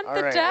 On All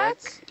the right, deck?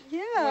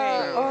 Yeah.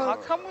 Wait, how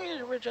come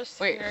we were just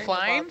Wait, hearing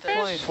flying about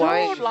this? fish?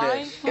 Flying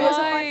Flying fish. It was a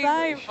Flying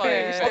lionfish.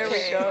 fish. There we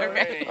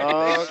Okay. go.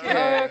 Okay.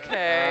 Okay.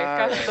 Okay,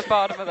 got to the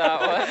bottom of that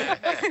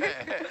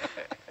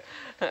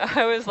one.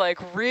 I was like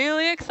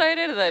really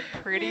excited and then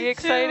pretty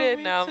excited.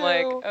 Now I'm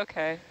like,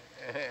 okay.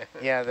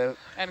 Yeah,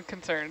 And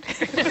concerned.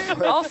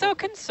 Also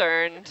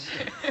concerned.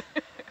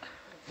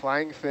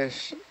 flying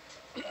fish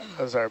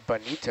is our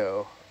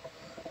bonito.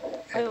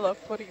 I love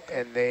bonito.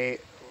 And they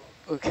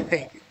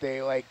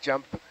like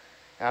jump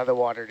out of the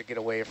water to get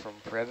away from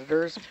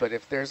predators, but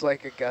if there's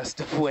like a gust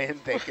of wind,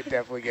 they could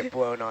definitely get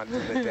blown onto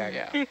the deck.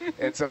 Yeah.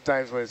 And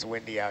sometimes when it's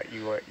windy out,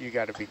 you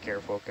got to be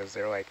careful because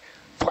they're like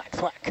thwack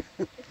thwack.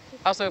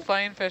 Also,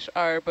 flying fish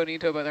are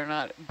bonito, but they're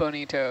not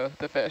bonito,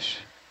 the fish.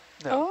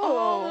 No.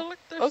 Oh, look,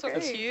 they're so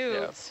Okay. cute.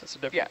 Yeah, it's a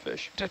different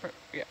fish. Different,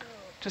 yeah.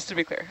 Just to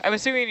be clear. I'm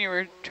assuming you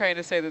were trying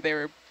to say that they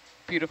were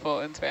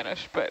beautiful in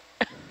Spanish, but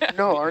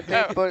No, aren't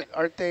they? Oh. But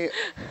aren't they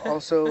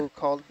also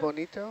called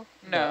bonito?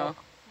 no.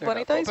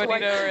 Bonito is white.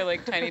 Bonito or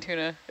like tiny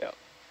tuna. Yeah.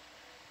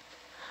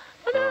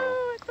 Oh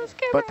no, close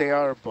camera. But they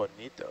are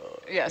bonito.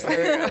 Yes,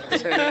 there you go.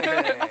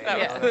 That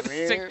Yeah. was the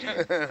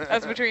distinction.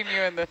 That's between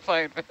you and the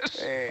flying fish.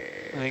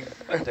 Hey. I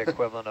think the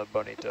equivalent of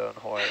bonito in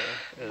Hawaii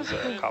is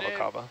kava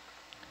kava.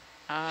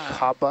 Ah.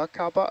 Kaba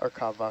kaba or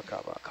kava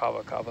kava?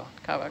 Kava kava.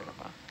 Kava,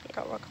 kava.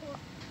 Kava kava.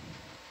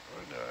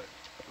 Or not.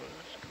 What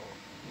is it called?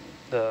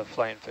 The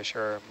flying fish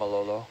are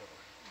malolo.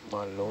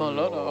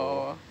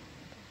 Malolo.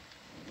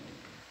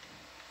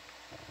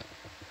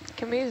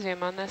 Can we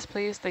zoom on this,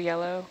 please? The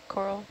yellow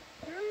coral.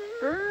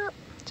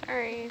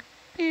 Sorry.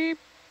 Beep,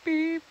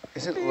 beep.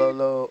 Isn't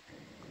Lolo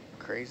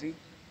crazy?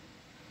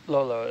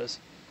 Lolo is.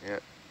 Yeah.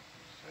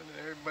 Sending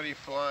everybody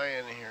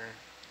flying here.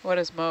 What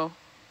is Mo?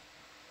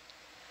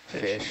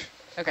 Fish.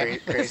 Okay,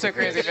 Crazy so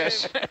crazy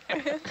fish.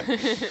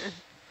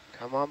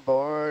 Come on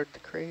board, the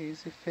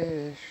crazy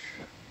fish.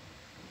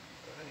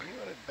 You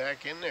want it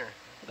back in there.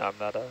 No, I'm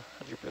not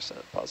 100%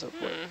 positive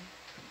what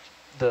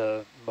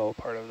the mo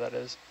part of that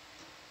is.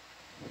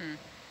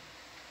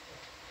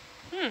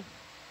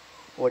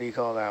 What do you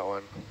call that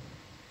one?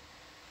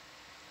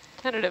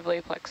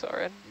 Tentatively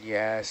plexaurid.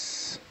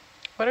 Yes.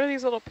 What are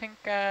these little pink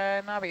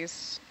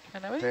knobbies?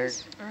 Anemones?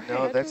 There's, Or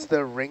no, that's hydras?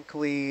 the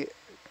wrinkly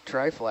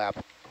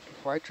tri-flap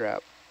fly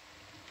trap.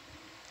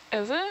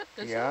 Is it?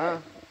 Yeah.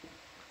 And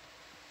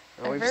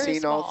They're we've very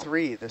seen all small.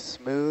 three, the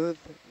smooth,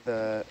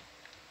 the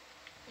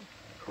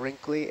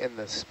wrinkly, and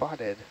the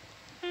spotted.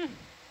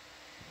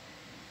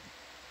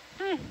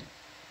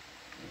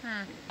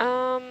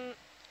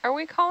 Are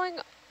we calling,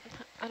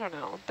 I don't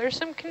know, there's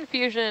some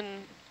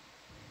confusion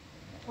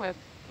with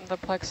the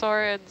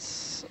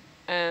plexaurids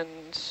and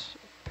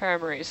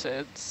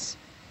paramuricids,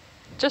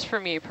 just for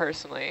me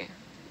personally,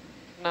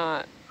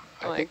 not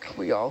I like, think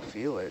we all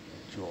feel it,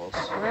 Jules.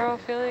 we're all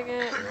feeling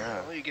it.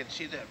 Yeah. Well, you can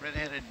see that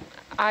red-headed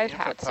I've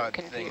had some amphipod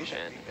thing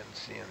confusion. you've been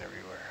seeing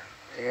everywhere.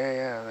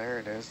 Yeah, there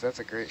it is. That's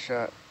a great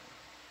shot.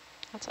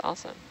 That's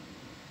awesome.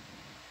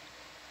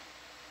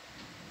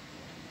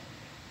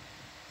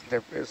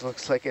 There, it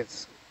looks like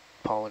it's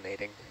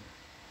pollinating.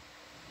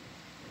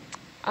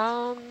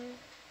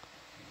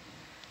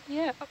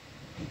 Yeah.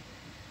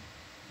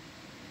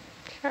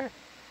 Sure.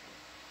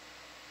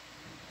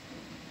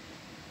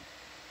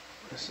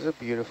 This is a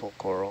beautiful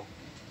coral.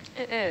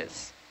 It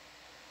is.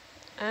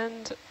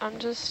 And I'm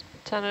just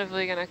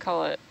tentatively going to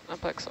call it a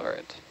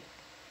plexaurid.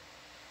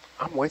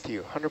 I'm with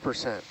you,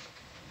 100%.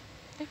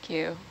 Thank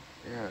you.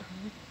 Yeah.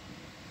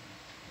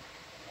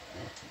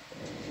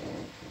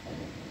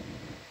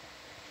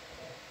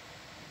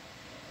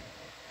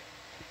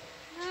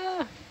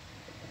 Ah,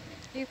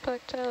 you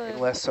plexaurid.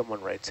 Unless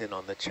someone writes in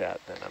on the chat,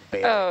 then I'm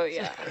bailing. Oh,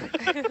 yeah.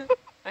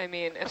 I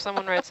mean, if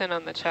someone writes in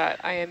on the chat,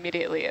 I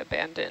immediately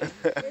abandon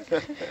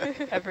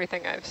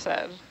everything I've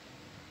said.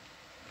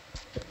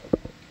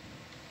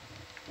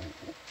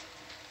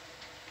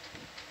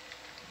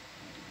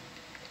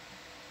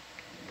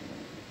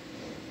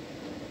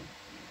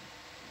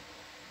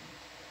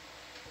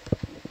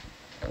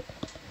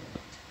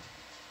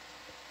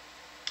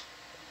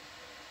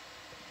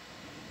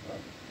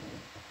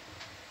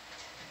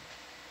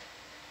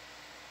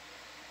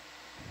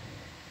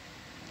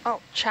 Oh,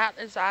 chat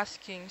is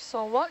asking,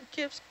 so what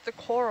gives the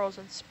corals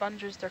and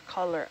sponges their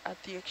color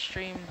at the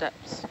extreme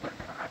depths?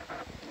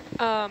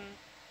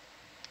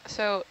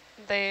 So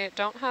they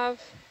don't have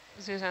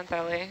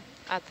zooxanthellae.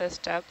 at this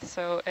depth,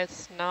 so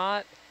it's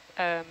not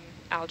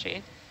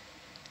algae,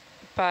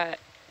 but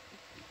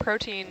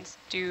proteins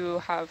do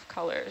have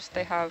colors.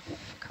 They have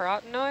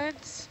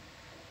carotenoids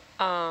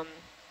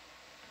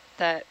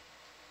that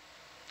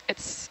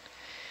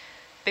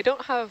they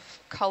don't have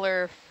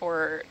color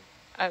for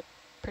a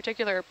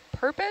particular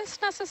purpose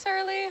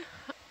necessarily.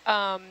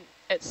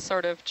 It's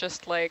sort of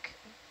just like,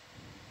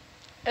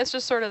 it's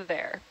just sort of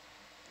there.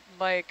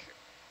 Like,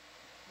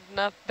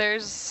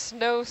 there's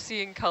no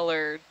seeing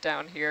color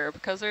down here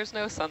because there's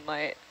no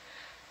sunlight.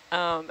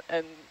 And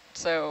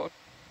so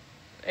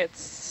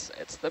it's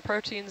the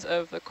proteins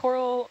of the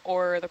coral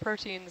or the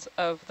proteins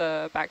of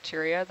the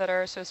bacteria that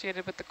are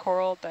associated with the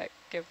coral that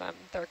give them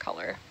their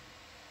color.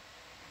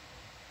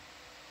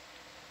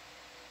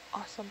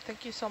 Awesome,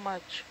 thank you so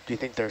much. Do you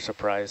think they're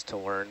surprised to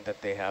learn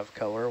that they have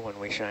color when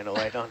we shine a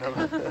light on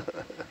them?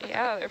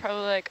 Yeah, they're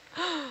probably like,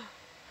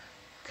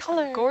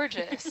 color.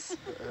 Gorgeous.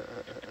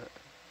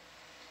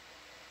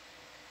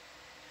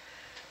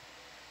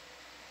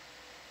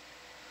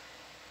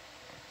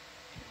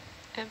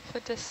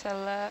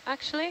 Amphidicella,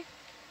 actually?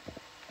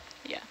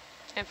 Yeah,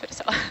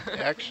 Amphidicella.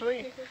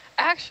 Actually?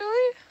 Actually?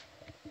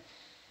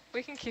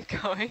 We can keep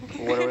going.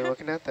 What are we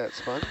looking at, that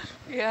sponge?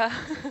 Yeah.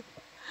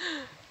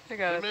 I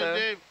got it though.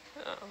 Dave.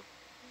 Oh.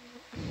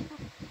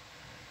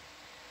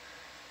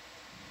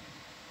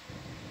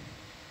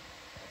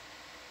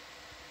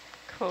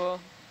 Cool.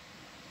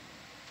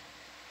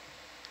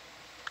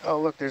 Oh,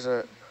 look, there's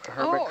a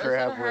hermit is that a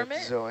crab with hermit?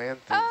 zoanthids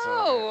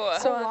Oh,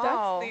 So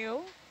wow. that's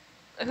new.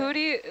 who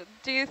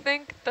do you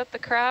think that the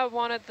crab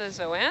wanted the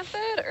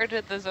zoanthid, or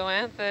did the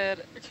zoanthid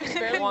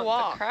barely want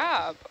walk. the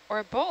crab,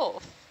 or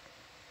both?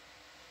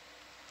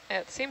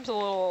 It seems a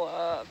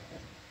little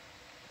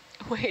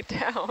way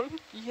down.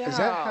 Yeah. Does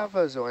that have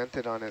a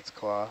zoanthid on its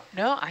claw?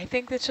 No, I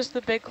think that's just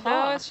the big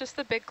claw. No, it's just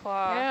the big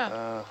claw.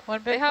 Yeah, one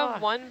big They claw.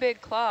 have one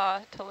big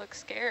claw to look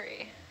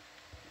scary.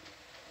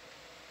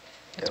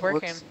 It's It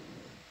working. looks-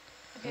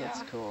 That's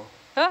Yeah. cool.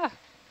 Ah!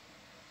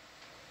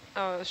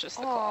 Oh, it was just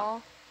the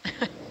claw. Aw.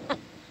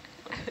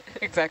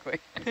 Exactly.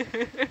 Looks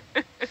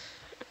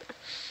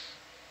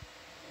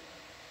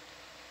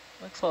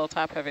a little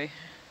top heavy.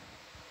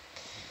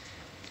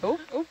 Oh,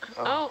 oh.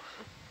 Oh.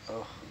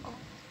 Oh.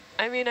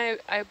 I mean, I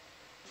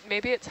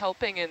maybe it's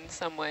helping in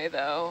some way,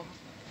 though.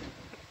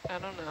 I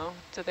don't know.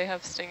 Do they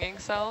have stinging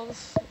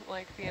cells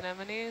like the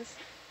anemones?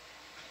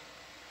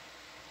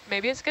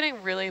 Maybe it's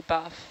getting really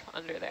buff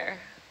under there.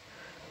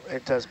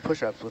 It does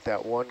push-ups with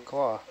that one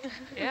claw.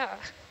 Yeah.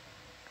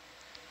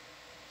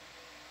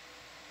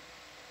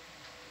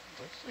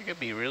 Looks like it'd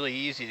be really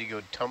easy to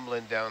go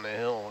tumbling down the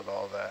hill with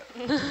all that.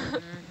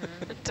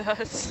 It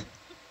does.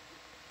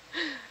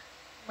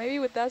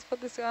 Maybe that's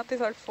what the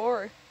zoanthids are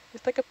for.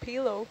 It's like a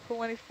pillow for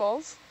when it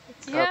falls.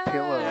 Yeah. A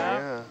pillow, Yeah.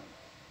 yeah.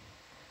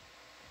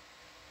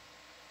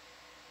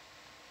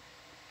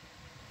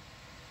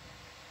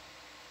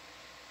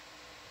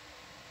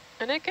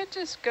 And it could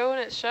just go in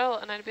its shell,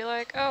 and I'd be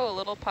like, oh, a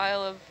little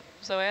pile of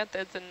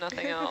zoanthids and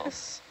nothing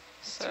else.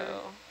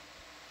 So,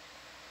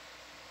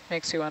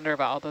 Makes you wonder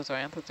about all those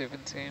zoanthids we've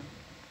been seeing.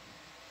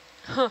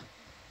 huh.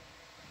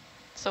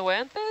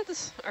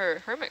 Zoanthids or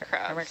hermit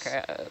crabs? Hermit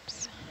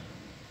crabs.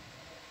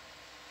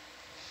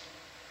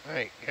 All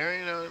right,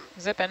 carrying on.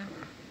 Zipping.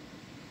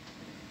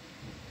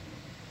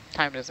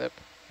 Time to zip,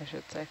 I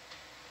should say.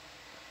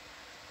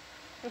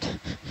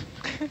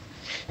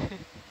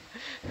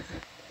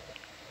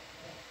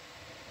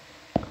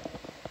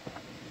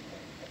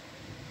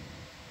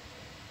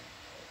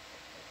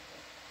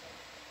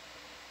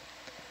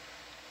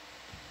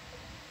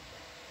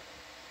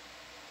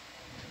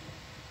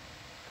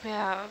 We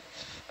have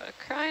a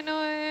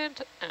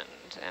crinoid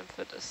and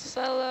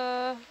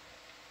amphidicella.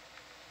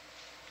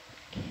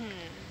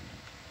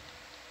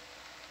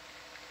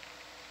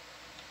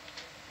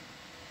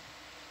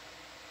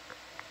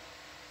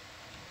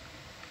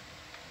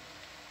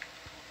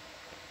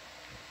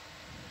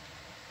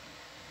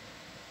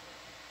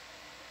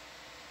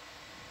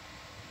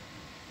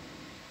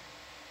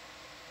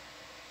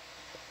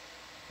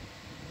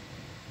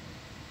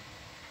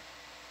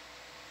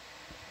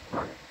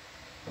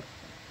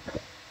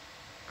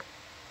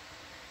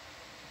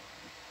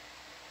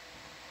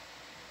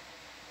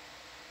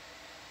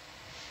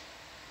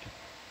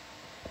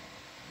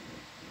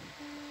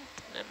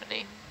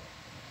 Anemone.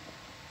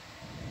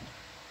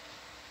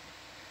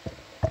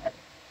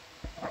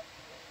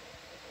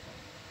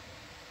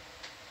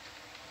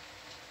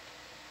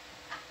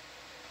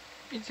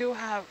 We do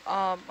have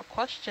a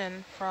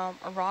question from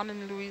Ron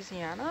in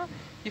Louisiana.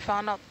 You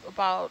found out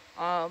about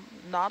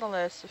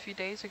Nautilus a few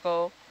days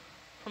ago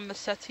from the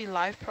SETI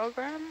Live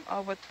program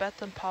with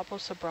Beth and Pablo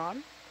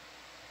Sabran.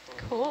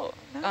 Cool.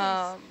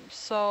 Nice.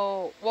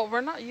 So, well, we're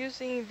not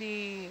using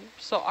the,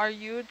 so are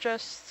you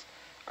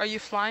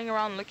flying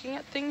around looking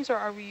at things, or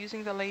are we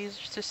using the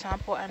lasers to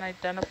sample and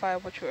identify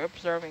what you're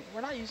observing?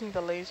 We're not using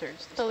the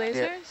lasers. The lasers?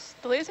 Yeah.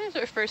 The lasers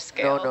are for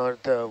scale. No,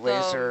 the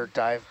laser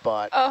dive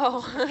bot.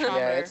 Oh.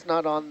 Yeah, it's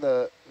not on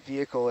the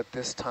vehicle at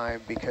this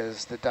time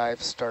because the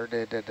dive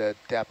started at a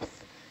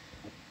depth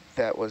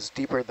that was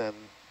deeper than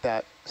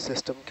that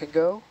system can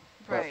go.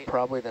 Right. But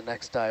probably the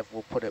next dive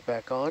we'll put it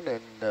back on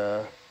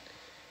and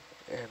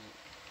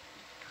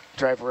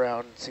drive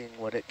around seeing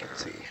what it can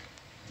see.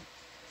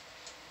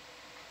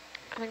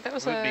 I think that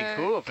was It would be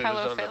cool if it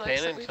was on the Calophyllix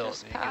pan that we tilt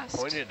just and you passed.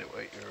 pointed at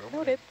what you're over.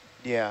 Noted.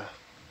 Yeah.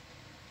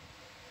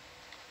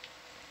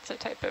 It's a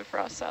type of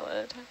raw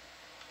salad.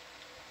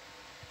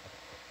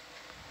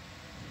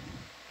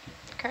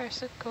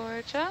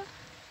 Chrysogorgia.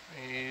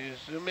 You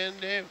zoom in,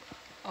 Dave.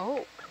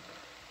 Oh.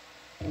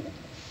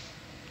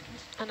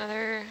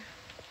 Another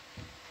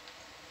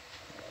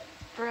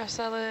raw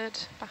salad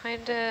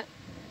behind it,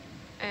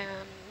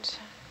 and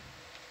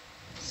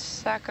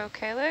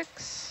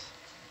Sacocalix.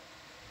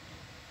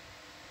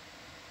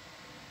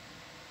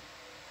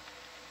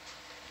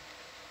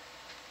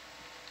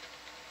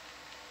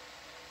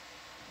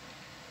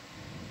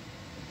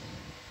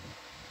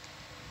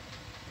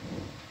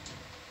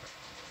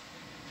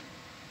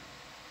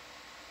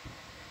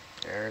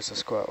 There's a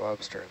squat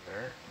lobster in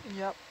there.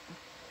 Yep.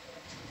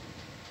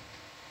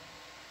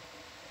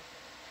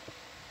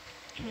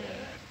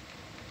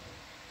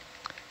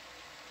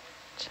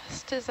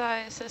 Just as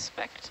I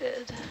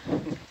suspected.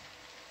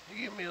 You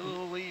give me a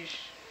little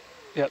leash.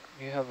 Yep,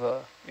 you have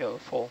a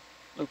full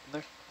loop in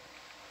there.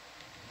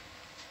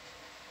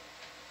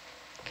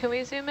 Can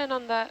we zoom in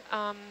on that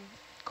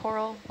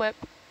coral whip,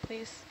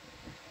 please?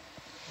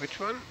 Which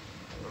one?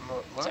 On the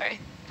left? Sorry.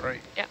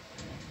 Right. Yeah.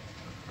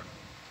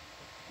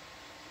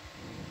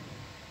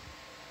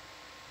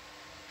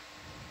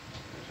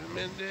 Zoom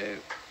in,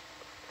 Dave.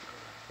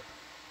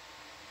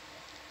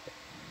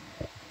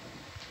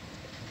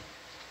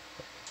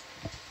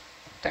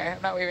 Sorry,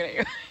 I'm not waving at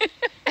you.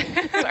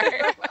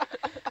 Sorry.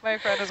 My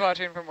friend is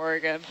watching from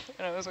Oregon,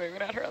 and I was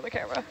waving at her on the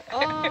camera.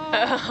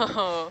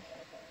 Oh.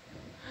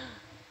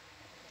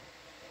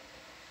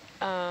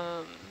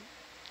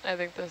 I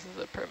think this is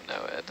a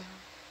primnoid.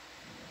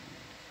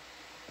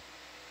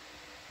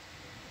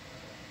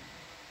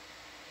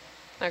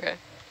 Okay,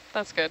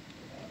 that's good.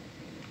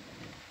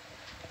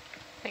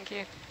 Thank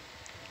you.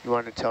 You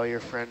want to tell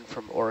your friend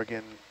from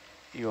Oregon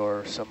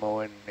your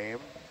Samoan name?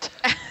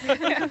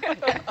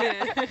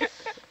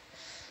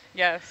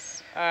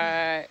 Yes,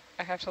 I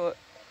have to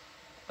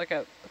look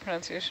at the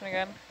pronunciation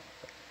again.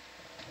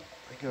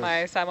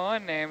 My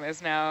Samoan name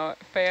is now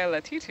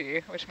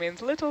Fealatiti, which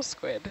means little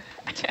squid.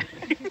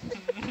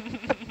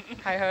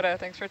 Hi Hoda,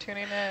 thanks for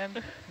tuning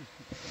in.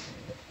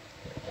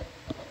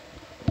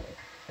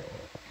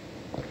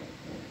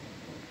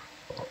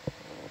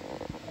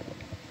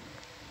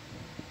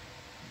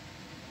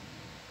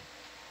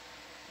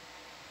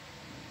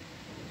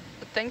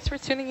 Thanks for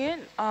tuning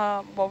in.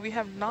 Well, we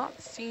have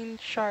not seen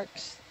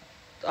sharks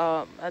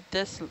at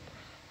this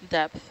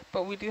depth,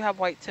 but we do have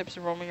white tips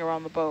roaming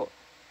around the boat.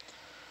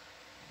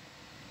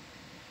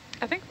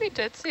 I think we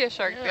did see a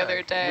shark the other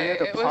We day.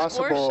 had a It was more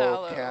possible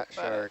shallow. cat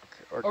but shark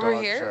or Over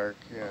dog here? shark.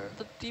 Yeah.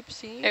 The deep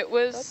sea? It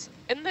was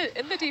in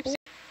the deep sea.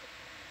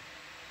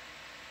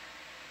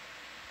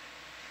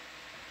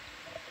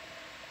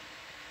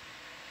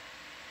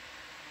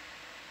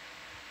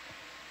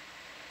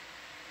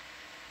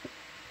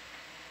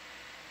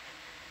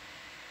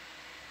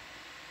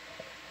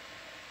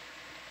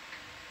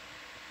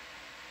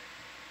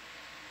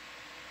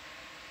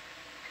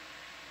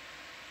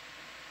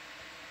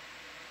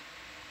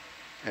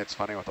 It's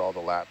funny with all the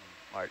Latin,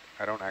 like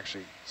I don't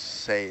actually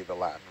say the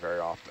Latin very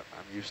often.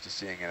 I'm used to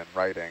seeing it in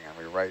writing, and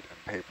we write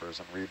in papers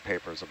and read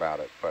papers about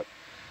it, but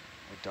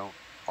we don't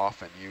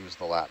often use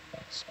the Latin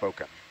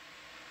spoken.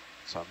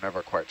 So I'm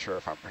never quite sure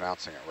if I'm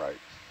pronouncing it right.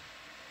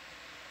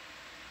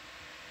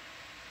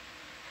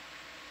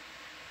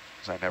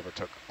 Because I never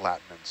took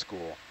Latin in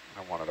school.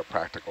 I wanted a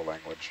practical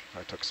language.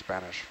 I took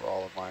Spanish for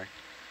all of my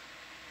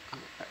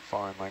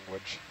foreign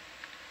language.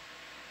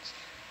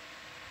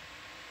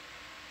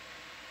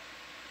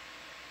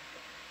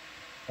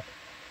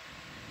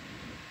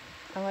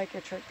 I like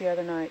your trick the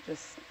other night.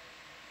 Just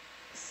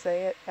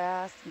say it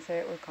fast and say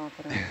it with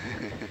confidence.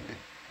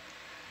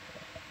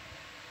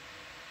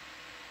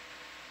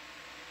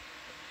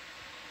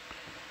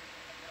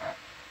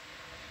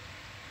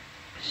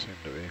 Seem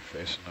to be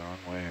facing the wrong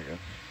way again.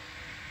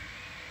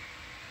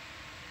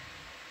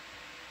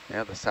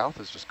 Yeah, the south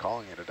is just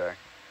calling you today.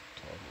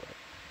 Totally.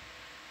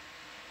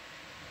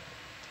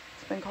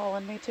 It's been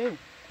calling me too.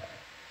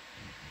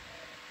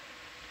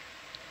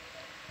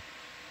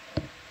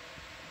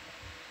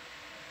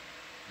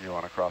 You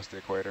want to cross the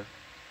equator?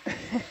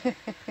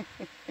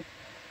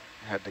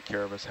 Head to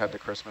Kiribati, head to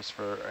Christmas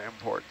for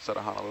import instead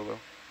of Honolulu.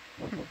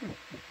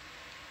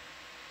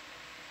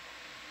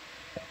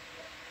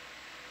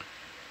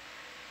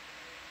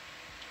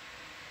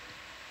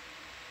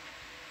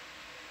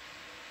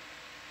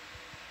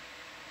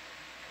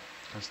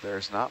 Because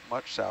there's not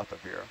much south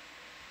of here.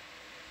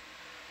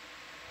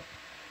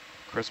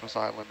 Christmas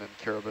Island and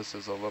Kiribati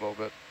is a little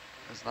bit,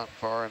 is not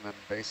far, and then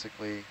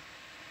basically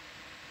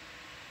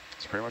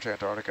it's pretty much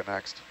Antarctica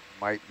next.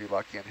 Might be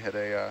lucky and hit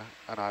an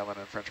island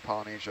in French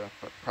Polynesia,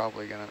 but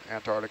probably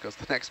Antarctica is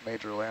the next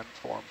major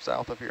landform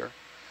south of here.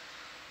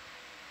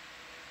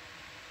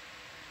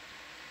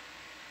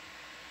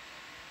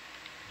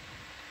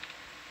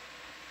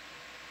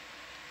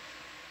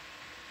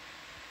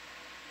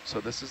 So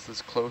this is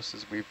as close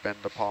as we've been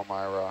to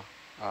Palmyra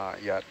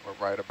yet. We're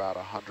right about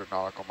 100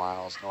 nautical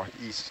miles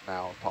northeast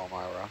now of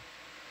Palmyra.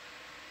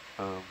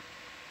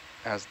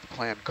 As the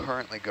plan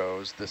currently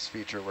goes, this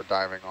feature we're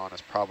diving on is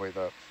probably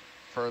the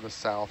furthest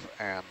south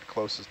and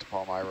closest to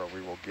Palmyra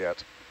we will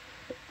get,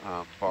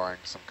 barring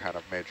some kind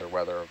of major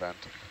weather event.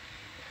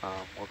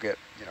 We'll get,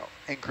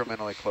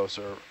 incrementally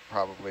closer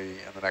probably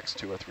in the next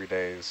 2 or 3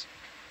 days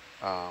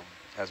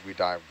as we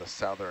dive the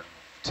southern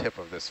tip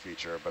of this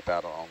feature, but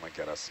that'll only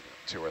get us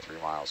 2 or 3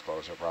 miles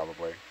closer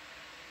probably.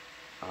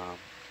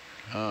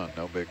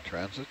 No big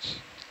transits?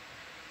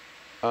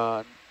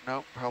 No,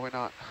 probably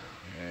not.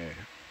 Yay.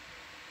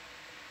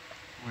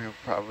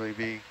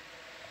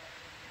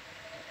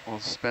 We'll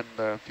spend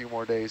a few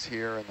more days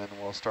here, and then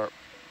we'll start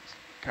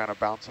kind of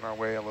bouncing our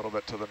way a little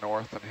bit to the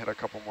north and hit a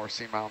couple more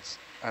seamounts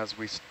as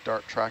we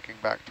start tracking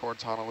back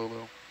towards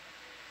Honolulu.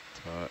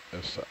 So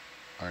is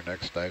our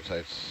next dive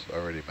site's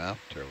already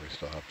mapped, or we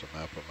still have to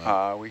map them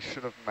out? We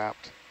should have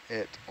mapped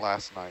it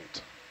last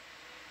night.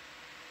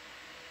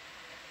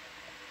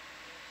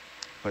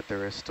 But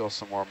there is still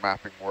some more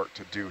mapping work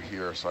to do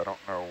here, so I don't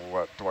know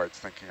what Dwight's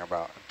thinking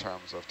about in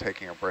terms of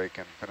taking a break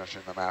and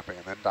finishing the mapping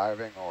and then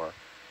diving, or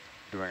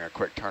doing a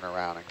quick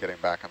turnaround and getting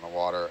back in the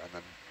water and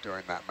then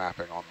doing that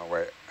mapping on the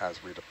way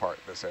as we depart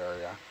this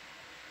area.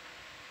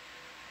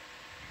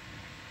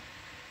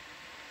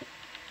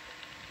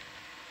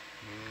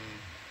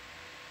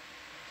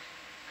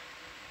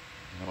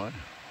 Am I? I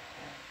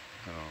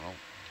don't know.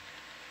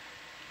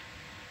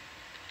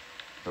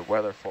 The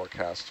weather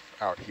forecasts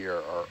out here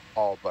are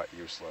all but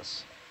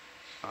useless.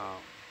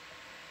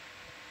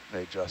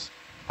 They just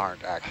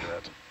aren't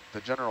accurate.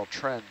 The general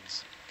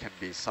trends can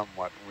be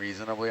somewhat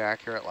reasonably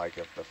accurate, like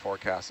if the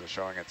forecast is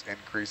showing it's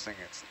increasing,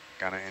 it's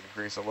going to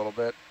increase a little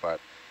bit, but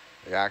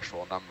the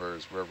actual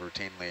numbers, we're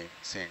routinely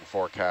seeing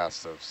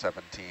forecasts of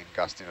 17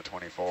 gusting to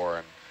 24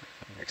 and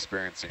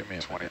experiencing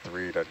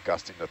 23 to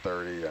gusting to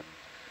 30, and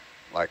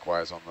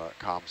likewise on the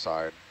comm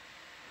side.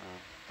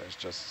 There's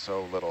just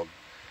so little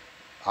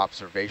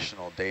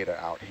observational data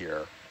out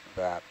here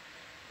that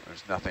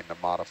there's nothing to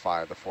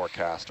modify the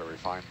forecast or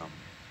refine them.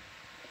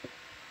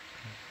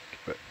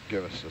 But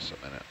give us just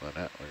a minute,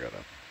 Lynette. We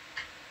gotta.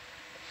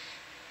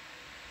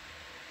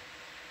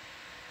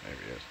 Maybe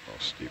there's no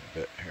steep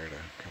bit here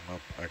to come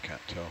up. I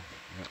can't tell.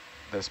 Yeah.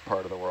 This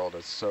part of the world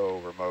is so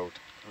remote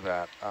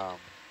that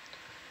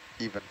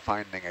even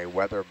finding a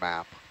weather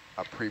map,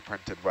 a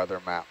pre-printed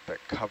weather map that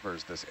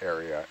covers this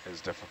area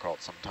is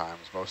difficult sometimes.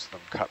 Most of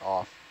them cut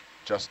off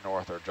just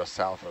north or just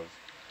south of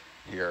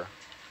here.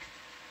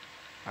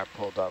 I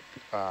pulled up,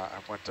 I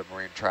went to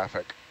marine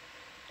traffic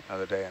the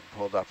other day and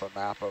pulled up a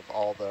map of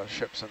all the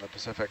ships in the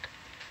Pacific,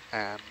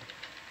 and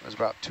it was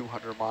about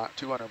 200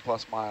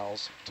 plus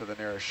miles to the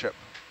nearest ship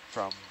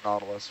from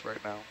Nautilus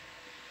right now.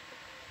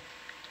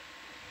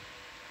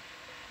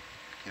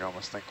 You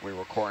almost think we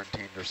were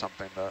quarantined or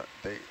something.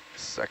 The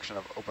section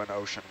of open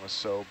ocean was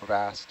so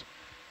vast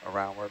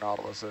around where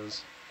Nautilus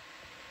is,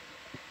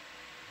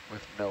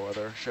 with no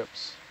other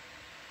ships.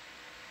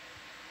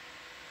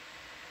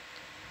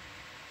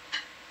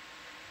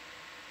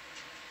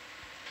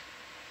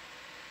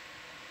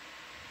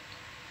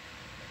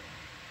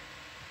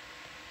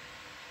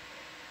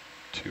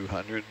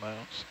 $200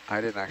 miles? I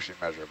didn't actually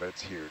measure, but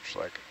it's huge.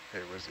 Like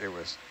it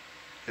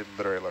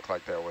literally looked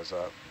like there was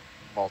a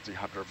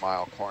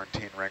multi-100-mile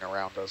quarantine ring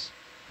around us.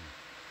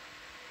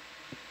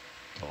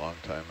 It's a long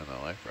time in the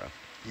life raft.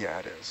 Yeah,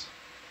 it is.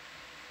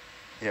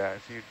 Yeah,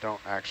 if you don't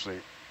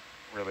actually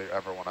really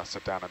ever want to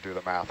sit down and do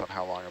the math on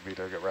how long it'll be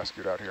to get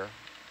rescued out here.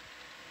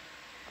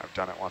 I've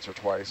done it once or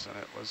twice, and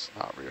it was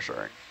not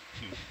reassuring.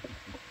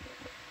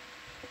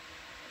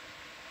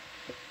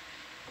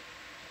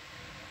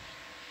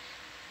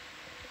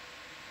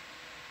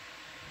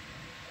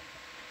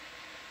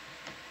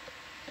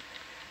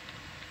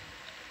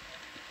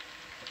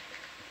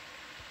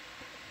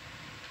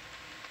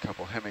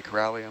 Couple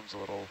hemicoralliums, a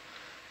little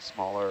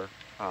smaller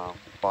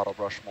bottle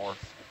brush morph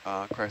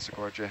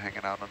chrysogorgia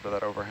hanging out under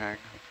that overhang.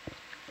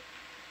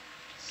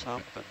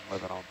 Something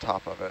living on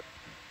top of it.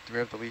 Do we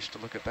have the leash to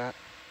look at that?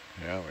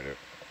 Yeah, we do.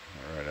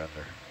 We're right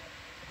under.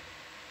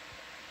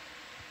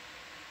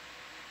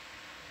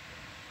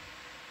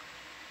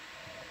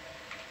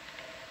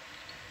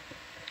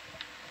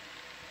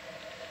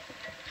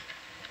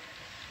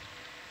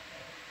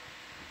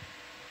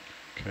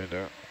 Okay,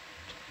 there.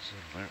 Zoom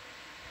there.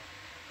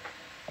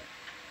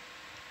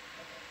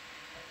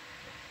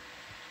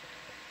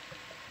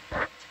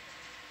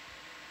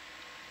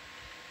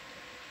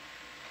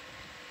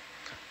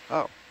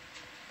 Oh,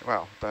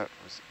 wow, that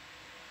was,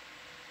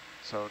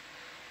 so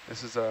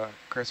this is a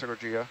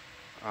chrysogorgia.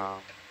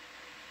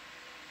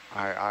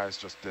 My eyes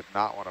just did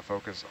not want to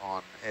focus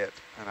on it,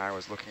 and I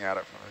was looking at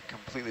it from a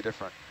completely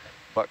different,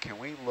 but can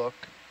we look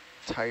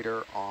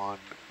tighter on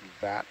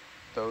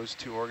those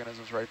two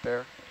organisms right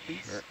there? Sure.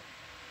 See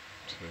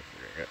if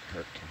we can get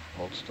Kirk to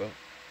hold still.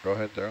 Go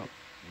ahead, Daryl.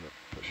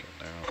 Push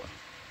in there.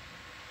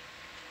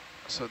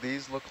 So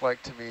these look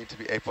like to me to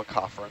be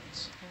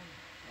aplecopherans,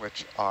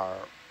 which are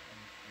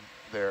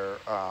they're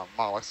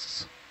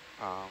mollusks,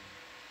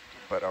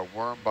 but a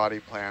worm body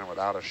plan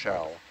without a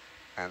shell,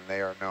 and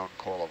they are known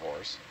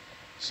coralivores.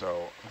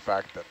 So the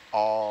fact that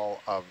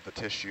all of the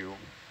tissue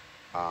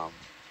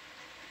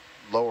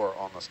lower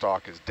on the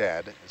stalk is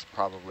dead is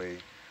probably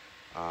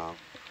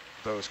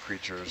those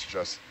creatures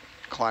just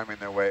climbing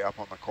their way up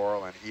on the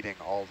coral and eating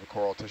all the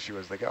coral tissue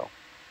as they go.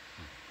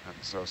 And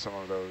so some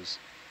of those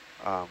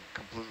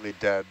completely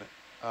dead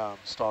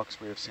stalks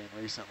we have seen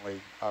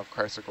recently of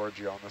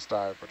chrysogorgia on this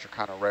dive, which are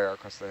kind of rare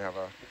because they have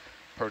a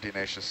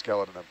proteinaceous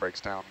skeleton that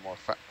breaks down more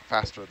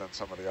faster than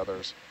some of the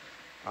others,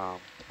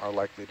 are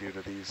likely due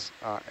to these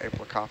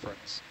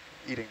apelocopherans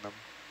eating them.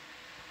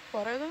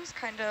 What are those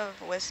kind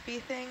of wispy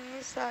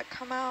things that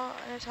come out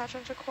and attach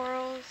onto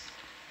corals?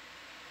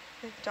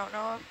 I don't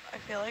know if I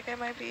feel like I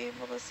might be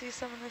able to see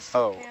some in this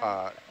still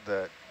cam.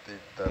 The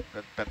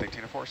benthic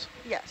ctenophores?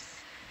 Yes.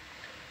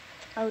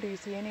 Oh, do you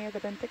see any of the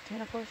benthic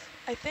ctenophores?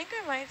 I think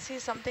I might see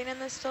something in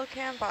this still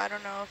cam, but I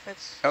don't know if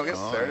it's... Oh, yes,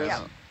 there it is.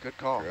 Yeah. Good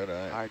call. Good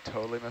eye. I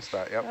totally missed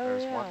that. Yep, Oh,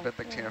 there's yeah, one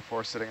benthic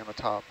ctenophore sitting on the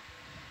top.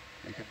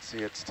 You can see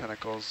its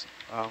tentacles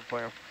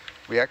flaring.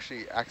 We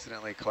actually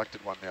accidentally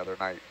collected one the other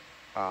night,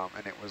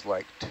 and it was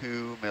like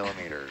 2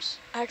 millimeters.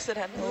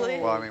 Accidentally?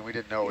 Well, I mean, we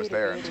didn't know it was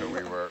there until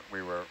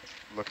we were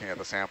looking at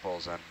the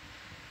samples, and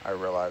I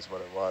realized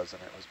what it was,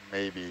 and it was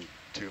maybe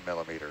 2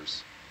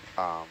 millimeters,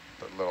 the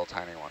little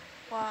tiny one.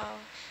 Wow.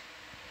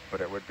 But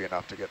it would be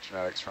enough to get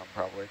genetics from,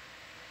 probably.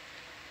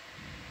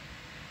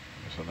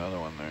 There's another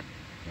one there,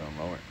 down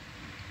lower.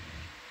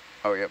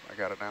 Oh, yep, I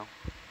got it now.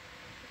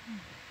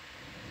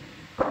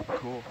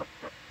 Cool.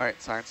 All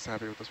right, science,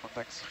 happy with this one,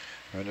 thanks.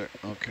 Roger,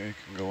 okay,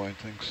 can go wide,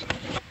 thanks.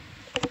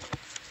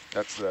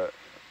 That's the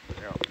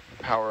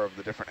power of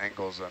the different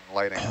angles and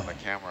lighting on the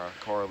camera.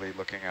 Coralie,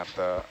 looking at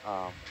the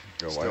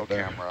still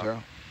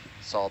camera,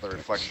 saw the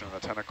reflection of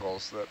the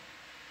tentacles that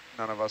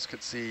none of us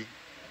could see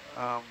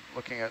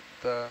looking at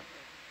the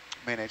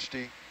main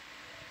HD.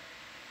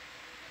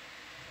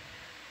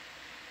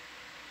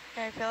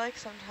 Yeah, I feel like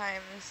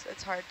sometimes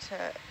it's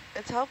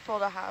helpful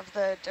to have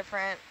the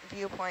different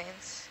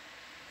viewpoints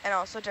and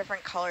also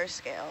different color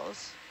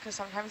scales, because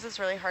sometimes it's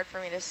really hard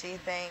for me to see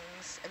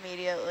things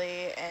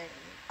immediately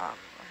in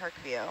Herc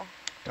view.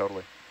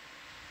 Totally.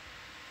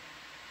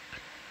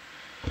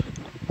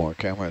 More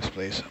cameras,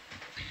 please.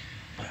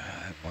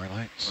 And more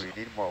lights. We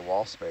need more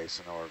wall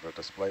space in order to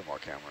display more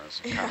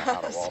cameras. Kind of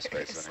out of wall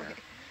space in here.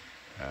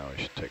 Now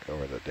we should take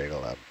over the data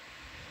lab.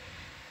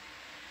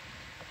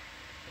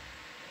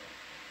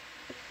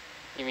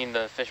 You mean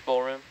the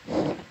fishbowl room?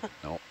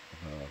 Nope,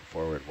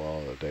 forward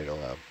wall of the data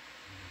lab.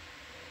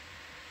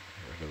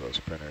 Get rid of those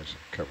printers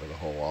and cover the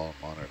whole wall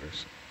of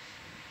monitors.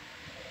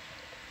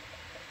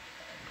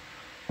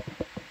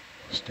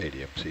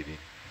 Stadium seating.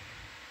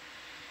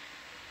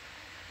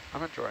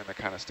 I'm enjoying the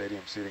kind of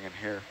stadium seating in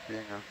here.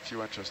 Being a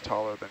few inches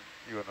taller than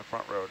you in the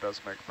front row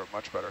does make for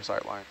much better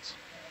sight lines.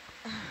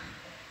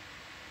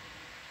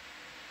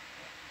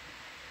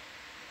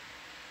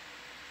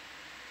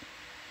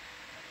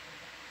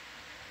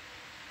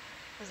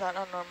 Is that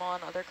not normal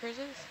on other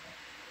cruises?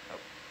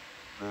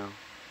 No.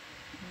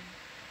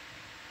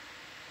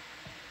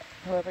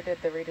 Whoever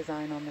did the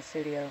redesign on the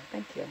studio,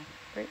 thank you.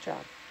 Great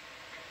job.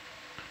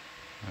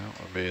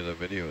 That would be the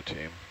video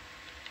team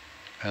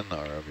and the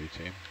ROV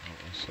team.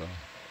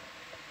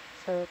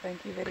 So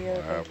thank you,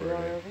 video. Thank you,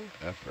 ROV.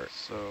 Effort.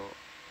 So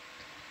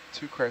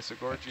 2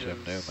 chrysogorgias.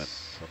 Jim Newman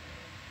from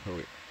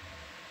Hui.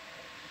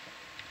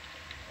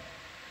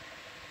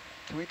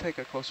 Can we take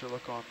a closer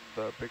look on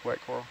the big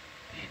white coral?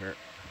 Sure.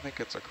 I think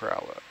it's a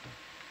corallid,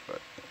 but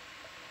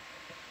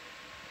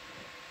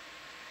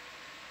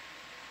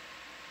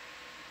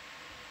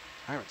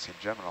I haven't seen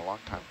Jim in a long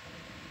time.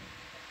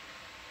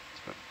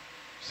 It's been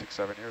 6,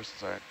 7 years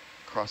since I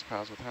crossed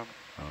paths with him.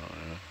 Oh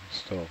yeah,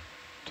 still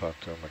talk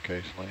to him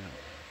occasionally.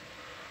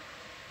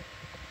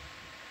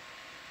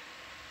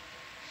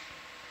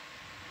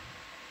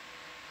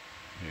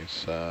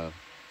 He's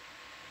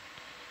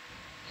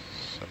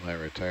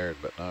semi-retired,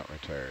 but not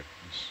retired.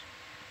 He's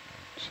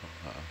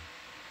somehow.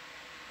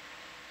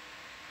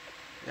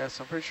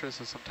 Yes, I'm pretty sure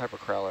this is some type of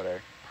corallidae.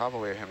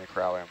 Probably a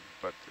hemicorallium,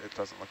 but it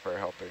doesn't look very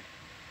healthy.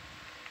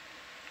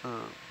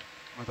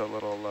 With a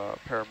little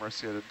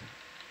paramuriceid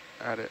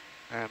at it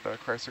and a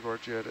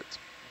chrysogorgia at its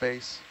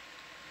base.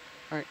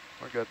 All right,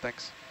 we're good,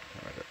 thanks.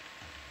 All right.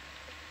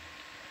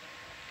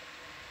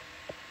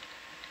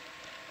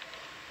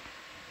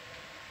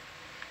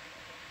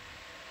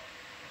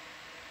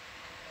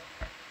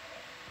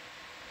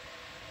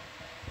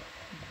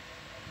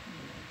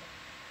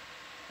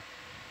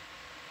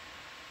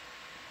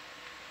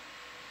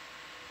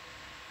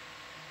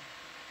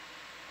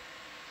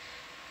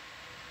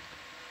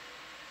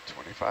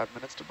 25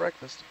 minutes to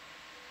breakfast.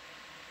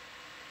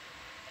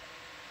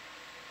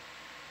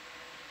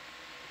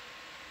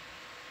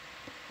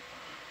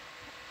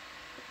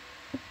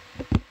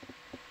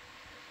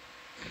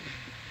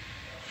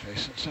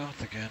 Facing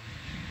south again.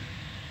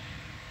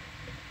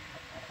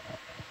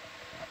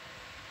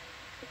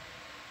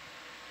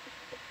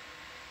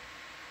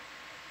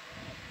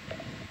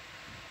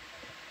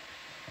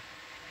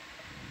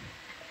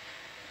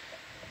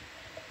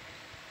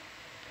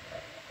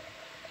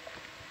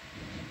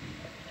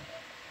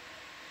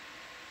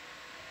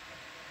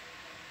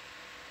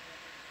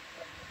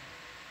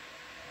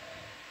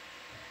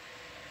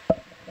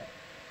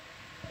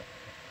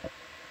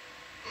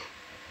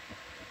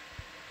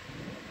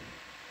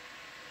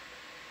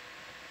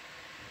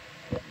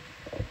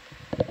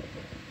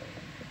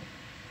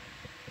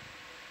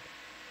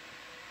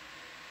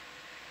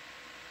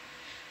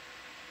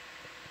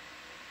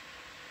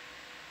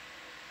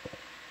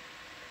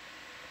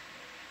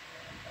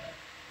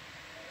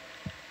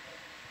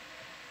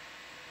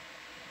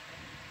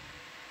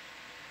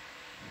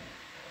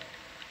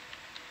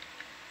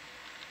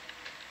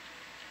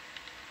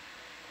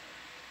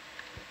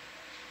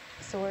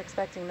 So we're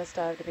expecting this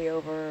dive to be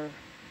over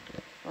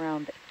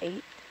around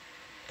 8,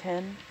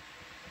 10?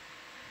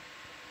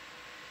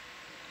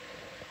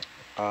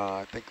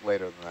 I think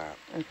later than that.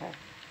 Okay.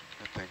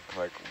 I think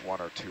like 1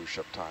 or 2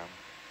 ship time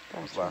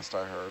was Gotcha. last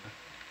I heard.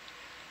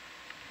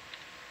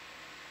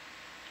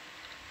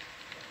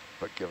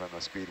 But given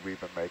the speed we've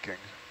been making,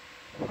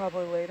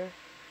 Probably later.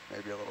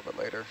 maybe a little bit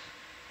later.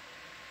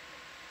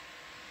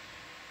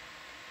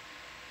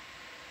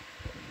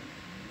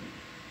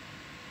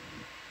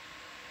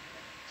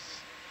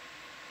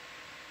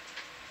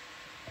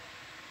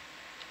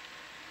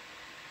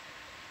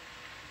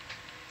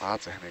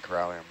 Lots of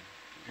hemicorallium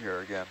here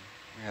again.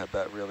 We had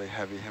that really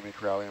heavy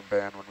hemicorallium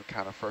band when we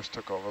kind of first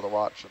took over the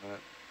watch, and then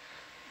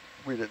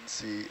we didn't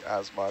see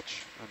as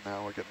much, and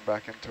now we're getting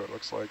back into it,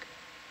 looks like.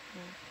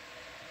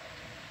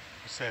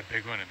 What's that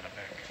big one in the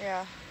back?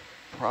 Yeah.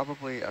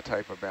 Probably a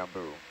type of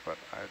bamboo, but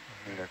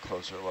I need a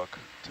closer look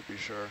to be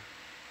sure.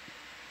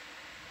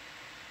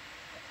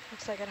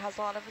 Looks like it has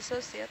a lot of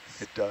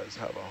associates. It does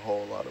have a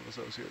whole lot of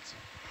associates.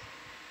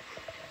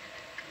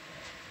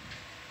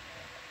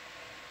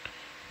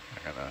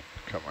 I'm gonna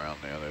come around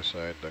the other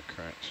side. The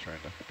current's trying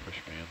to push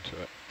me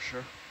into it.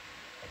 Sure.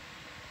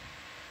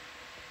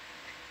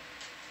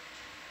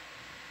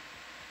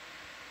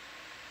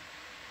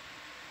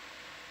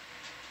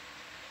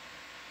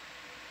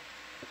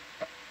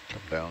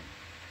 Come down,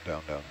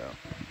 down, down, down.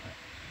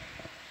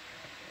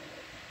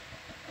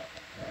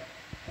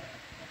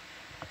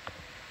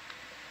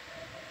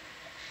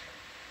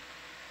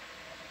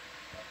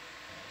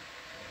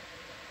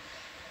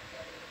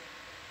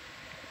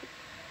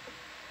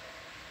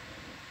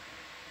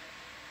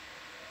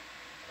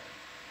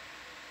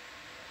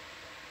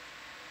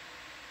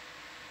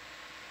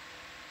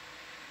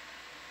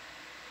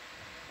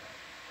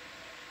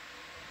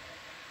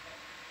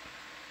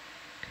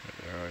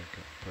 There, you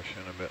can push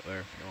in a bit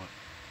there if you want.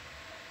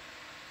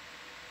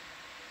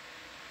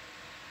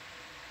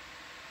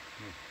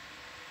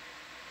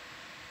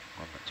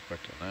 Wasn't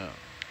expecting that.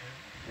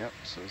 Yep,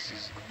 so this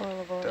is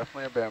Coral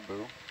definitely a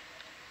bamboo.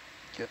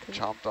 Getting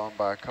chomped on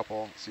by a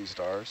couple sea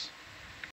stars.